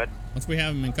go. Go ahead. Once we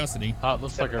have him in custody. It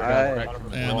looks like our guy cracked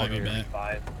from the Yeah, might be here. bad.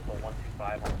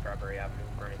 125 on Strawberry Avenue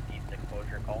for an indecent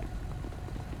exposure call.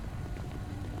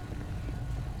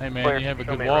 Hey man, Clear. you have a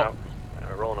Show good me walk.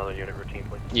 route. Roll another unit routine,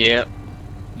 please. Yep.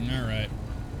 All right.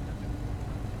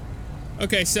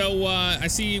 Okay, so I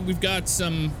see we've got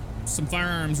some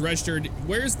firearms registered.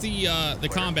 Where's the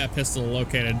combat pistol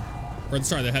located? Or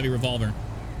sorry, the heavy revolver.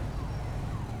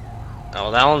 Oh,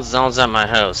 that one's at my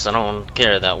house. I don't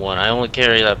carry that one. I only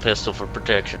carry that pistol for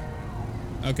protection.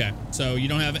 Okay, so you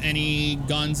don't have any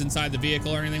guns inside the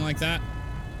vehicle or anything like that?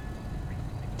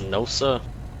 No, sir.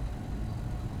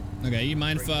 Okay, you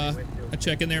mind if I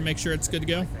check in there and make sure it's good to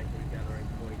go?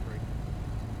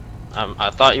 I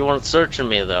thought you weren't searching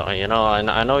me though. You know,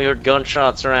 I know you heard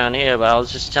gunshots around here, but I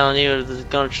was just telling you there's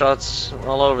gunshots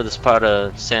all over this part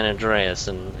of San Andreas,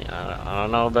 and I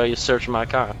don't know about you searching my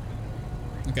car.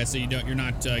 Okay, so you're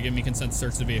not giving me consent to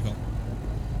search the vehicle.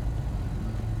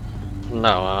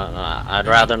 No, I'd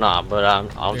rather not. But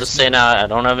I'll just say now I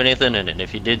don't have anything in it.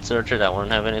 If you did search it, I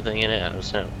wouldn't have anything in it. I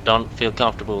just don't feel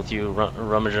comfortable with you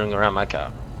rummaging around my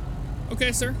car.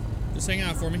 Okay, sir. Just hang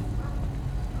out for me.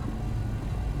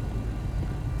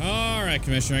 All right,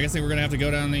 Commissioner. I guess we're gonna have to go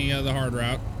down the hard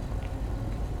route.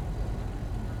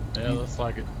 Yeah, looks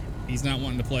like it. He's not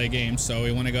wanting to play a game, so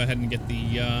we want to go ahead and get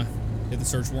the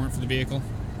search warrant for the vehicle.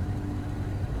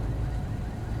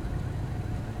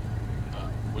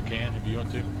 We can if you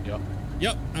want to. Yep.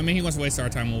 Yep. I mean, he wants to waste our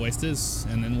time. We'll waste his,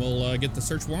 and then we'll get the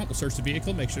search warrant. We'll search the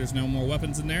vehicle, make sure there's no more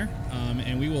weapons in there,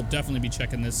 and we will definitely be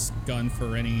checking this gun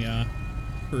for any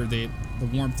for the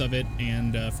warmth of it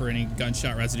and for any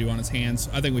gunshot residue on his hands.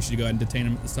 I think we should go ahead and detain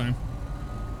him at this time.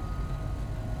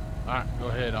 All right, go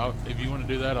ahead. If you want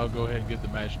to do that, I'll go ahead and get the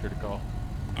magistrate to call.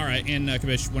 All right, and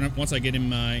Commissioner, once I get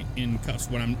him in cuffs,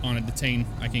 when I'm on a detain,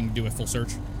 I can do a full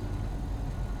search.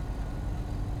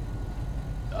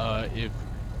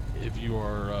 If you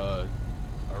are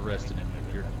arresting him,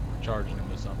 if you're charging him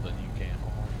with something, you can.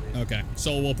 Okay,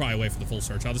 so we'll probably wait for the full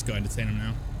search. I'll just go ahead and detain him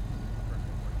now.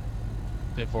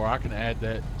 Therefore, I can add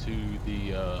that to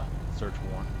the search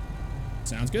warrant.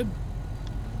 Sounds good.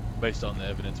 Based on the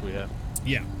evidence we have.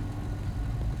 Yeah.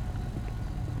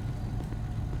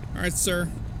 All right, sir.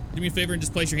 Do me a favor and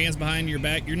just place your hands behind your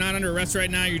back. You're not under arrest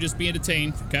right now. You're just being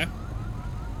detained, okay?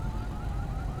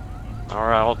 All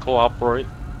right, I'll cooperate.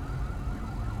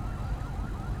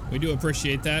 We do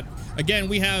appreciate that. Again,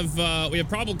 we have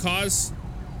probable cause,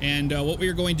 and what we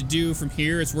are going to do from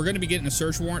here is we're going to be getting a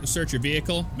search warrant to search your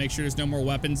vehicle. Make sure there's no more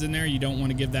weapons in there. You don't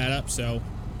want to give that up. So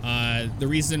the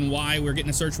reason why we're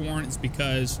getting a search warrant is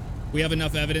because we have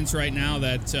enough evidence right now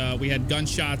that we had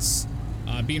gunshots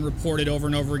being reported over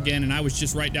and over again, and I was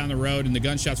just right down the road, and the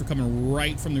gunshots were coming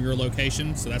right from your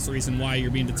location. So that's the reason why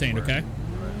you're being detained, okay?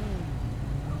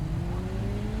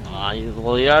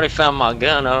 Well, you already found my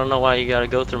gun. I don't know why you got to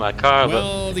go through my car.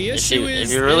 Well, but the issue is...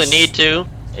 If you really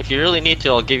need to,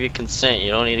 I'll give you consent.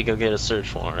 You don't need to go get a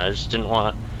search warrant. I just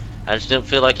didn't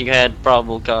feel like you had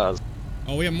probable cause.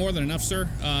 Oh, we have more than enough, sir.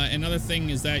 Another thing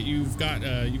is that you've got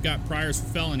priors for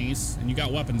felonies, and you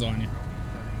got weapons on you.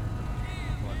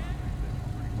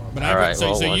 But all right,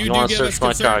 so you do want to search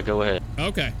my car, go ahead.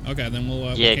 Okay, then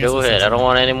we'll... yeah, go ahead. I don't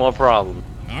want any more problems.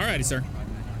 Alrighty, sir.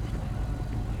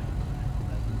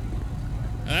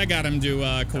 I got him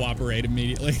to cooperate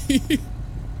immediately.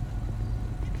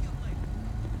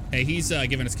 Hey, he's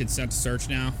giving us consent to search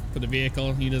now for the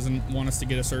vehicle. He doesn't want us to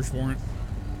get a search warrant.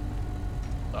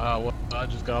 Well, I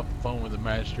just got off the phone with the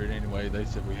magistrate anyway. They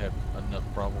said we have enough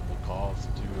probable cause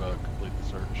to complete the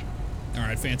search. All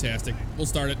right, fantastic. We'll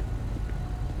start it.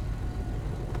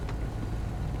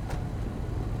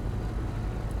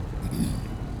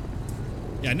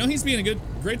 Yeah, no, he's being a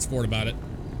great sport about it.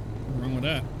 What's wrong with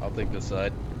that? I'll take this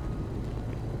side.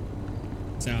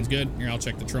 Sounds good. Here, I'll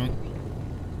check the trunk.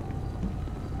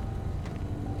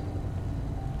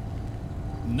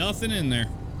 Nothing in there.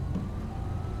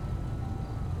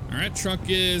 All right, trunk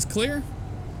is clear.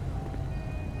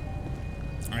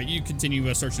 All right, you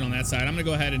continue searching on that side. I'm gonna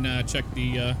go ahead and check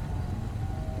the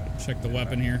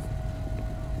weapon here.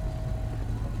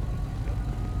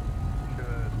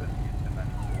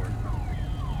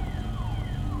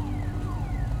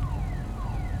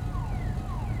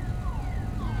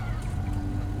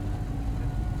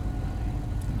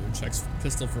 Checks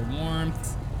pistol for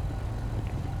warmth.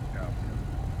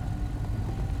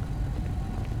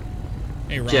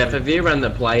 Hey, Robert. Jeff, have you run the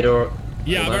plate or?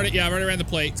 Yeah, I've already ran the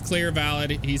plate. It's clear,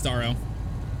 valid. He's the RO.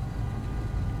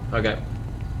 Okay.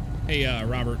 Hey,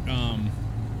 Robert.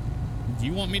 Do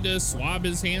you want me to swab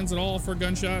his hands at all for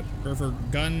gunshot or for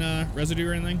gun residue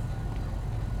or anything?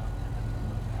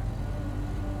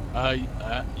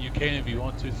 You can if you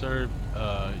want to, sir.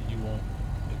 You won't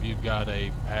if you've got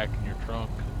a pack in your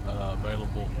trunk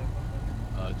available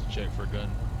to check for gun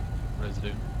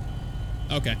residue.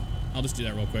 Okay, I'll just do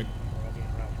that real quick.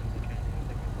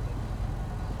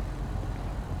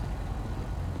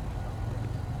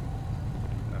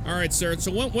 All right, sir.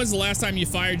 So when's the last time you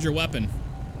fired your weapon?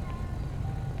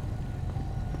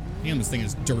 Damn, this thing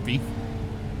is derpy.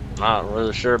 Not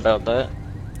really sure about that.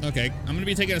 Okay, I'm gonna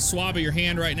be taking a swab of your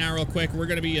hand right now real quick. We're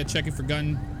gonna be checking for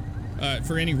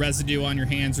for any residue on your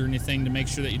hands or anything to make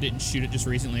sure that you didn't shoot it just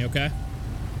recently, okay?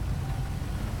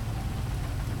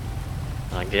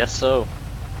 I guess so.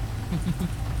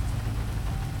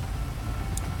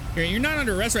 Here, you're not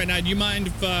under arrest right now. Do you mind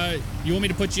if you want me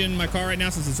to put you in my car right now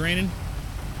since it's raining?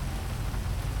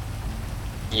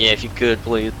 Yeah, if you could,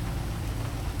 please.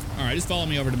 All right, just follow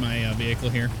me over to my vehicle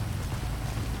here.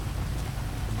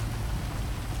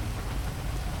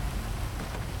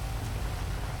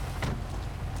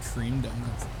 Cream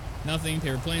donuts. Nothing.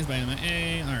 Paper planes by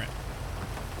MIA. All right.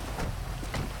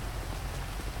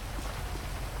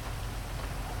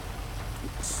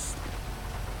 Oops.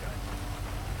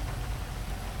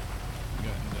 Go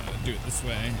ahead and do it this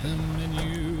way.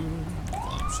 Menu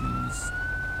options.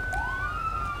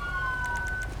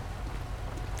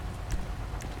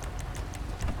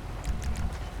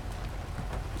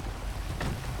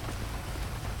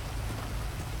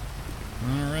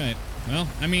 All right. Well,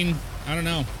 I mean, I don't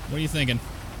know. What are you thinking?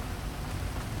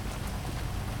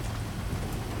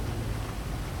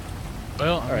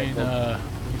 Well, I mean,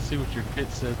 you see what your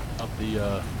kit said about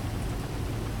the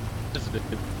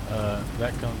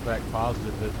that comes back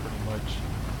positive. It pretty much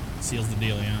seals the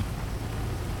deal, yeah.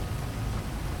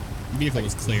 The vehicle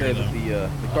was clear, say though.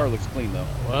 That the car looks clean, though.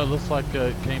 Well, it looks like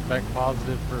it came back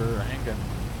positive for handgun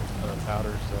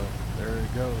powder, so there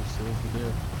it goes. Seals the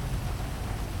deal.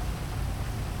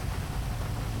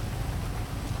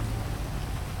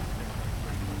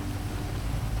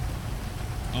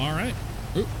 All right.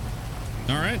 Oop.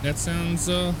 All right. That sounds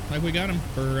like we got him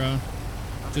for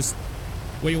just.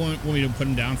 What do you want me to put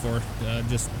him down for?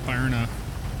 Just firing a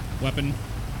weapon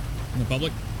in the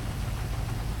public?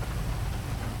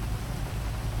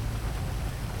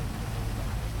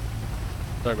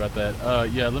 Sorry about that.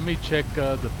 Yeah, let me check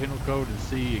the penal code and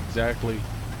see exactly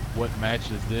what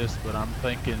matches this, but I'm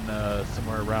thinking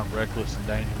somewhere around reckless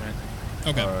endangerment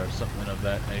or something of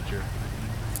that nature.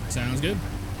 Sounds good.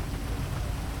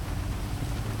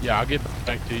 Yeah, I'll get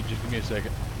back to you. Just give me a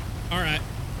second. All right.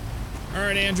 All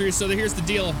right, Andrew. So here's the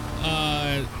deal.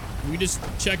 We just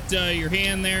checked your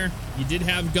hand there. You did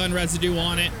have gun residue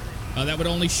on it. That would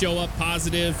only show up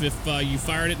positive if you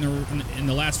fired it in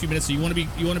the last few minutes. So you want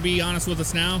to be honest with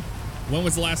us now? When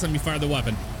was the last time you fired the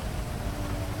weapon?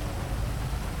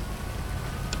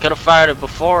 Could have fired it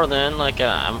before then. Like,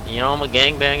 I'm a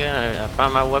gangbanger. I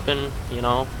find my weapon,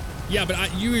 Yeah,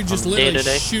 but you were just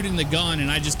literally shooting the gun,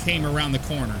 and I just came around the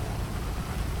corner.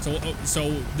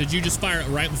 So did you just fire it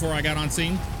right before I got on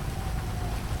scene?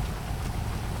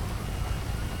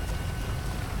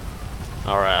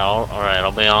 All right.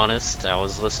 I'll be honest. I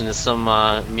was listening to some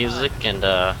music, and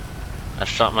I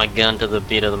shot my gun to the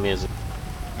beat of the music.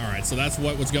 All right. So that's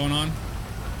what was going on.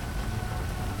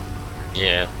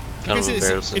 Yeah. Kind of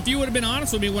embarrassing. If you would have been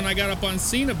honest with me when I got up on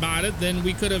scene about it, then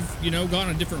we could have, gone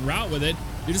a different route with it.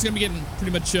 You're just gonna be getting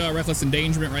pretty much reckless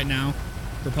endangerment right now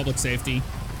for public safety.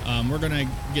 We're gonna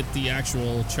get the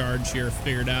actual charge here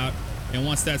figured out, and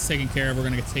once that's taken care of, we're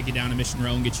gonna take you down to Mission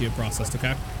Row and get you processed.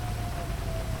 Okay?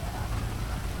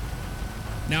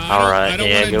 Now, I don't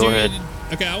want to do ahead.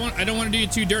 Okay, I don't want to do you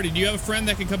too dirty. Do you have a friend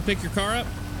that can come pick your car up?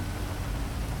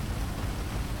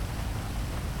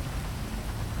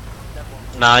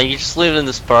 Nah, you just leave it in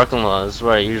this parking lot. That's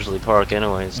where I usually park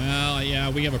anyways. Well, yeah,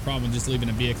 we have a problem just leaving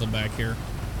a vehicle back here.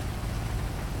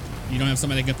 You don't have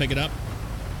somebody that can pick it up?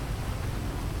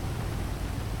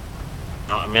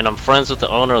 I mean, I'm friends with the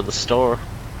owner of the store.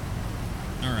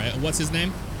 All right, what's his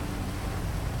name?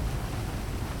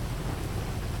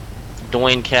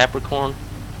 Dwayne Capricorn.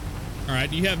 All right,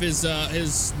 do you have his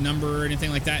number or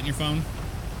anything like that in your phone?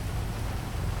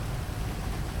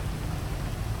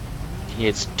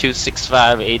 It's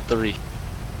 26583.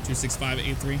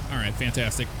 26583. All right,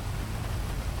 fantastic.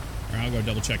 All right, I'll go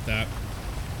double check that.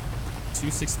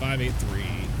 26583.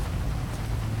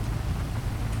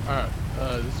 All right,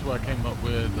 this is what I came up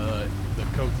with. The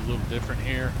code's a little different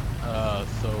here,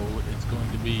 so it's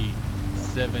going to be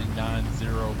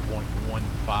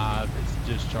 790.15. It's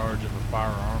discharge of a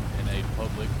firearm in a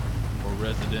public or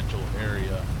residential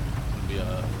area. It's going to be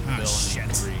a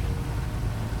felony 3.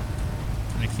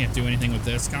 I can't do anything with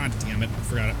this. God damn it, I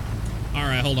forgot it. All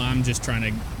right, hold on. I'm just trying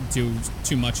to do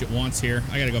too much at once here.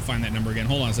 I gotta go find that number again.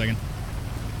 Hold on a second.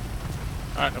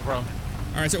 All right, no problem.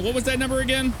 All right, so what was that number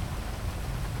again?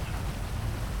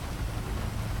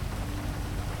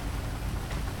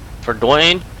 For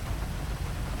Dwayne?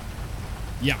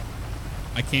 Yeah.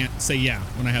 I can't say yeah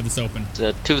when I have this open. It's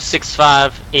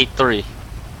 26583.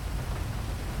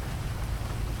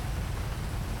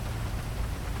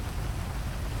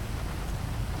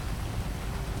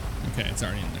 Okay, it's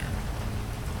already in there.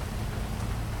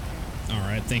 All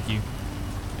right, thank you.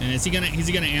 And is he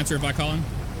gonna answer if I call him?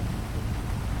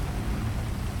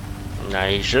 Nah,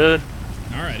 he should.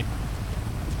 All righty.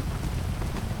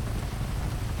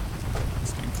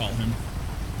 Just gonna call him.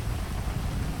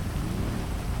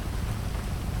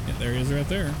 Yeah, there he is right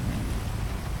there.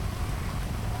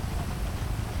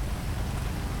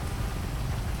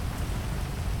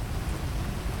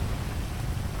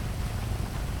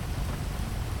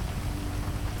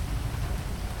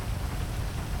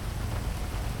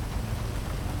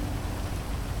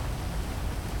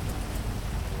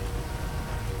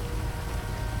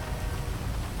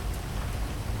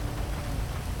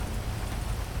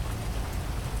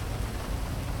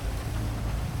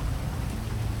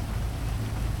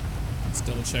 Let's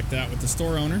double check that with the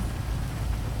store owner.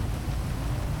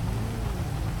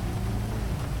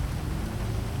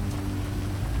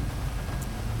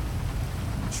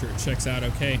 Make sure it checks out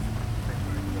okay.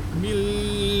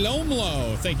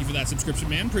 Milomlo, thank you for that subscription,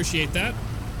 man. Appreciate that.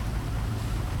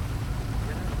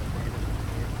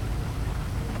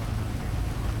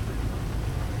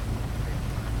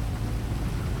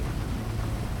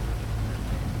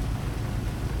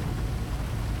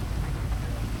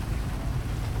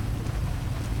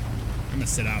 I'm gonna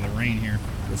sit out of the rain here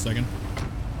for a second.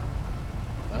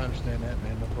 I understand that,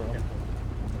 man. No problem.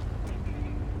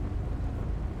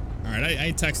 All right,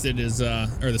 I texted his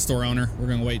or the store owner. We're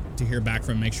gonna wait to hear back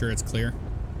from him, make sure it's clear.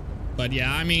 But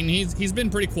yeah, I mean, he's been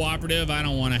pretty cooperative. I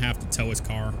don't want to have to tow his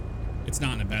car. It's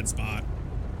not in a bad spot.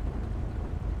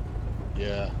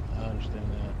 Yeah, I understand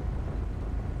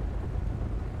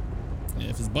that.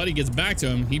 If his buddy gets back to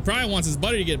him, he probably wants his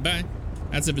buddy to get back.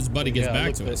 That's if his buddy gets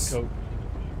back to us.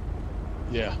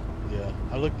 Yeah.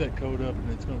 I looked that code up,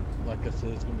 and it's gonna, like I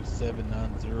said, it's gonna be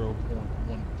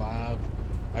 790.15.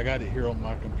 I got it here on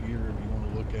my computer. If you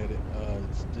want to look at it,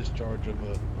 it's discharge of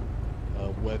a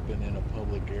weapon in a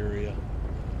public area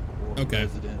or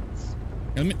residence.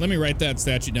 Let me write that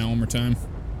statute down one more time.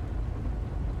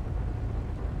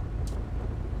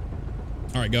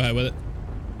 All right, go ahead with it.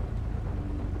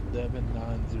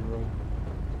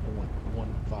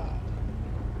 790.15.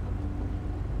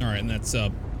 All right, and that's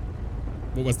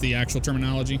what was the actual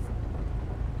terminology?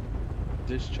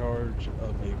 Discharge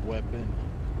of a weapon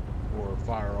or a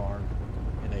firearm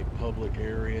in a public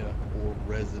area or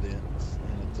residence,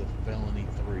 and it's a felony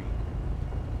 3.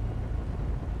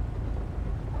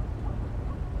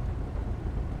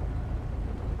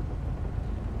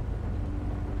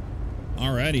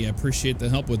 Alrighty, I appreciate the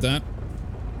help with that.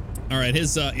 All right,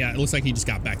 his yeah, it looks like he just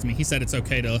got back to me. He said it's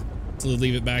okay to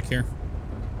leave it back here.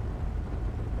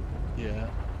 Yeah,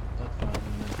 that's fine. And then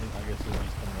I guess we'll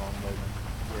just come along later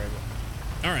and grab it.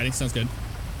 Alrighty, sounds good.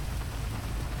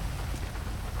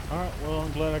 All right, well,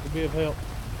 I'm glad I could be of help.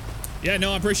 Yeah,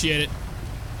 no, I appreciate it.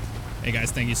 Hey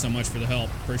guys, thank you so much for the help.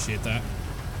 Appreciate that.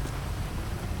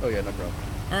 Oh yeah, no problem.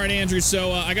 All right, Andrew,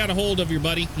 so I got a hold of your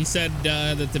buddy. He said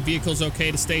that the vehicle's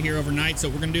okay to stay here overnight, so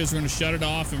what we're going to do is we're going to shut it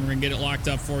off and we're going to get it locked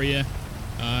up for you.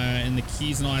 And the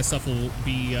keys and all that stuff will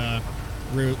be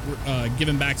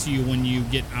given back to you when you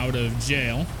get out of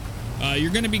jail.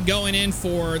 You're going to be going in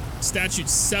for statute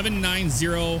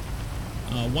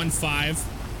 79015.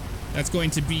 That's going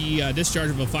to be discharge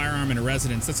of a firearm in a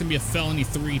residence. That's going to be a felony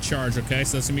 3 charge, okay?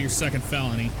 So that's going to be your second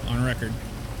felony on record.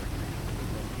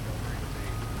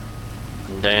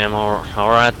 Damn, all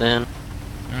right then. All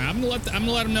right, I'm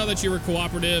gonna let them know that you were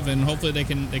cooperative, and hopefully they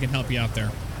can help you out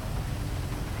there.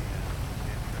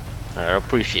 I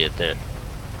appreciate that.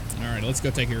 All right, let's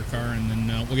go take your car, and then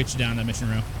we'll get you down to Mission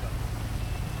Row.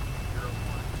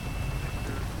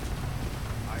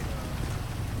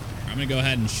 I'm gonna go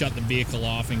ahead and shut the vehicle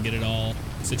off and get it all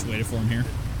situated for him here.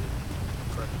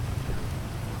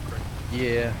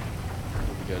 Yeah,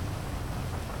 that'll be good.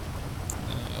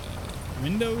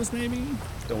 Windows, maybe?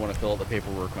 Don't want to fill out the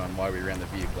paperwork on why we ran the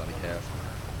vehicle out of cash.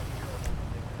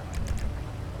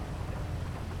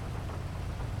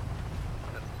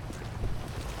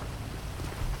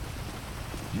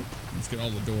 Let's get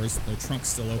all the doors. The trunk's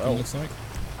still open, looks like.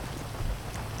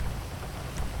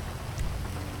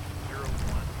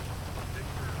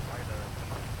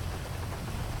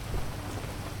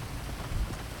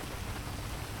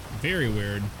 Very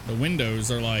weird. The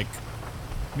windows are like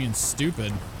being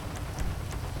stupid.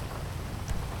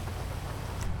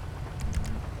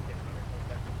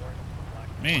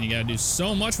 Man, you gotta do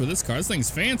so much with this car. This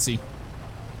thing's fancy.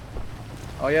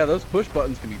 Oh yeah, those push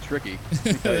buttons can be tricky.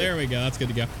 There we go. That's good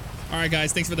to go. All right,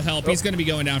 guys. Thanks for the help. He's going to be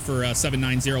going down for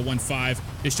 79015.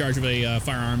 Discharge of a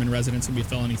firearm in residence. Going to be a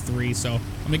felony 3. So I'm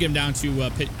going to get him down to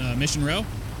Mission Row.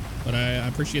 But I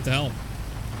appreciate the help.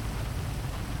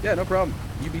 Yeah, no problem.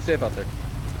 You be safe out there.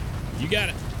 You got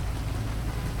it.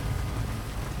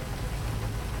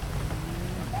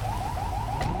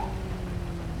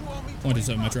 One to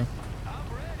 7 Metro.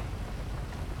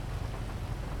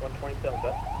 127,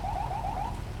 sir.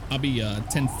 I'll be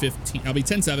 10-15. I'll be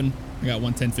 10-7. I got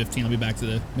 1 10-15. I'll be back to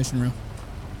the Mission Row.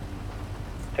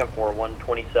 10-4,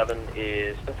 127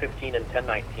 is 10-15 and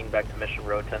 10-19 back to Mission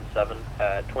Road 10-7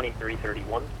 at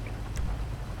 2331.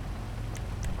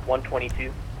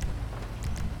 122.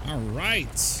 All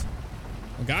right.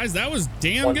 Well, guys, that was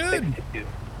damn good.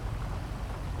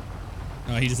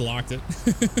 Oh, he just locked it.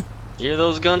 You hear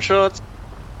those gunshots?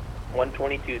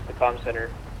 122 is the comm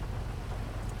center.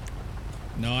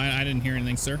 No, I didn't hear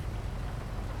anything, sir.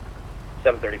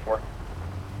 734.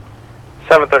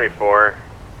 734.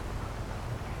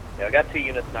 Yeah, I got 2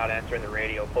 units not answering the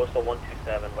radio. Postal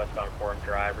 127, westbound Forum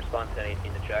Drive. Response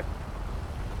 1018 to check.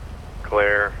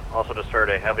 Clear. Also just heard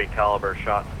a heavy caliber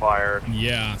shot fired.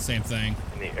 Yeah, same thing.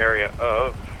 In the area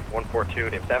of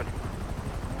 142 to 70.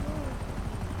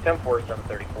 10-4,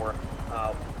 734.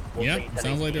 Yep,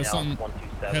 sounds like there's some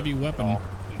heavy weapon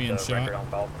being shot.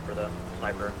 For the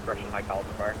sniper, correction, high caliber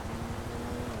fire.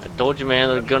 I told you, man,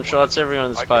 there are gunshots everywhere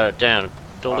in this fire. Damn,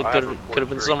 told it could have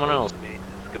been someone else.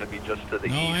 It's going to be just to the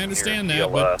east. No, I understand near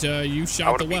that, TLS. but you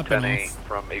shot the weapon off.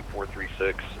 From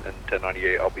 8436 and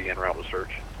 1098. I'll be en route to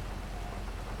search.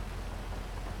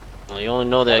 Well, you only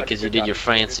know that because you did your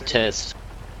fancy test.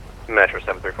 Metro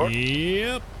 734.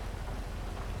 Yep.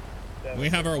 We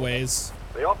have our ways.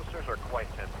 The officers are quite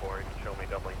 10-4. You can show me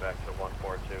doubling back to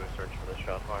 142. Search for the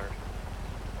shot fired.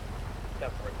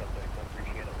 10-4, 734.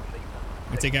 Appreciate it.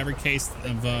 We take every case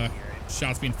of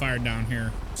shots being fired down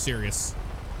here serious.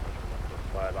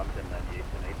 5, I'm 1098,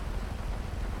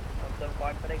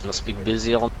 10-8. Must be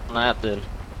busy all night then.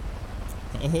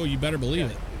 Oh, you better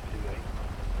believe it.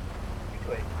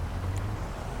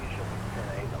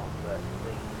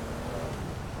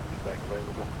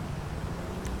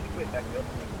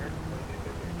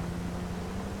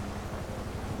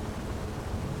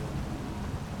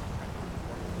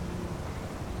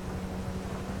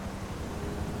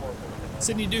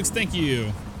 Sydney Dukes, thank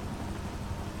you.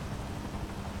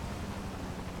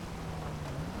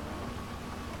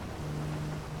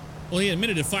 Well, he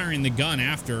admitted to firing the gun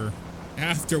after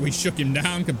we shook him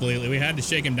down completely. We had to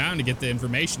shake him down to get the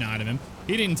information out of him.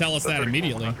 He didn't tell us that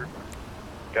immediately.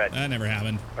 Good. That never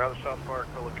happened. Rather shot fire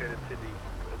co-located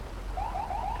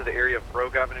to the area of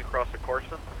Brogue Avenue across the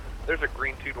Carson. There's a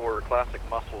green 2-door classic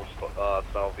muscle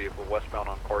style vehicle westbound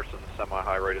on Carson,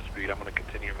 semi-high rate of speed. I'm going to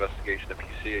continue investigation. If you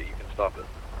see it, you can stop it.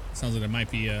 Sounds like it might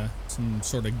be some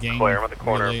sort of gang. Clear. I'm at the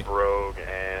corner of Brogue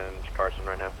and Carson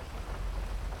right now.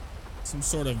 Some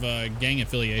sort of gang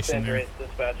affiliation there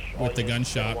with the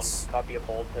gunshots. Copy of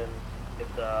Bolton.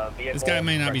 It's a vehicle. This guy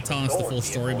may not be telling us the full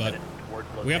story, but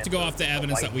we have to go off the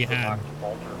evidence that we had.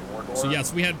 So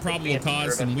yes, we had probable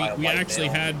cause, and we actually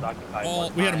had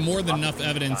more than enough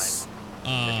evidence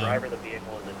The driver of the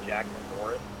vehicle is a Jackson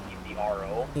Norris. He's the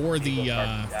RO. for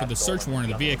the search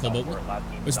warrant of the vehicle. But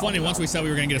it was funny, once we said we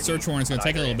were going to get a search warrant, it's going to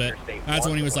take a little bit. That's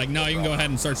when he was like, no, you can go ahead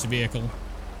and search the vehicle.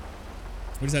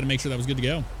 We just had to make sure that was good to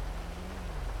go.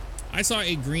 I saw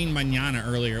a green Mañana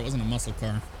earlier. It wasn't a muscle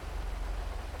car.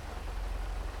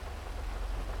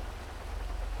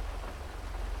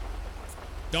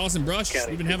 Dawson Brush,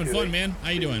 we've been having fun, man. How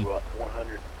you doing?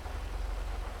 100.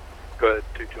 Go ahead,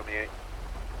 228.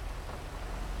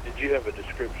 Did you have a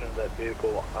description of that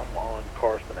vehicle? I'm on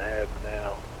Carson Ave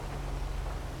now.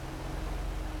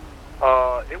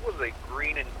 It was a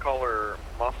green in color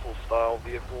muscle style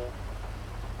vehicle,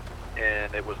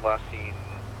 and it was last seen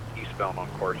eastbound on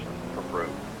Carson from Road.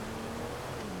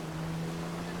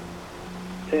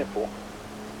 Temple.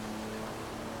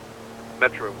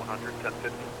 Metro 100,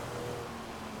 1050.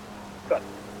 Cut.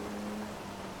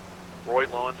 Roy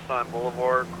Lowenstein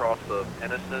Boulevard, cross of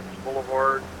Innocence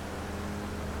Boulevard.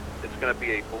 It's going to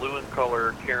be a blue and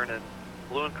color Karen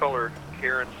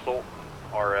Sultan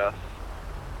RS.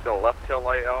 It's got a left tail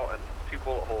light out and 2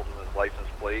 bullet holes in his license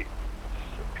plate.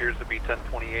 It appears to be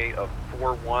 1028 of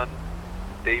 41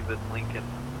 David Lincoln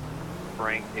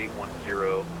Frank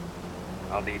 810.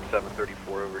 I'll need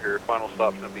 734 over here. Final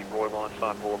stop's going to be Roy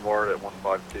Lowenstein Boulevard at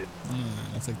 152.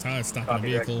 Looks like Tyler's stopping a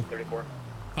vehicle. 34.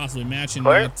 Possibly matching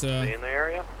Clear. that In the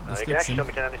area. You can actually show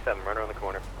me 1097 right around the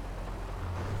corner.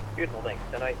 Beautiful, thanks.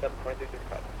 1097,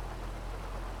 2335.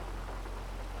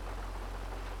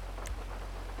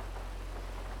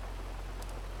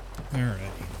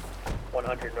 Alright.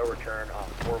 100, no return on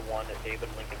 41 at David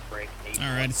Lincoln Frank 810.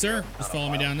 Alright, sir. Just follow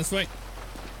me down this way.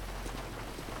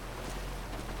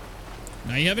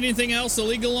 Now, you have anything else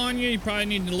illegal on you? You probably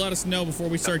need to let us know before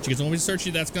we search you, because when we search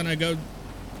you, that's going to go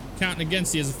counting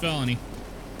against you as a felony.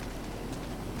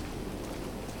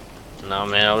 No,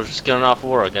 man, I was just getting off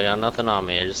work. I got nothing on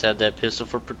me. I just had that pistol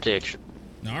for protection.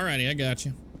 Alrighty, I got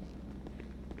you.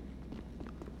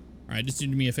 Alright, just do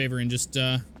me a favor and just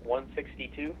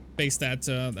 162. face that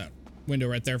that window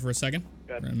right there for a second.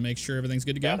 And make sure everything's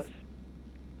good to go.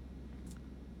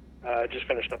 Just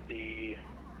finished up the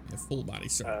full body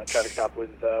search. traffic stop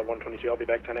with 122. I'll be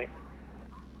back 10-8.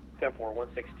 10-4,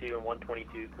 162 and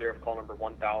 122, clear of call number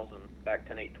 1000, back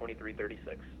 10-8,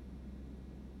 2336.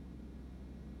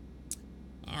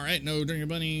 All right, no Drinker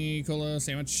Bunny, cola,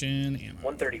 sandwich, and ammo.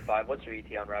 135, what's your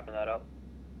ET on wrapping that up?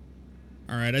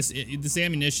 All right, this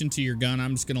ammunition to your gun,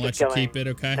 I'm just going to let you keep it,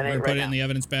 okay? We're going to put it in the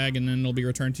evidence bag, and then it'll be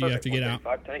returned to you after you get out.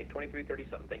 10-8,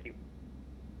 2337, thank you.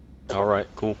 All right,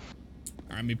 cool. All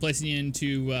right, I'm be placing you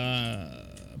into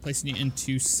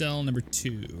cell number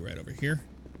 2 right over here.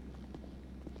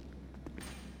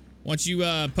 Once you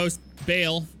post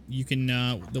bail, you can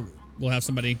we'll have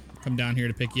somebody come down here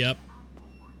to pick you up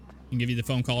and give you the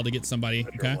phone call to get somebody.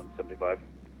 Okay. 175.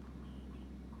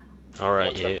 All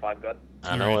right, yeah.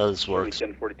 I know how this works.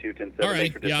 1042, 10 All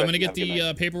right, yeah, I'm gonna get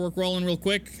the paperwork rolling real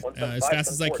quick, as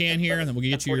fast as I can here, and then we'll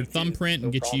get you your thumbprint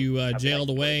and get you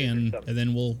jailed away, and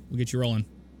then we'll get you rolling.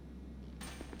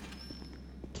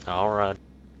 All right.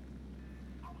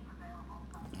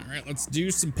 All right, let's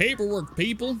do some paperwork,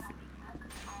 people.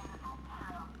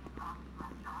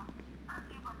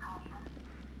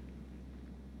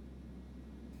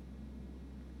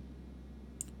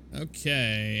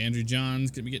 Okay, Andrew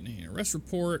John's gonna be getting an arrest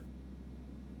report.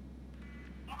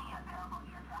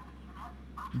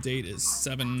 Date is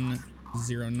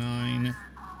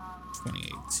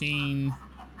 7/09/2018.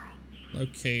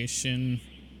 Location,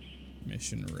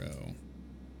 Mission Row.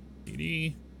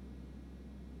 PD.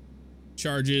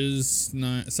 Charges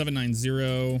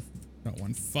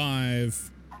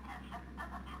 790.15.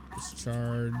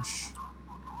 Discharge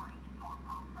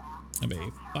of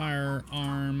a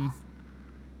firearm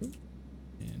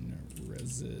in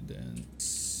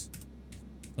residence.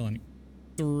 Felony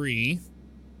 3.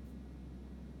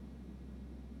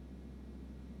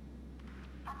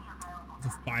 It's a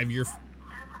 5-year.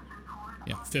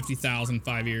 Yeah, 50,000,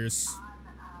 5 years.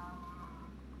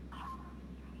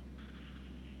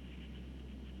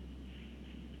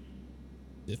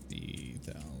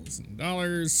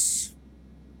 $50,000.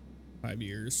 5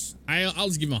 years. I'll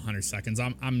just give him 100 seconds.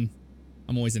 I'm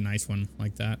always a nice one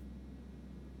like that.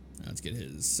 Let's get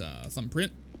his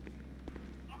thumbprint.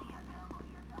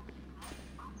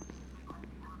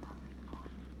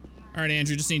 All right,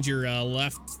 Andrew, just need your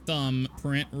left thumb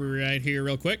print right here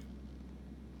real quick.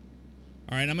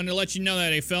 All right, I'm going to let you know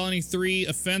that a felony 3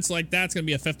 offense like that's going to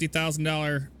be a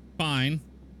 $50,000 fine.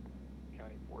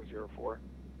 County 404.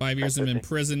 5 years of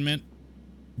imprisonment,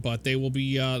 but they will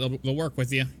be, they'll work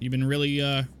with you. You've been really,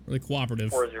 really cooperative.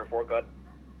 404, go ahead.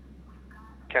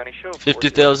 County show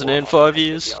 50,000 in 5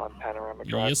 years. On Panorama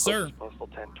Drive, yes, sir. Postal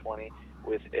 1020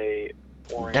 with a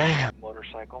orange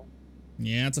motorcycle.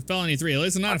 Yeah, it's a felony 3. At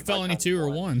least it's not a felony 2 or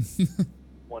 1.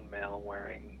 One male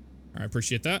wearing. All right,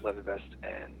 appreciate that. Leather vest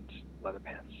and leather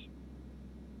pants.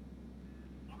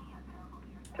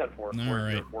 10-4. All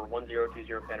right.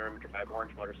 1020 Panorama Drive,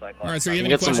 orange motorcycle. All right, so you have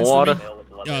any questions for me?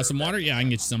 Some water? Yeah, I can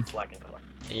get you some. Black and color.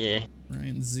 Yeah.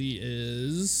 Ryan Z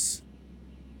is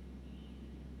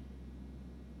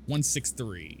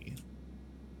 163.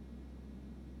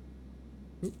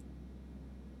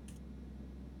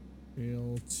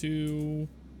 Fail 2.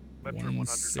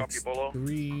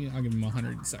 163. I'll give him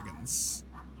 100 seconds.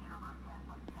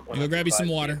 I'll go grab you some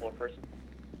water.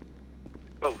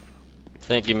 Both.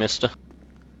 Thank you, mister.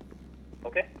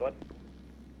 Okay, go ahead.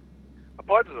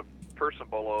 Applied to the person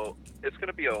below, it's going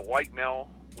to be a white male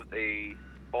with a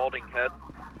balding head,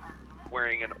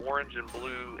 wearing an orange and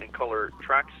blue in color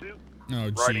tracksuit. Oh,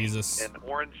 Jesus. An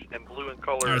orange and blue in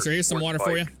color. All right, so here's some water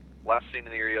for you. Last seen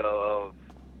in the area of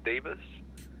Davis.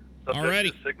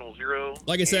 Alrighty. Signal 0.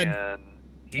 Like I said,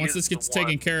 once this gets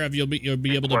taken care of, you'll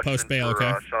be able to post bail,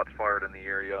 okay? Shots fired in the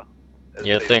area.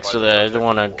 Yeah, thanks for that. I don't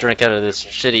want to drink out of this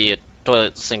shitty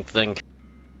toilet sink thing.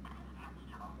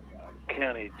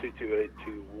 County 228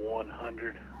 to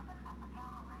 100.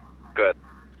 Good.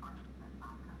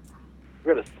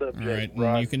 We've got a subject. All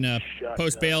right, and you can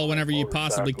post bail whenever you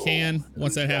possibly can.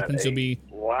 Once that happens, you'll be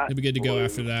good to go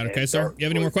after that. Okay, sir? You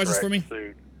have any more questions for me?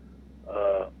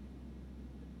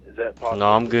 Is that possible?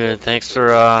 No, I'm good. Thanks for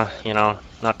you know,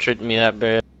 not treating me that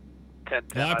bad.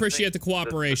 Well, I appreciate the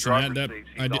cooperation.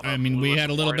 I mean, we had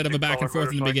a little bit of a back and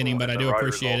forth in the beginning, but I do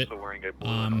appreciate it.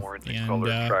 And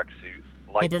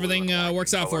hope everything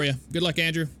works out for you. Good luck,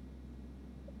 Andrew.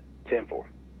 10-4. All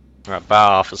right, bye,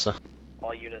 officer.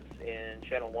 All units in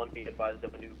Channel 1 be advised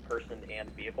of a new person and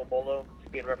vehicle bolo.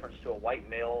 Be in reference to a white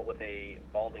male with a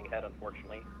balding head,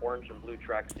 unfortunately. Orange and blue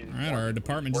tracksuit. All right, our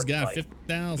department just got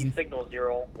 50,000. Signal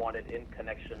 0 wanted in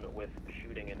connection with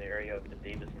shooting in the area of the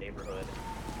Davis neighborhood.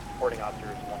 Reporting officers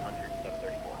 100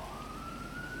 734.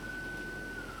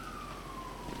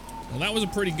 Well, that was a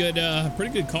pretty good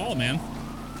call, man.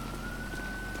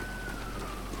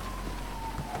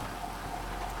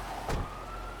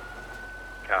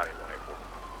 County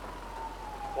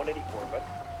 184, but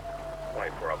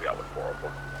 184, I'll be out with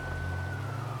 404.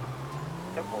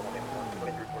 10-4, 184,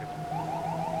 2341.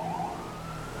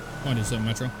 127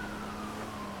 Metro.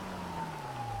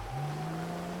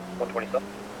 127.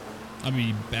 I'll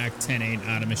be back 10-8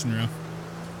 out of Mission Row.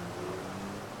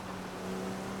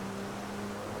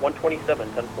 127,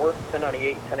 10-4,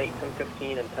 1098, 10-8,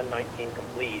 10-15, and 10-19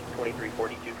 complete.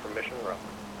 2342 from Mission Row.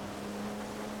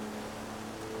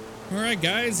 All right,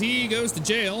 guys, he goes to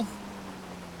jail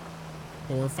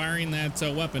for firing that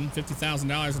weapon,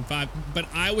 $50,000 and 5. But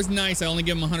I was nice. I only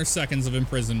give him 100 seconds of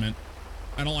imprisonment.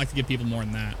 I don't like to give people more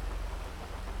than that.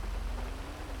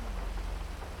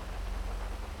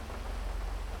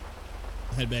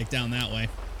 Head back down that way.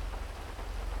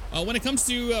 When it comes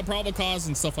to probable cause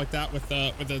and stuff like that, with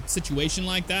a situation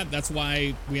like that, that's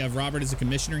why we have Robert as a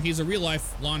commissioner. He's a real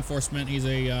life law enforcement. He's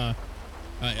an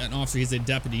officer. He's a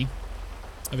deputy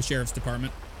of a sheriff's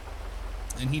department,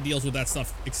 and he deals with that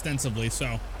stuff extensively.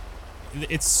 So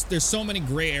there's so many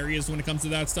gray areas when it comes to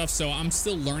that stuff. So I'm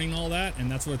still learning all that,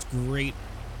 and that's what's great.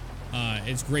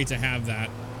 It's great to have that,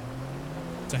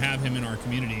 to have him in our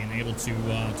community and able to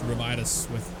provide us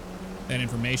with that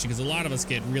information, because a lot of us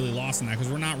get really lost in that because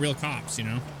we're not real cops, you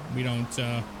know. We don't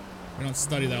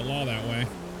study that law that way.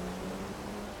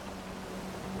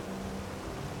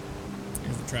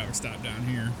 Here's the traffic stop down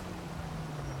here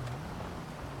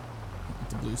with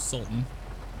the Blue Sultan.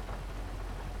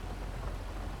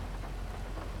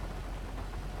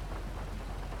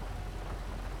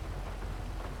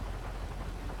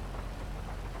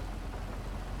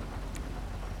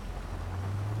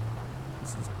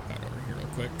 Let's just cut over here real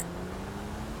quick.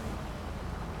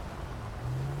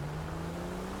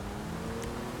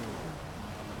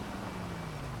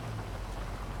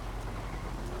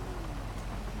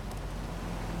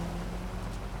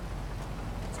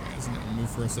 Isn't gonna move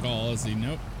for us at all, is he?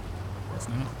 Nope. Of course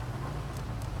not.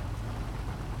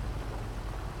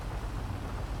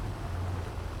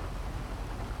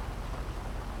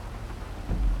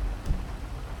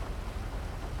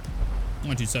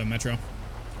 $127 Metro.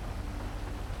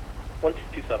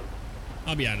 127.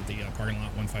 I'll be out at the parking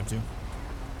lot 152.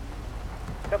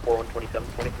 Yeah, 4127,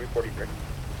 2343.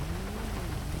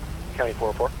 County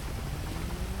 404.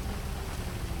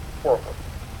 404.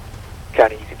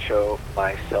 County, you can show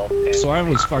myself. So I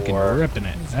was fucking ripping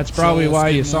it. That's probably why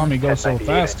you saw me go so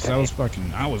fast, because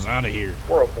I was out of here.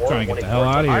 Trying to get the hell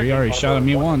out of here. He already shot at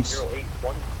me once.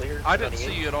 I didn't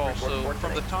see you at all. So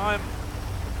from the time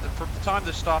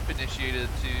the stop initiated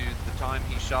to the time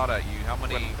he shot at you, how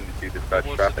many? What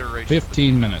was the duration?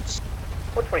 15 minutes.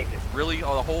 122. Really?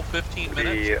 Oh, the whole 15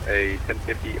 minutes? A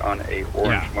 1050 on a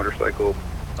orange motorcycle.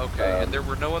 Okay, and there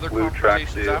were no other blue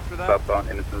conversations after that? Stopped on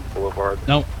Innocence Boulevard.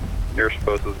 Nope. Nearest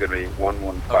post was going to be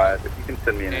 115. If you can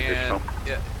send me an additional.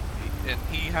 And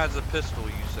he has a pistol,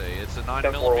 you say. It's a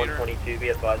 9mm? 122, be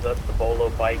advised that's the Bolo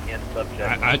bike and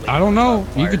subject. I don't know.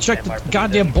 You can check the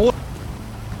goddamn bullet.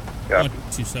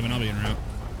 127, I'll be en route.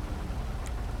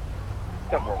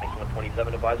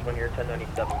 127, advised when you're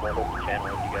 1097, Bolo channel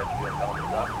if you guys do a felony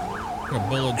stop. A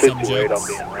bullet 58, I'll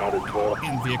subject be en route as well.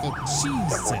 in vehicle.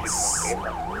 Jesus.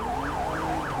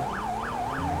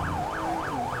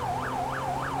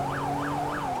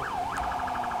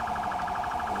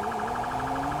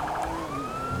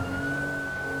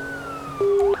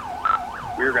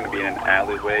 We were going to be in an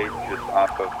alleyway just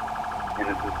off of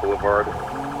Innocence Boulevard.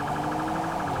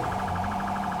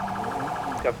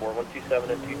 Got 127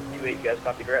 and 228, you guys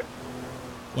copy direct.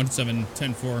 127,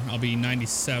 10-4, I'll be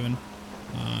 97.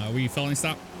 Were you felony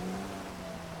stop?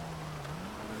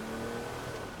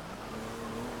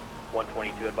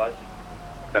 122 advised.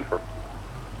 10-4.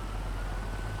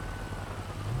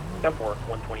 10-4,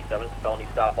 127, felony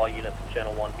stop, all units,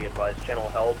 channel 1 be advised. Channel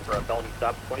held for a felony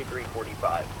stop,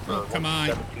 2345. Oh, come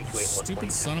on.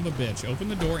 Stupid son of a bitch. Open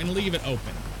the door and leave it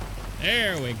open.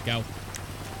 There we go.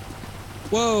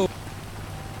 Whoa.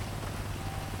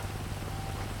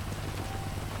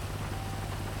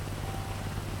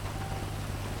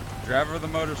 Driver of the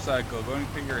motorcycle, going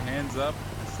to put your hands up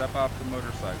and step off the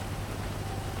motorcycle.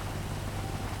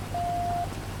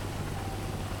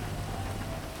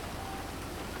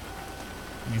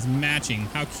 He's matching.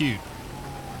 How cute.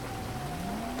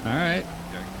 All right.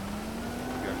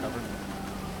 You got covered?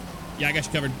 Yeah, I got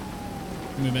you covered.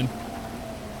 Move in.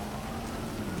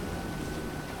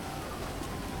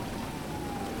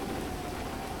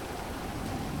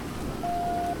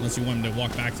 Unless you want him to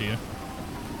walk back to you.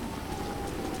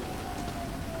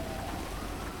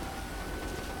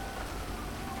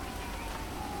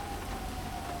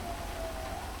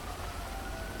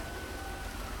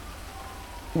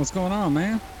 What's going on,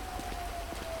 man?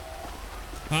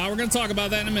 We're gonna talk about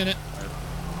that in a minute.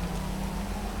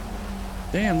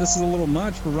 Damn, this is a little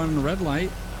much for running a red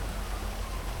light.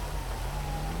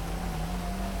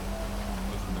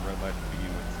 Wasn't the red light to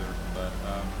begin with, sir. But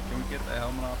can we get the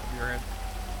helmet off of your head?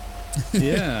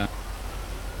 Yeah.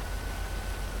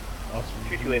 Awesome.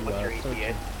 228, what's your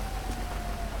ETA?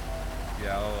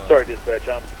 Yeah, I'll, Sorry, dispatch.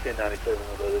 I'm 1097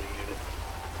 with the other unit.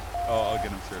 I'll get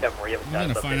him, sir. I'm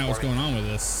gonna find out what's going on with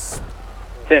this.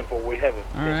 10-4, we haven't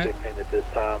All right. been at this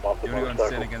time off the You want to go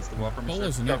and stand motorcycle. against the wall for me,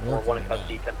 Polo's sir? not working. 1 in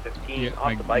custody, 1015. Yeah,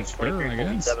 Off the bike, sure, I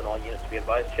guess. 2347, all units to be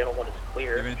advised. Channel 1 is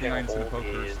clear. Do you have anything I Channel can send a hold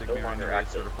poker or is stick no me around longer your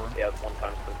waist active. or for? Yeah, 1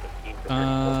 times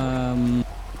 1015.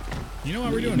 You know why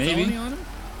we're doing Maybe. felony on him?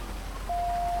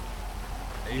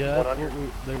 Yeah, that's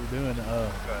what they were doing.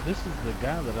 This is the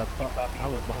guy that I thought I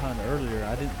was behind earlier.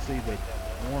 I didn't see the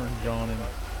orange on him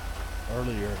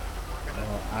earlier.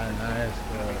 I asked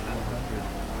 100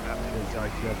 because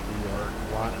I got the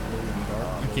white, blue, and dark.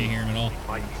 I can't hear him at all. He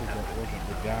said that wasn't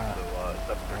the guy.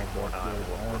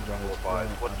 Orange on his front.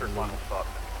 What's their final stop?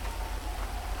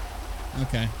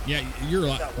 Okay. Yeah, you're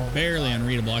barely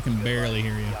unreadable. I can barely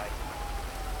hear you.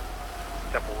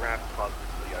 Temple Ramp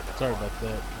positively identified. Sorry about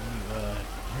that.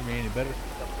 Can you hear me any better?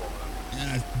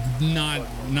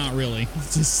 Not really.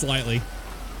 Just slightly.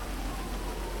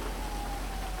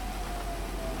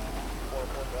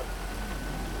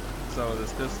 So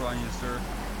this pistol on you, sir?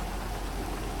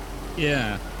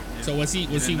 Yeah. So was he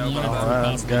didn't know one of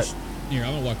about the that? possible? Here,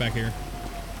 I'm gonna walk back here.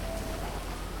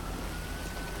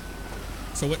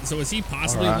 So was he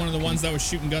possibly Alright. one of the ones that was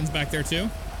shooting guns back there too?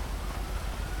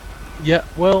 Yeah,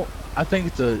 well, I think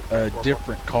it's a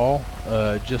different call,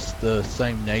 just the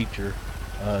same nature,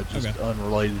 just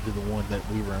unrelated to the one that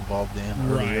we were involved in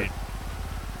earlier. Right.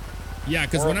 Yeah,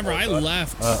 because whenever I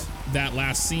left that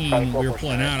last scene, we were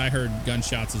pulling out, I heard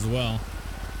gunshots as well.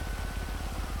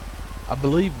 I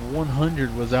believe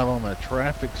 100 was out on a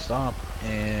traffic stop,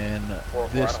 and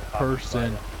this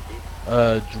person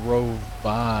drove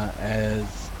by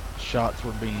as shots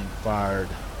were being fired,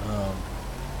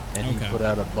 and he put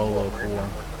out a bolo for him.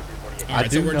 I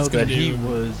do know that he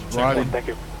was riding.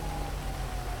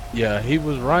 Yeah, he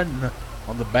was riding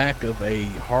on the back of a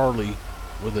Harley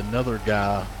with another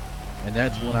guy, and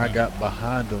that's when I got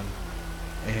behind him,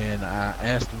 and I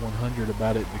asked 100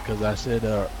 about it because I said,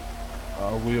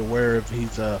 "Are we aware if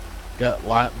he's got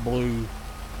light blue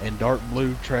and dark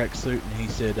blue tracksuit?" And he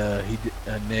said he did,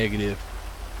 negative,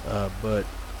 but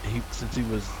since he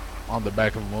was on the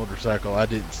back of a motorcycle, I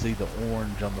didn't see the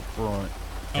orange on the front,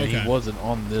 and he wasn't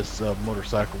on this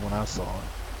motorcycle when I saw him.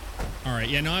 All right.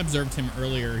 Yeah, no, I observed him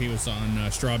earlier. He was on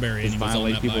Strawberry, and he was on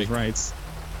Violate that people's bike. rights.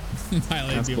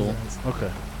 Violate That's people's cool. rights.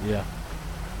 Okay. Yeah.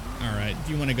 All right.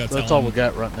 Do you want to go tell That's all him? we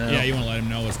got right now. Yeah, you want to let him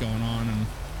know what's going on, and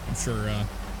I'm sure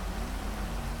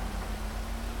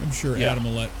Adam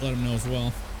will let him know as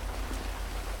well.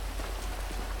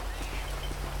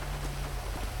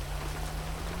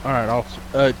 All right, officer.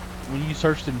 When you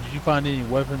searched him, did you find any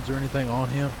weapons or anything on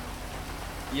him?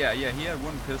 Yeah, he had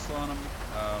one pistol on him,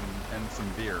 and some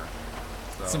beer.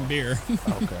 So. Some beer.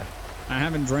 Okay. I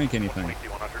haven't drank anything.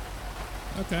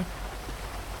 Okay.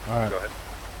 All right. Go ahead.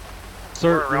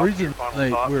 Sir, the reason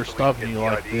we're stopping you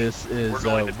like this is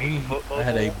we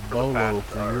had a bolo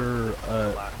for your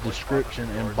description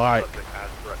and bike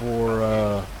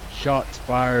for shots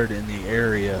fired in the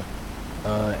area,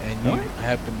 and you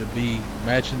happen to be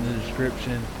matching the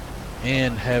description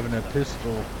and having a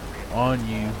pistol on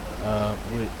you,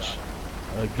 which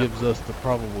gives us the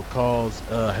probable cause.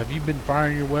 Have you been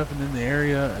firing your weapon in the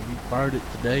area? Have you fired it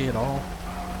today at all?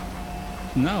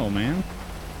 No, man.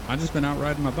 I just been out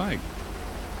riding my bike.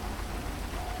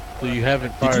 So you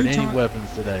haven't fired any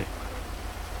weapons today?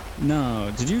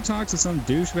 No. Did you talk to some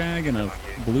douchebag in a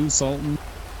blue Sultan?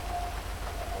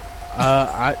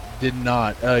 I did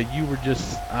not. You were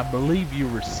just, I believe you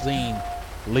were seen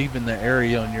leaving the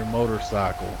area on your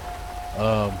motorcycle.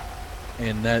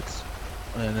 And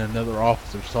another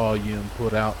officer saw you and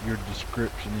put out your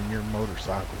description in your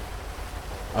motorcycle.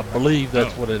 I believe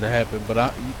that's what had happened,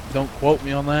 but don't quote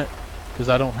me on that because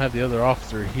I don't have the other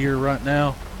officer here right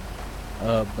now.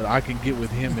 But I can get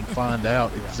with him and find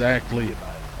out exactly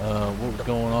what was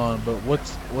going on. But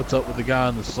what's up with the guy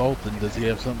in the Sultan? Does he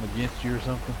have something against you or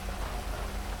something?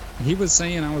 He was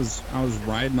saying I was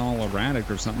riding all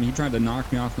erratic or something. He tried to knock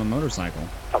me off my motorcycle,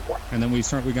 and then we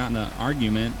got in an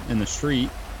argument in the street,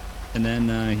 and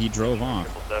then he drove off.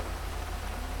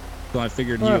 So I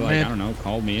figured I don't know,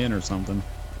 called me in or something.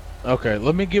 Okay,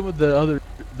 let me get with the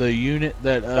unit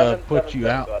that put you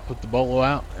out, put the bolo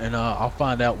out, and I'll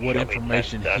find out what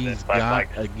information he's got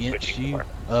against you.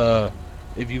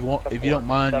 if you want, if you don't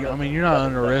mind, I mean, you're not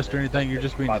under arrest or anything. You're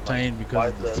just being detained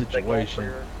because of the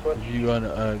situation. If you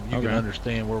can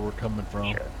understand where we're coming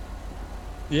from.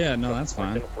 Yeah, no, that's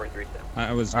fine.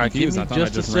 I was All right, confused. give I me thought I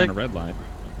just a just ran a sec. red light.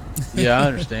 Yeah, I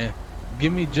understand.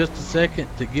 Give me just a second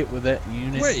to get with that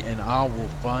unit, and I will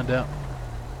find out.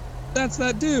 That's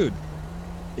that dude.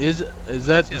 Is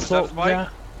that the assault guy?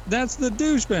 That's the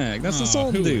douchebag. That's the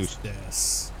assault who douche. is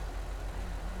this?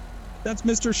 That's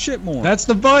Mr. Shitmore. That's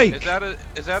the bike. Is that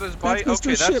his bike? That's Mr.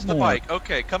 Okay, that's the Shitmore. bike.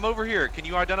 Okay, come over here. Can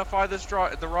you identify this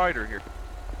the rider here?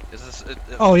 Is this?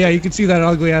 Oh yeah, you can see that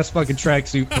ugly ass fucking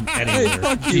tracksuit from anywhere. Hey,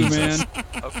 fuck you, man.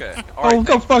 Okay. Oh,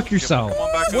 go fuck yourself.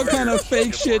 What kind of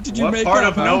fake shit did you make What part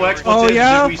up? of no expletives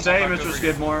did we say, Mr.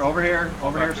 Skidmore? Over here,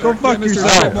 sir. Go fuck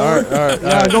yourself. All right.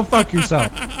 Yeah, go fuck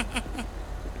yourself.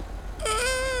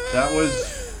 That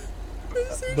was.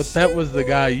 But that was the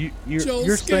guy. You're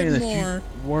saying that Skidmore.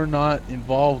 you were not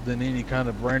involved in any kind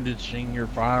of brandishing your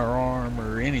firearm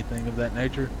or anything of that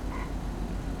nature.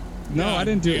 No, I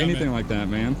didn't do anything like that,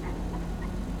 man.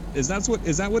 Is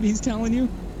that what he's telling you?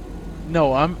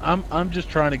 No, I'm just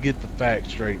trying to get the facts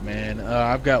straight, man.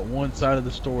 I've got one side of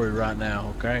the story right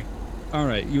now. Okay. All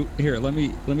right, let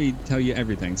me tell you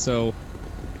everything. So,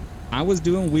 I was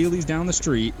doing wheelies down the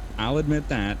street. I'll admit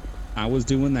that I was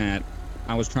doing that.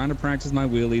 I was trying to practice my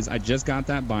wheelies. I just got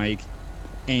that bike,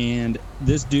 and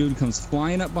this dude comes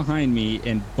flying up behind me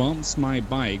and bumps my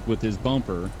bike with his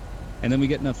bumper. And then we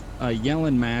get in a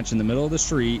yelling match in the middle of the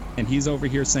street, and he's over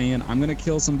here saying, I'm going to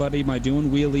kill somebody by doing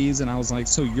wheelies. And I was like,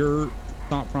 so your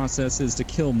thought process is to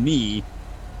kill me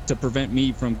to prevent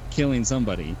me from killing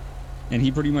somebody? And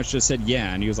he pretty much just said,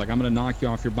 yeah. And he was like, I'm going to knock you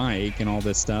off your bike and all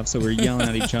this stuff. So we were yelling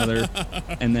at each other.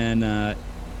 And then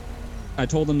I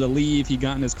told him to leave. He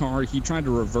got in his car. He tried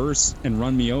to reverse and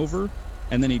run me over.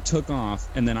 And then he took off.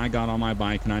 And then I got on my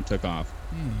bike and I took off.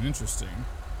 Interesting.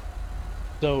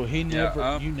 So you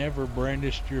never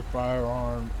brandished your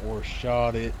firearm or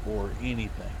shot it or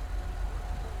anything?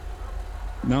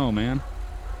 No, man.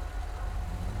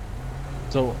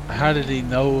 So how did he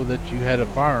know that you had a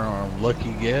firearm?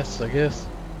 Lucky guess, I guess?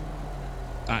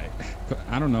 I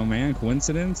don't know, man.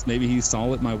 Coincidence? Maybe he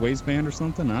saw it in my waistband or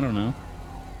something? I don't know.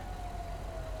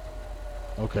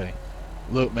 Okay.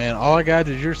 Look, man, all I got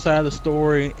is your side of the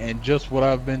story and just what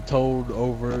I've been told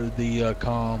over the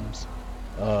comms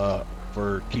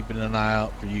for keeping an eye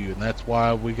out for you. And that's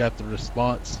why we got the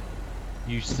response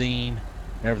you've seen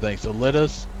and everything. So let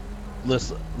us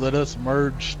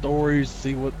merge stories,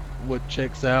 see what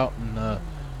checks out,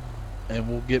 and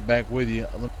we'll get back with you.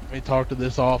 Let me talk to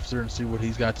this officer and see what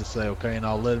he's got to say, okay? And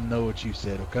I'll let him know what you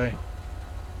said, okay?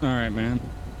 All right, man.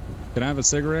 Can I have a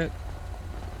cigarette?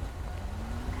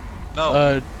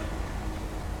 No.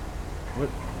 What?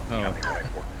 Oh.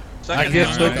 Second I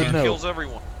guess round so. No. kills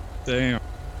everyone. Damn.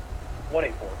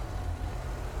 184.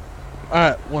 All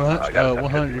right,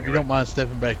 100. If you don't mind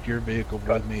stepping back to your vehicle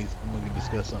with me, and we can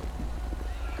discuss something.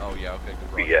 Oh yeah, okay,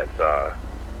 good. We at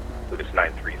it's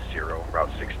 930 Route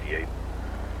 68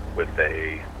 with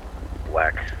a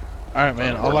black. All right,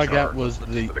 man. All I got was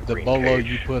the bolo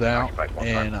you put out,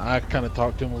 and I kind of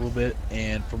talked to him a little bit,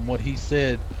 and from what he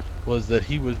said was that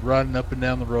he was riding up and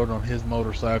down the road on his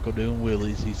motorcycle doing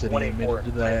wheelies. He said he admitted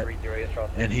to that,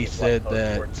 and he said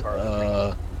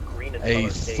that a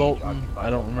Sultan,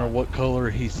 I don't remember what color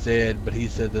he said, but he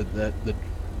said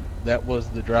that was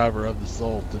the driver of the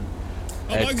Sultan.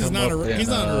 He's not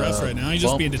under arrest right now. He's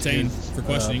just being detained for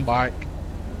questioning. Bike,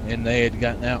 and they had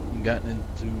gotten out and gotten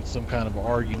into some kind of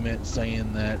argument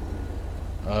saying that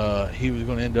he was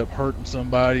going to end up hurting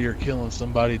somebody or killing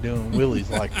somebody doing wheelies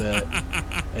like that.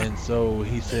 And so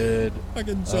he said,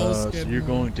 so you're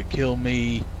going to kill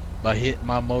me by hitting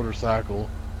my motorcycle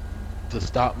to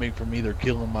stop me from either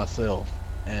killing myself.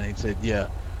 And he said, yeah.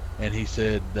 And he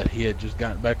said that he had just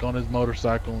gotten back on his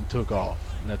motorcycle and took off.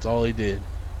 And that's all he did.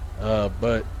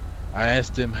 But I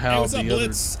asked him how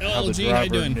the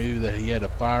driver knew that he had a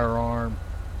firearm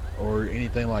or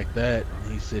anything like that.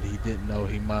 And he said he didn't know.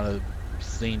 He might have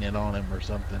seen it on him or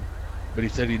something. But he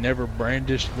said he never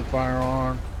brandished the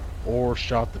firearm or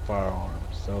shot the firearm.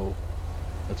 So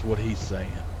that's what he's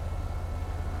saying.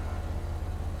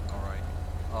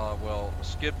 Well,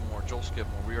 Joel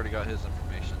Skidmore, we already got his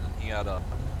information, and he had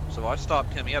so I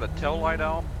stopped him. He had a tail light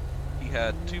out. He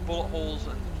had 2 bullet holes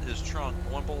in his trunk,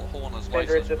 1 bullet hole in his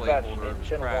license plate holder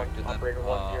cracked, and then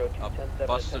a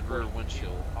busted rear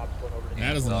windshield.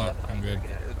 That is not. I'm good.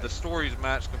 The stories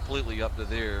match completely up to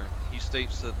there. He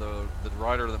states that the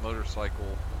rider of the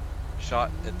motorcycle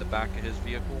shot at the back of his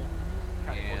vehicle,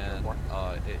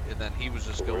 and then he was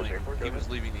just going. He was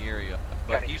leaving the area,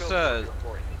 but he said,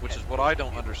 which is what I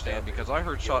don't understand because I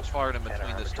heard shots fired in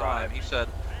between this time. He said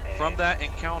from that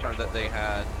encounter that they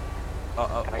had.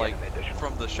 Like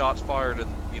from the shots fired and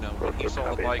when he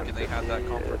saw the bike and they had that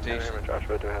confrontation,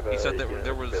 he said that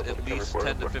there was at least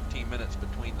 10 to 15 minutes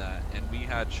between that, and we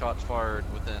had shots fired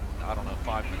within I don't know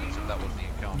 5 minutes if that was the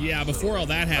encounter. Yeah, before all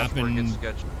that happened,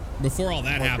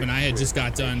 I had just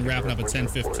got done wrapping up a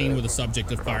 10-15 with a subject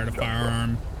that fired a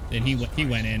firearm, and he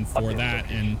went in for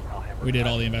that, and we did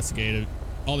all the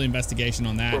investigation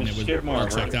on that, and it was all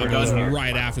checked out. But it was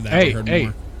right after that we heard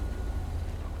more.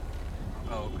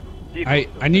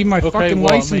 I need my fucking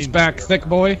license back, thick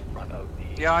boy.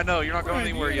 Yeah, I know. You're not going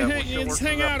anywhere yet. Let's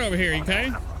hang out over here,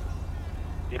 okay?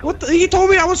 What the? He told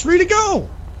me I was free to go.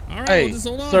 All right, Hey, well, just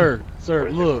hold on. sir,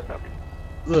 look.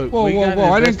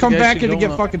 Whoa, I didn't come back in to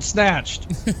get fucking snatched.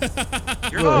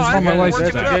 You're not. There's my an license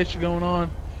investigation going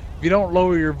on. If you don't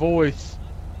lower your voice,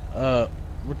 we're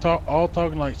all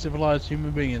talking like civilized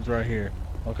human beings right here.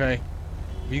 Okay.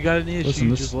 If you got any issues,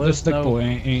 Listen, just let this us thick know. boy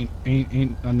ain't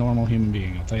a normal human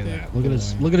being. I'll tell you that. Look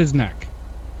at his neck.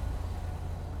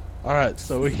 All right,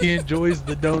 so he enjoys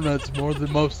the donuts more than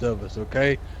most of us.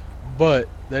 Okay, but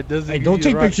that doesn't. Hey, give don't you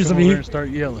take the right to pictures come of over me. here and start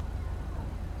yelling.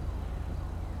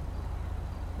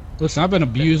 Listen, I've been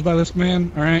abused by this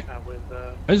man. All right.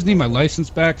 I just need my license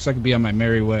back so I can be on my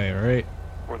merry way. All right.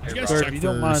 Sir, if you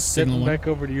don't mind stepping back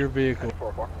over to your vehicle.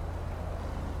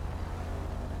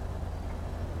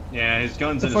 Yeah, his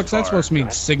gun's The in his fuck's car. that supposed to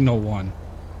mean? Signal 1.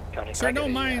 Sir,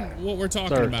 don't mind what we're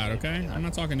talking about, okay? I'm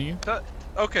not talking to you.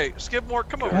 Okay, Skidmore,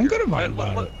 come over. I'm here. gonna mind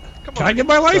about it. Come Can on. I get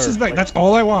my license back? That's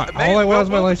all I want. All I want is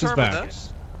my license back.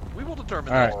 This. We will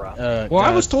determine All that. right. Well,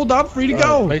 I was told I'm free to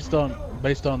go.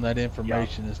 Based on that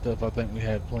information and stuff, I think we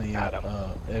have plenty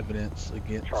of evidence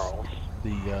against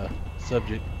the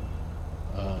subject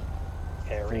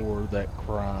for that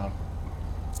crime.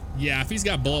 Yeah, if he's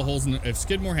got bullet holes if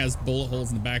Skidmore has bullet holes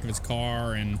in the back of his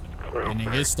car and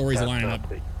his story's lining up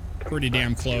pretty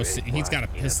damn close, he's got a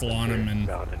pistol on him, and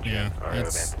yeah,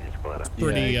 it's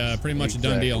pretty much a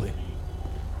done deal.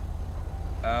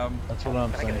 That's what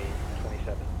I'm saying.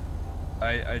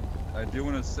 I do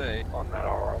want to say,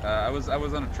 I was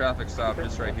on a traffic stop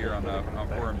just right here on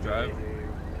Forum Drive,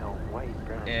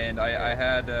 and I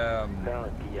had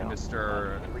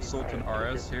Mr. Sultan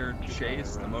RS here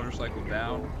chase the motorcycle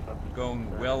down,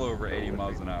 going well over 80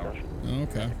 miles an hour.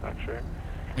 Okay. I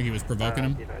think he was provoking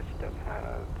him.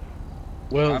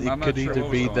 Well, I'm it could not sure either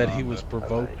what be was that going he on, was but-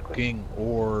 provoking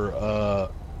or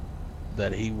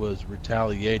that he was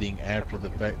retaliating after the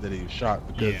fact that he was shot,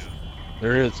 because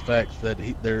there is facts that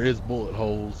there is bullet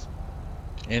holes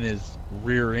in his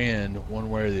rear end one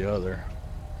way or the other.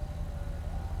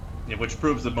 Yeah, which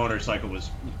proves the motorcycle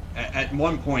was at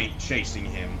one point chasing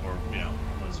him, or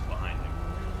was behind him.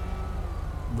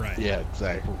 Right. Yeah,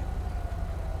 exactly.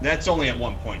 That's only at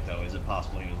one point, though. Is it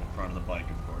possible he was in front of the bike?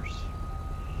 Of course.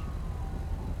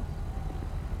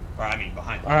 Or I mean,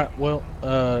 behind. All right. Well,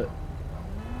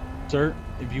 sir,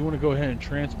 if you want to go ahead and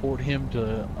transport him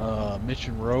to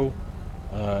Mission Row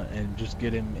and just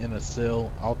get him in a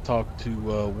cell, I'll talk to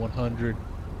 100,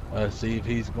 see if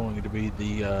he's going to be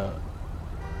the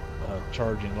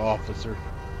charging officer.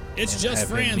 It's and just have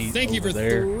him Fran. meet Thank you over for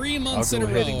there. 3 months I'll in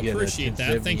a go ahead row. and get Appreciate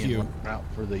that. Thank you. out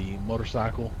for the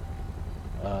motorcycle,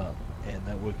 and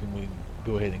that we can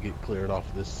go ahead and get cleared off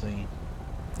of this scene.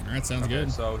 All right, sounds Okay,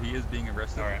 good. so he is being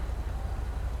arrested. All right.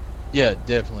 Yeah,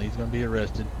 definitely, he's going to be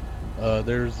arrested.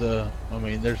 There's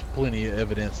plenty of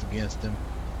evidence against him.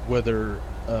 Whether,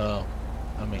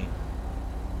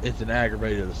 it's an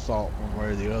aggravated assault one way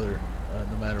or the other,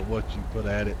 no matter what you put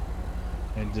at it.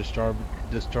 And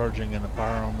discharging in a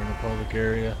firearm in a public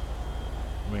area,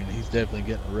 I mean, he's definitely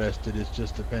getting arrested. It's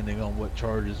just depending on what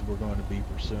charges we're going to be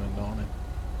pursuing on him.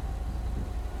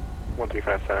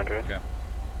 135 San Andreas. Okay. All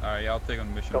right, I'll take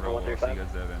on Mission Roll. I'll see you guys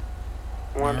there then.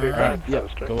 135.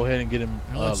 Yep, go ahead and get him.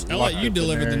 I'll let you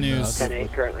deliver the news.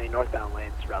 10-8 currently northbound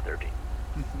lanes, Route 13.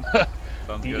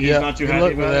 Sounds He's good. Yeah, not too good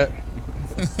happy luck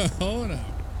with about that. Oh no.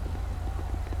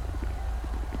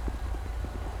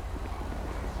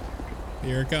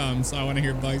 Here it comes. I want to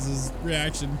hear Bugs'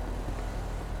 reaction.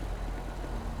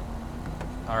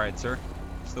 All right, sir.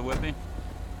 Still with me?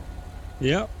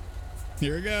 Yep.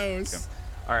 Here it goes. Okay.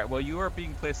 All right. Well, you are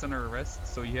being placed under arrest,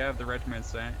 so you have the right to remain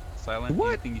silent. What?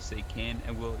 Anything you say can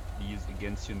and will be used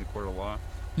against you in the court of law.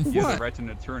 You have the right to an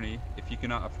attorney. If you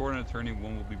cannot afford an attorney,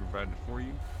 one will be provided for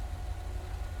you.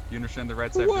 You understand the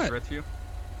rights I have What? just read to you?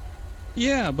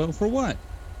 Yeah, but for what?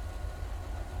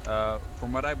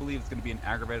 From what I believe, it's going to be an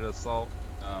aggravated assault.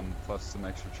 plus some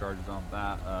extra charges on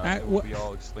that. Will be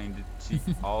all explained to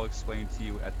I'll explain to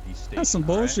you at the station. That's some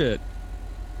bullshit. Right?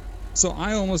 So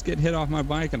I almost get hit off my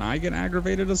bike and I get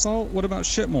aggravated assault? What about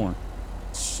Shitmore?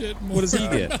 Shitmore. What does he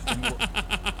get?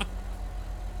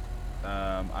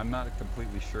 I'm not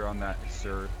completely sure on that,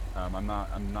 sir. I'm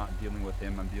not dealing with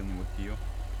him. I'm dealing with you.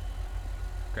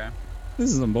 Okay.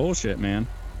 This is some bullshit, man.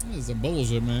 This is some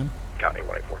bullshit, man. County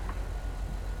 184.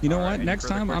 You know what? Next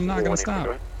time, I'm not going to stop.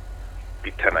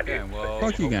 Be 1098. Okay, well,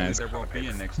 fuck you guys. There won't be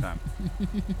a next time.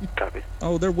 Copy.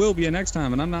 Oh, there will be a next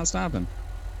time, and I'm not stopping.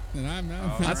 And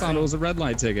I thought it was a red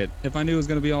light ticket. If I knew it was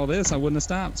going to be all this, I wouldn't have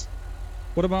stopped.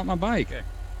 What about my bike? Okay.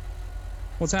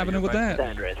 What's happening with that?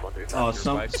 Oh,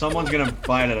 someone's going to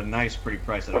buy it at a nice, pretty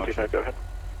price at auction. Go ahead.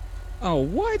 Oh,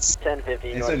 what? 1050.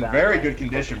 It's in very good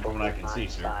condition from what I can see,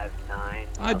 sir.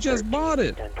 I just bought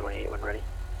it. 1028 when ready.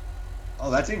 Oh,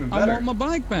 that's even better. I want my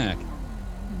bike back.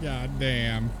 God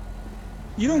damn.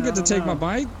 You don't get to take my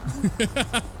bike.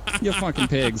 You fucking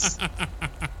pigs.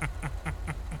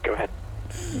 Go ahead.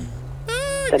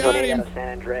 1028 out of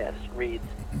San Andreas reads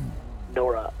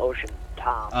Nora, Ocean,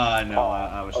 Tom. No,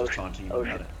 I was just taunting you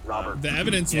about it. Robert. The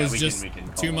evidence was just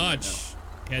too much.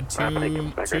 Had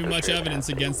too much evidence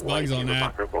against Bugs on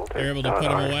that. They were able to put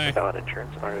him away. Valid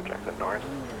insurance, Fire Jackson North.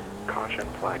 Caution,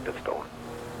 flagged as stolen.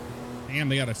 Damn,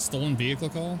 they got a stolen vehicle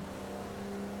call?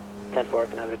 10-4,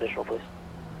 can I have additional, please?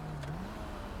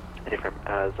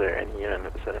 Is there any unit in the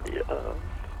vicinity of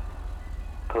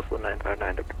Postal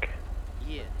 959 to pick?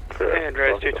 Yeah. Hey,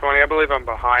 Andreas 220, I believe I'm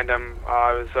behind him.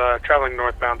 I was traveling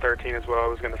northbound 13 as well. I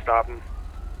was going to stop him.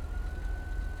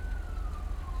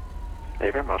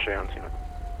 Hey, I'll show you on scene.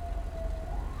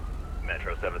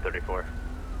 Metro 734.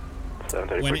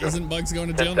 734. When isn't Bugs going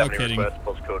to jail? No kidding. Request,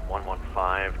 postcode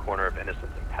 115, corner of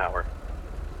Innocence and Power.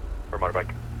 For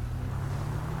motorbike.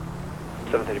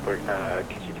 734,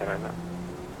 KC 10 now.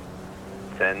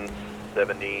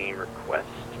 1070 request,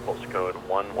 postcode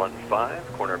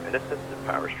 115, corner of Innocence and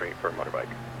Power Street for a motorbike.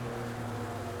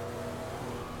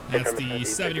 That's the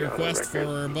 70 request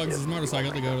for Bugs'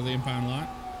 motorcycle to go to the impound lot.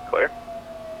 Clear.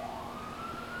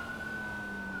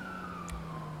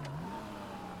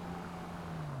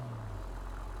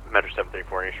 Metro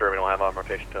 734, are you sure we don't have on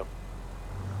rotation tow?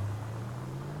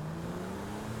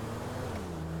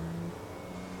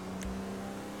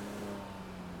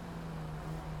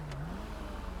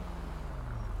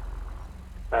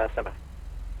 Stand by.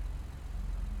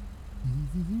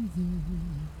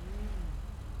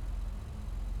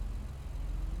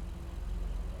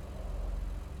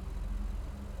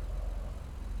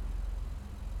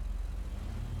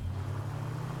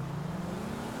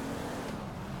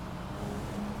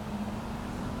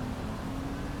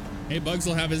 Hey, Bugs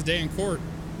will have his day in court.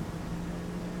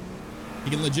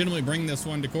 He can legitimately bring this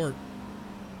one to court.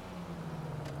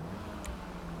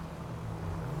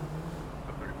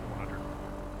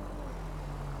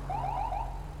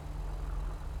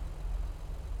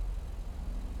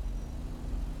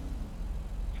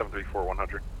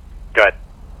 Go ahead.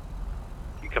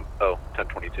 You come. Oh,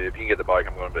 1022. If you can get the bike,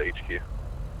 I'm going to HQ.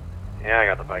 Yeah, I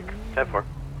got the bike. 10-4.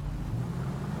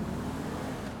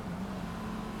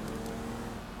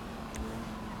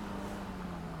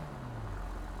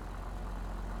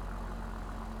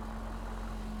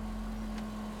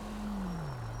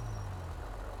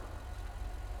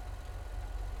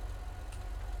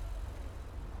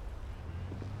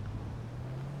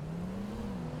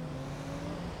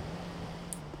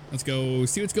 Let's go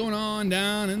see what's going on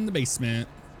down in the basement.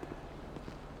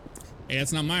 Hey,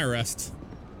 that's not my arrest.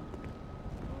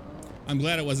 I'm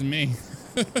glad it wasn't me.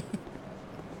 But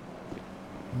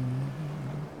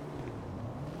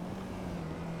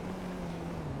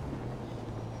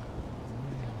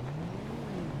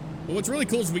what's really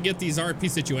cool is we get these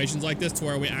RP situations like this to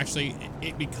where we actually,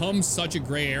 it becomes such a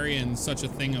gray area and such a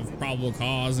thing of probable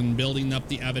cause and building up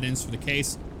the evidence for the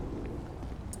case.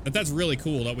 But that's really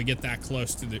cool that we get that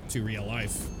close to real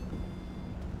life.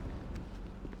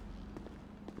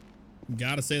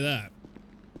 Gotta say that.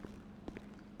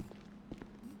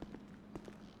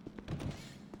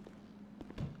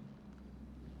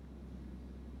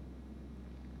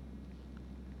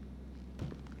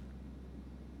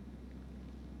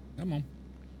 Come on.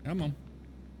 Come on.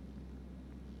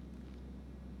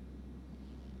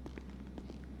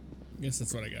 I guess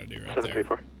that's what I gotta do right there.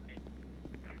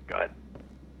 Go ahead.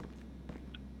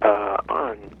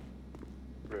 On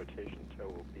rotation, tow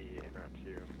will be in round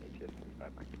 2, ATS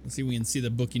 5. Let's see if we can see the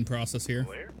booking process here.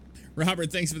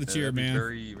 Robert, thanks for the cheer, man.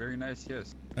 Very, very nice,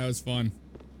 yes. That was fun.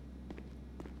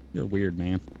 You're weird,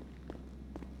 man.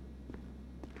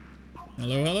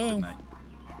 Hello, hello.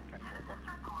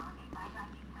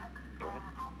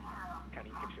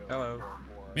 Hello.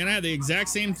 Man, I had the exact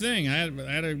same thing. I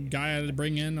had a guy I had to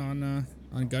bring in on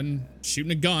gun,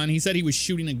 shooting a gun. He said he was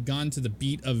shooting a gun to the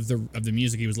beat of the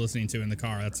music he was listening to in the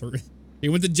car. He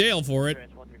went to jail for it.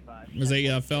 It was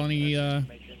a felony,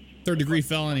 third-degree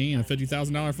felony and a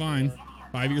 $50,000 fine.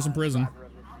 5 years in prison.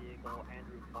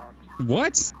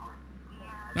 What?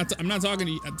 I'm not talking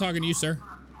to you. I'm talking to you, sir.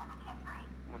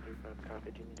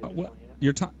 What?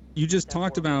 You just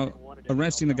talked about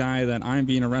arresting the guy that I'm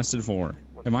being arrested for.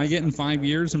 Am I getting 5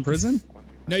 years in prison?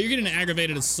 No, you're getting an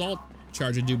aggravated assault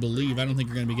charge, I do believe. I don't think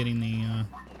you're going to be getting the,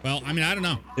 well, I mean, I don't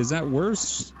know. Is that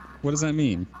worse? What does that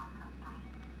mean?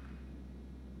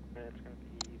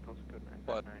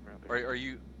 But are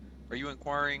you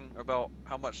inquiring about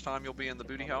how much time you'll be in the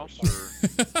booty house? Or?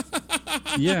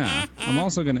 Yeah. I'm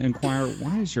also going to inquire,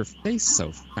 why is your face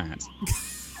so fat?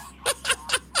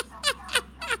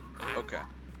 Okay.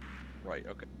 Right,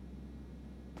 okay.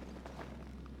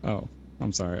 Oh,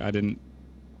 I'm sorry. I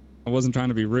wasn't trying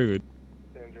to be rude.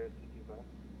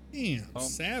 Damn,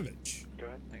 savage.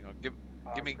 Hang on.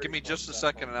 Give me just a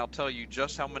second and I'll tell you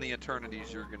just how many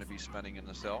eternities you're going to be spending in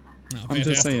the cell. I'm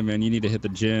just saying, man, you need to hit the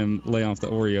gym, lay off the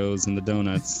Oreos and the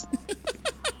donuts.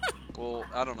 Well,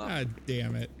 I don't know. God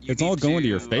damn it. It's all going to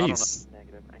your face.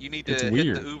 You need to hit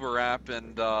the Uber app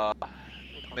and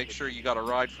make sure you got a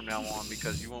ride from now on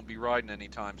because you won't be riding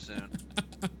anytime soon.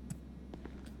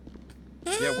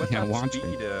 Yeah, what Yeah, top watch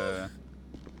speed? me.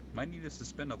 Might need to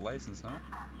suspend a license, huh?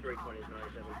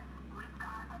 320.97.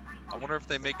 I wonder if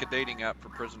they make a dating app for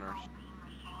prisoners.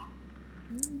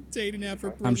 Dating app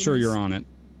for prisoners. I'm sure you're on it.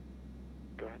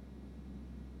 Go ahead.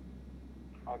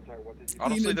 I'm sorry, what did you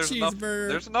Honestly,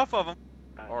 there's enough of them.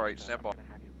 All right, stand by.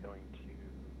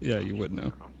 Yeah, you would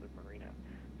know.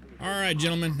 All right,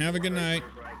 gentlemen, have a good night.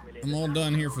 I'm all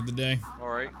done here for the day. All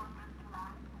right.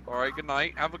 All right, good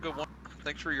night. Have a good one.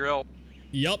 Thanks for your help.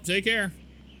 Yup, take care.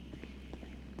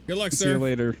 Good luck, See sir. you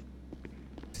later.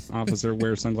 Officer,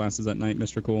 wear sunglasses at night,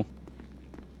 Mr. Cool.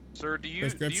 Sir, do you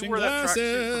Prescription wear that tracksuit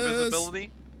for glasses.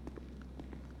 visibility?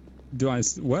 Do I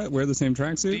what? Wear the same Do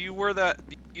tracksuit? you wear that?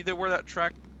 Do you either wear that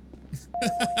track?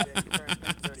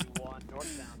 31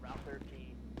 northbound, Route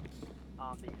 13.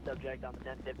 The subject on the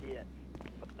 1050 at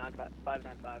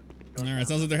 595. All right,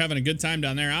 sounds like they're having a good time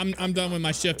down there. I'm done with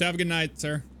my shift. Have a good night,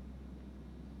 sir.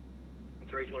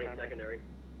 320 secondary.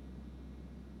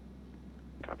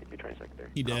 Copy 320 secondary.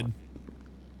 He did.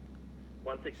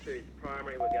 162 is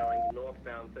primary. We're going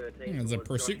northbound 13. There's a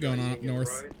pursuit going on up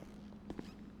north.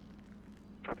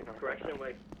 Correction,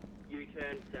 we're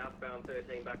U-turn southbound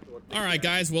 13 back towards. All right,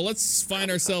 guys. Well, let's find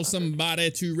ourselves somebody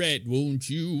to rate. Won't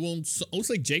you? Looks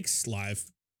like Jake's live.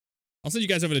 I'll send you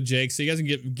guys over to Jake so you guys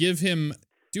can give him.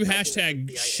 Do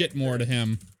hashtag shit more to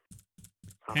him.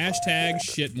 Hashtag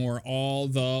shit more all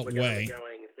the way.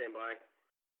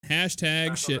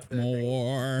 Hashtag shit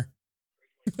more.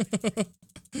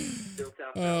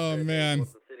 Oh man,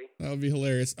 that would be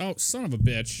hilarious. Oh, son of a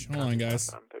bitch. Hold on, guys.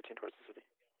 13 towards the city.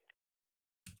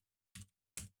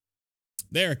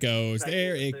 There it goes.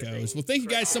 There it goes. Well, thank you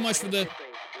guys so much for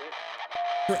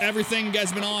everything. You guys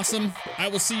have been awesome. I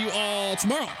will see you all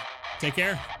tomorrow. Take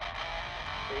care.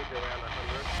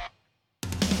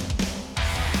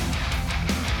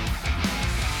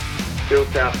 Still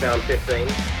southbound 15.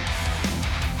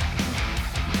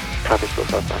 Copy, still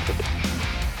southbound 15.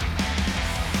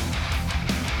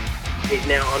 He's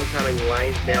now oncoming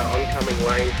lanes,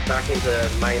 back into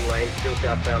main lane, still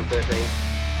southbound 13.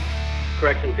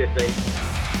 Correction 15.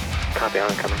 Copy,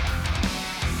 oncoming.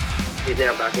 He's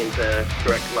now back into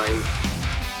correct lane.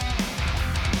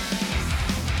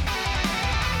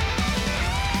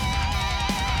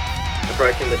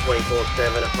 Approaching the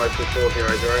 24-7 at postal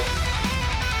 400.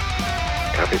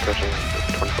 Copy, approaching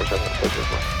 24-7 at postal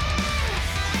 400.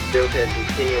 Filter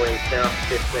continuing south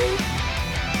 15.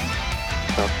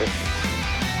 South 15.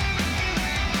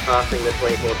 Passing the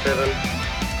 24-7.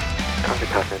 Copy,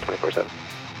 passing the 24-7.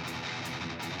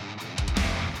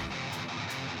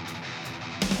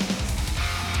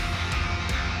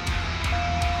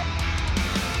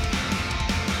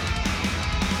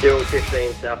 Still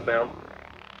 15 southbound.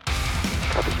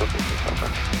 Copy, still 15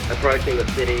 southbound. Approaching the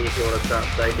city if you want to start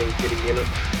staging city units.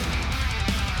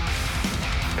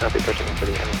 Copy, approaching the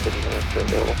city and city units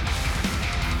available.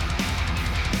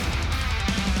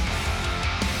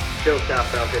 Still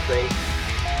southbound 15.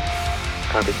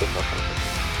 Copy, still southbound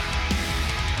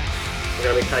 15. We're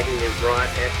going to be taking the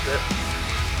right exit.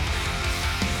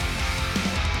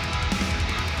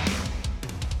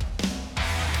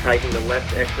 Taking the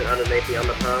left exit underneath the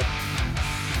underpass.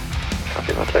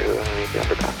 Copy, I'll take it underneath the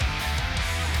underpass.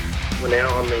 We're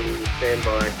now on the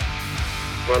standby.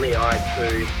 We're on the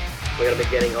I-2. We're going to be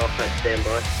getting off at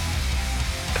standby.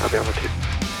 Copy on the 2.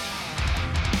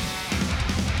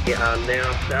 Yeah,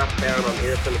 now southbound on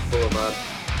Innocence Boulevard.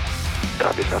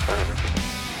 Copy southbound.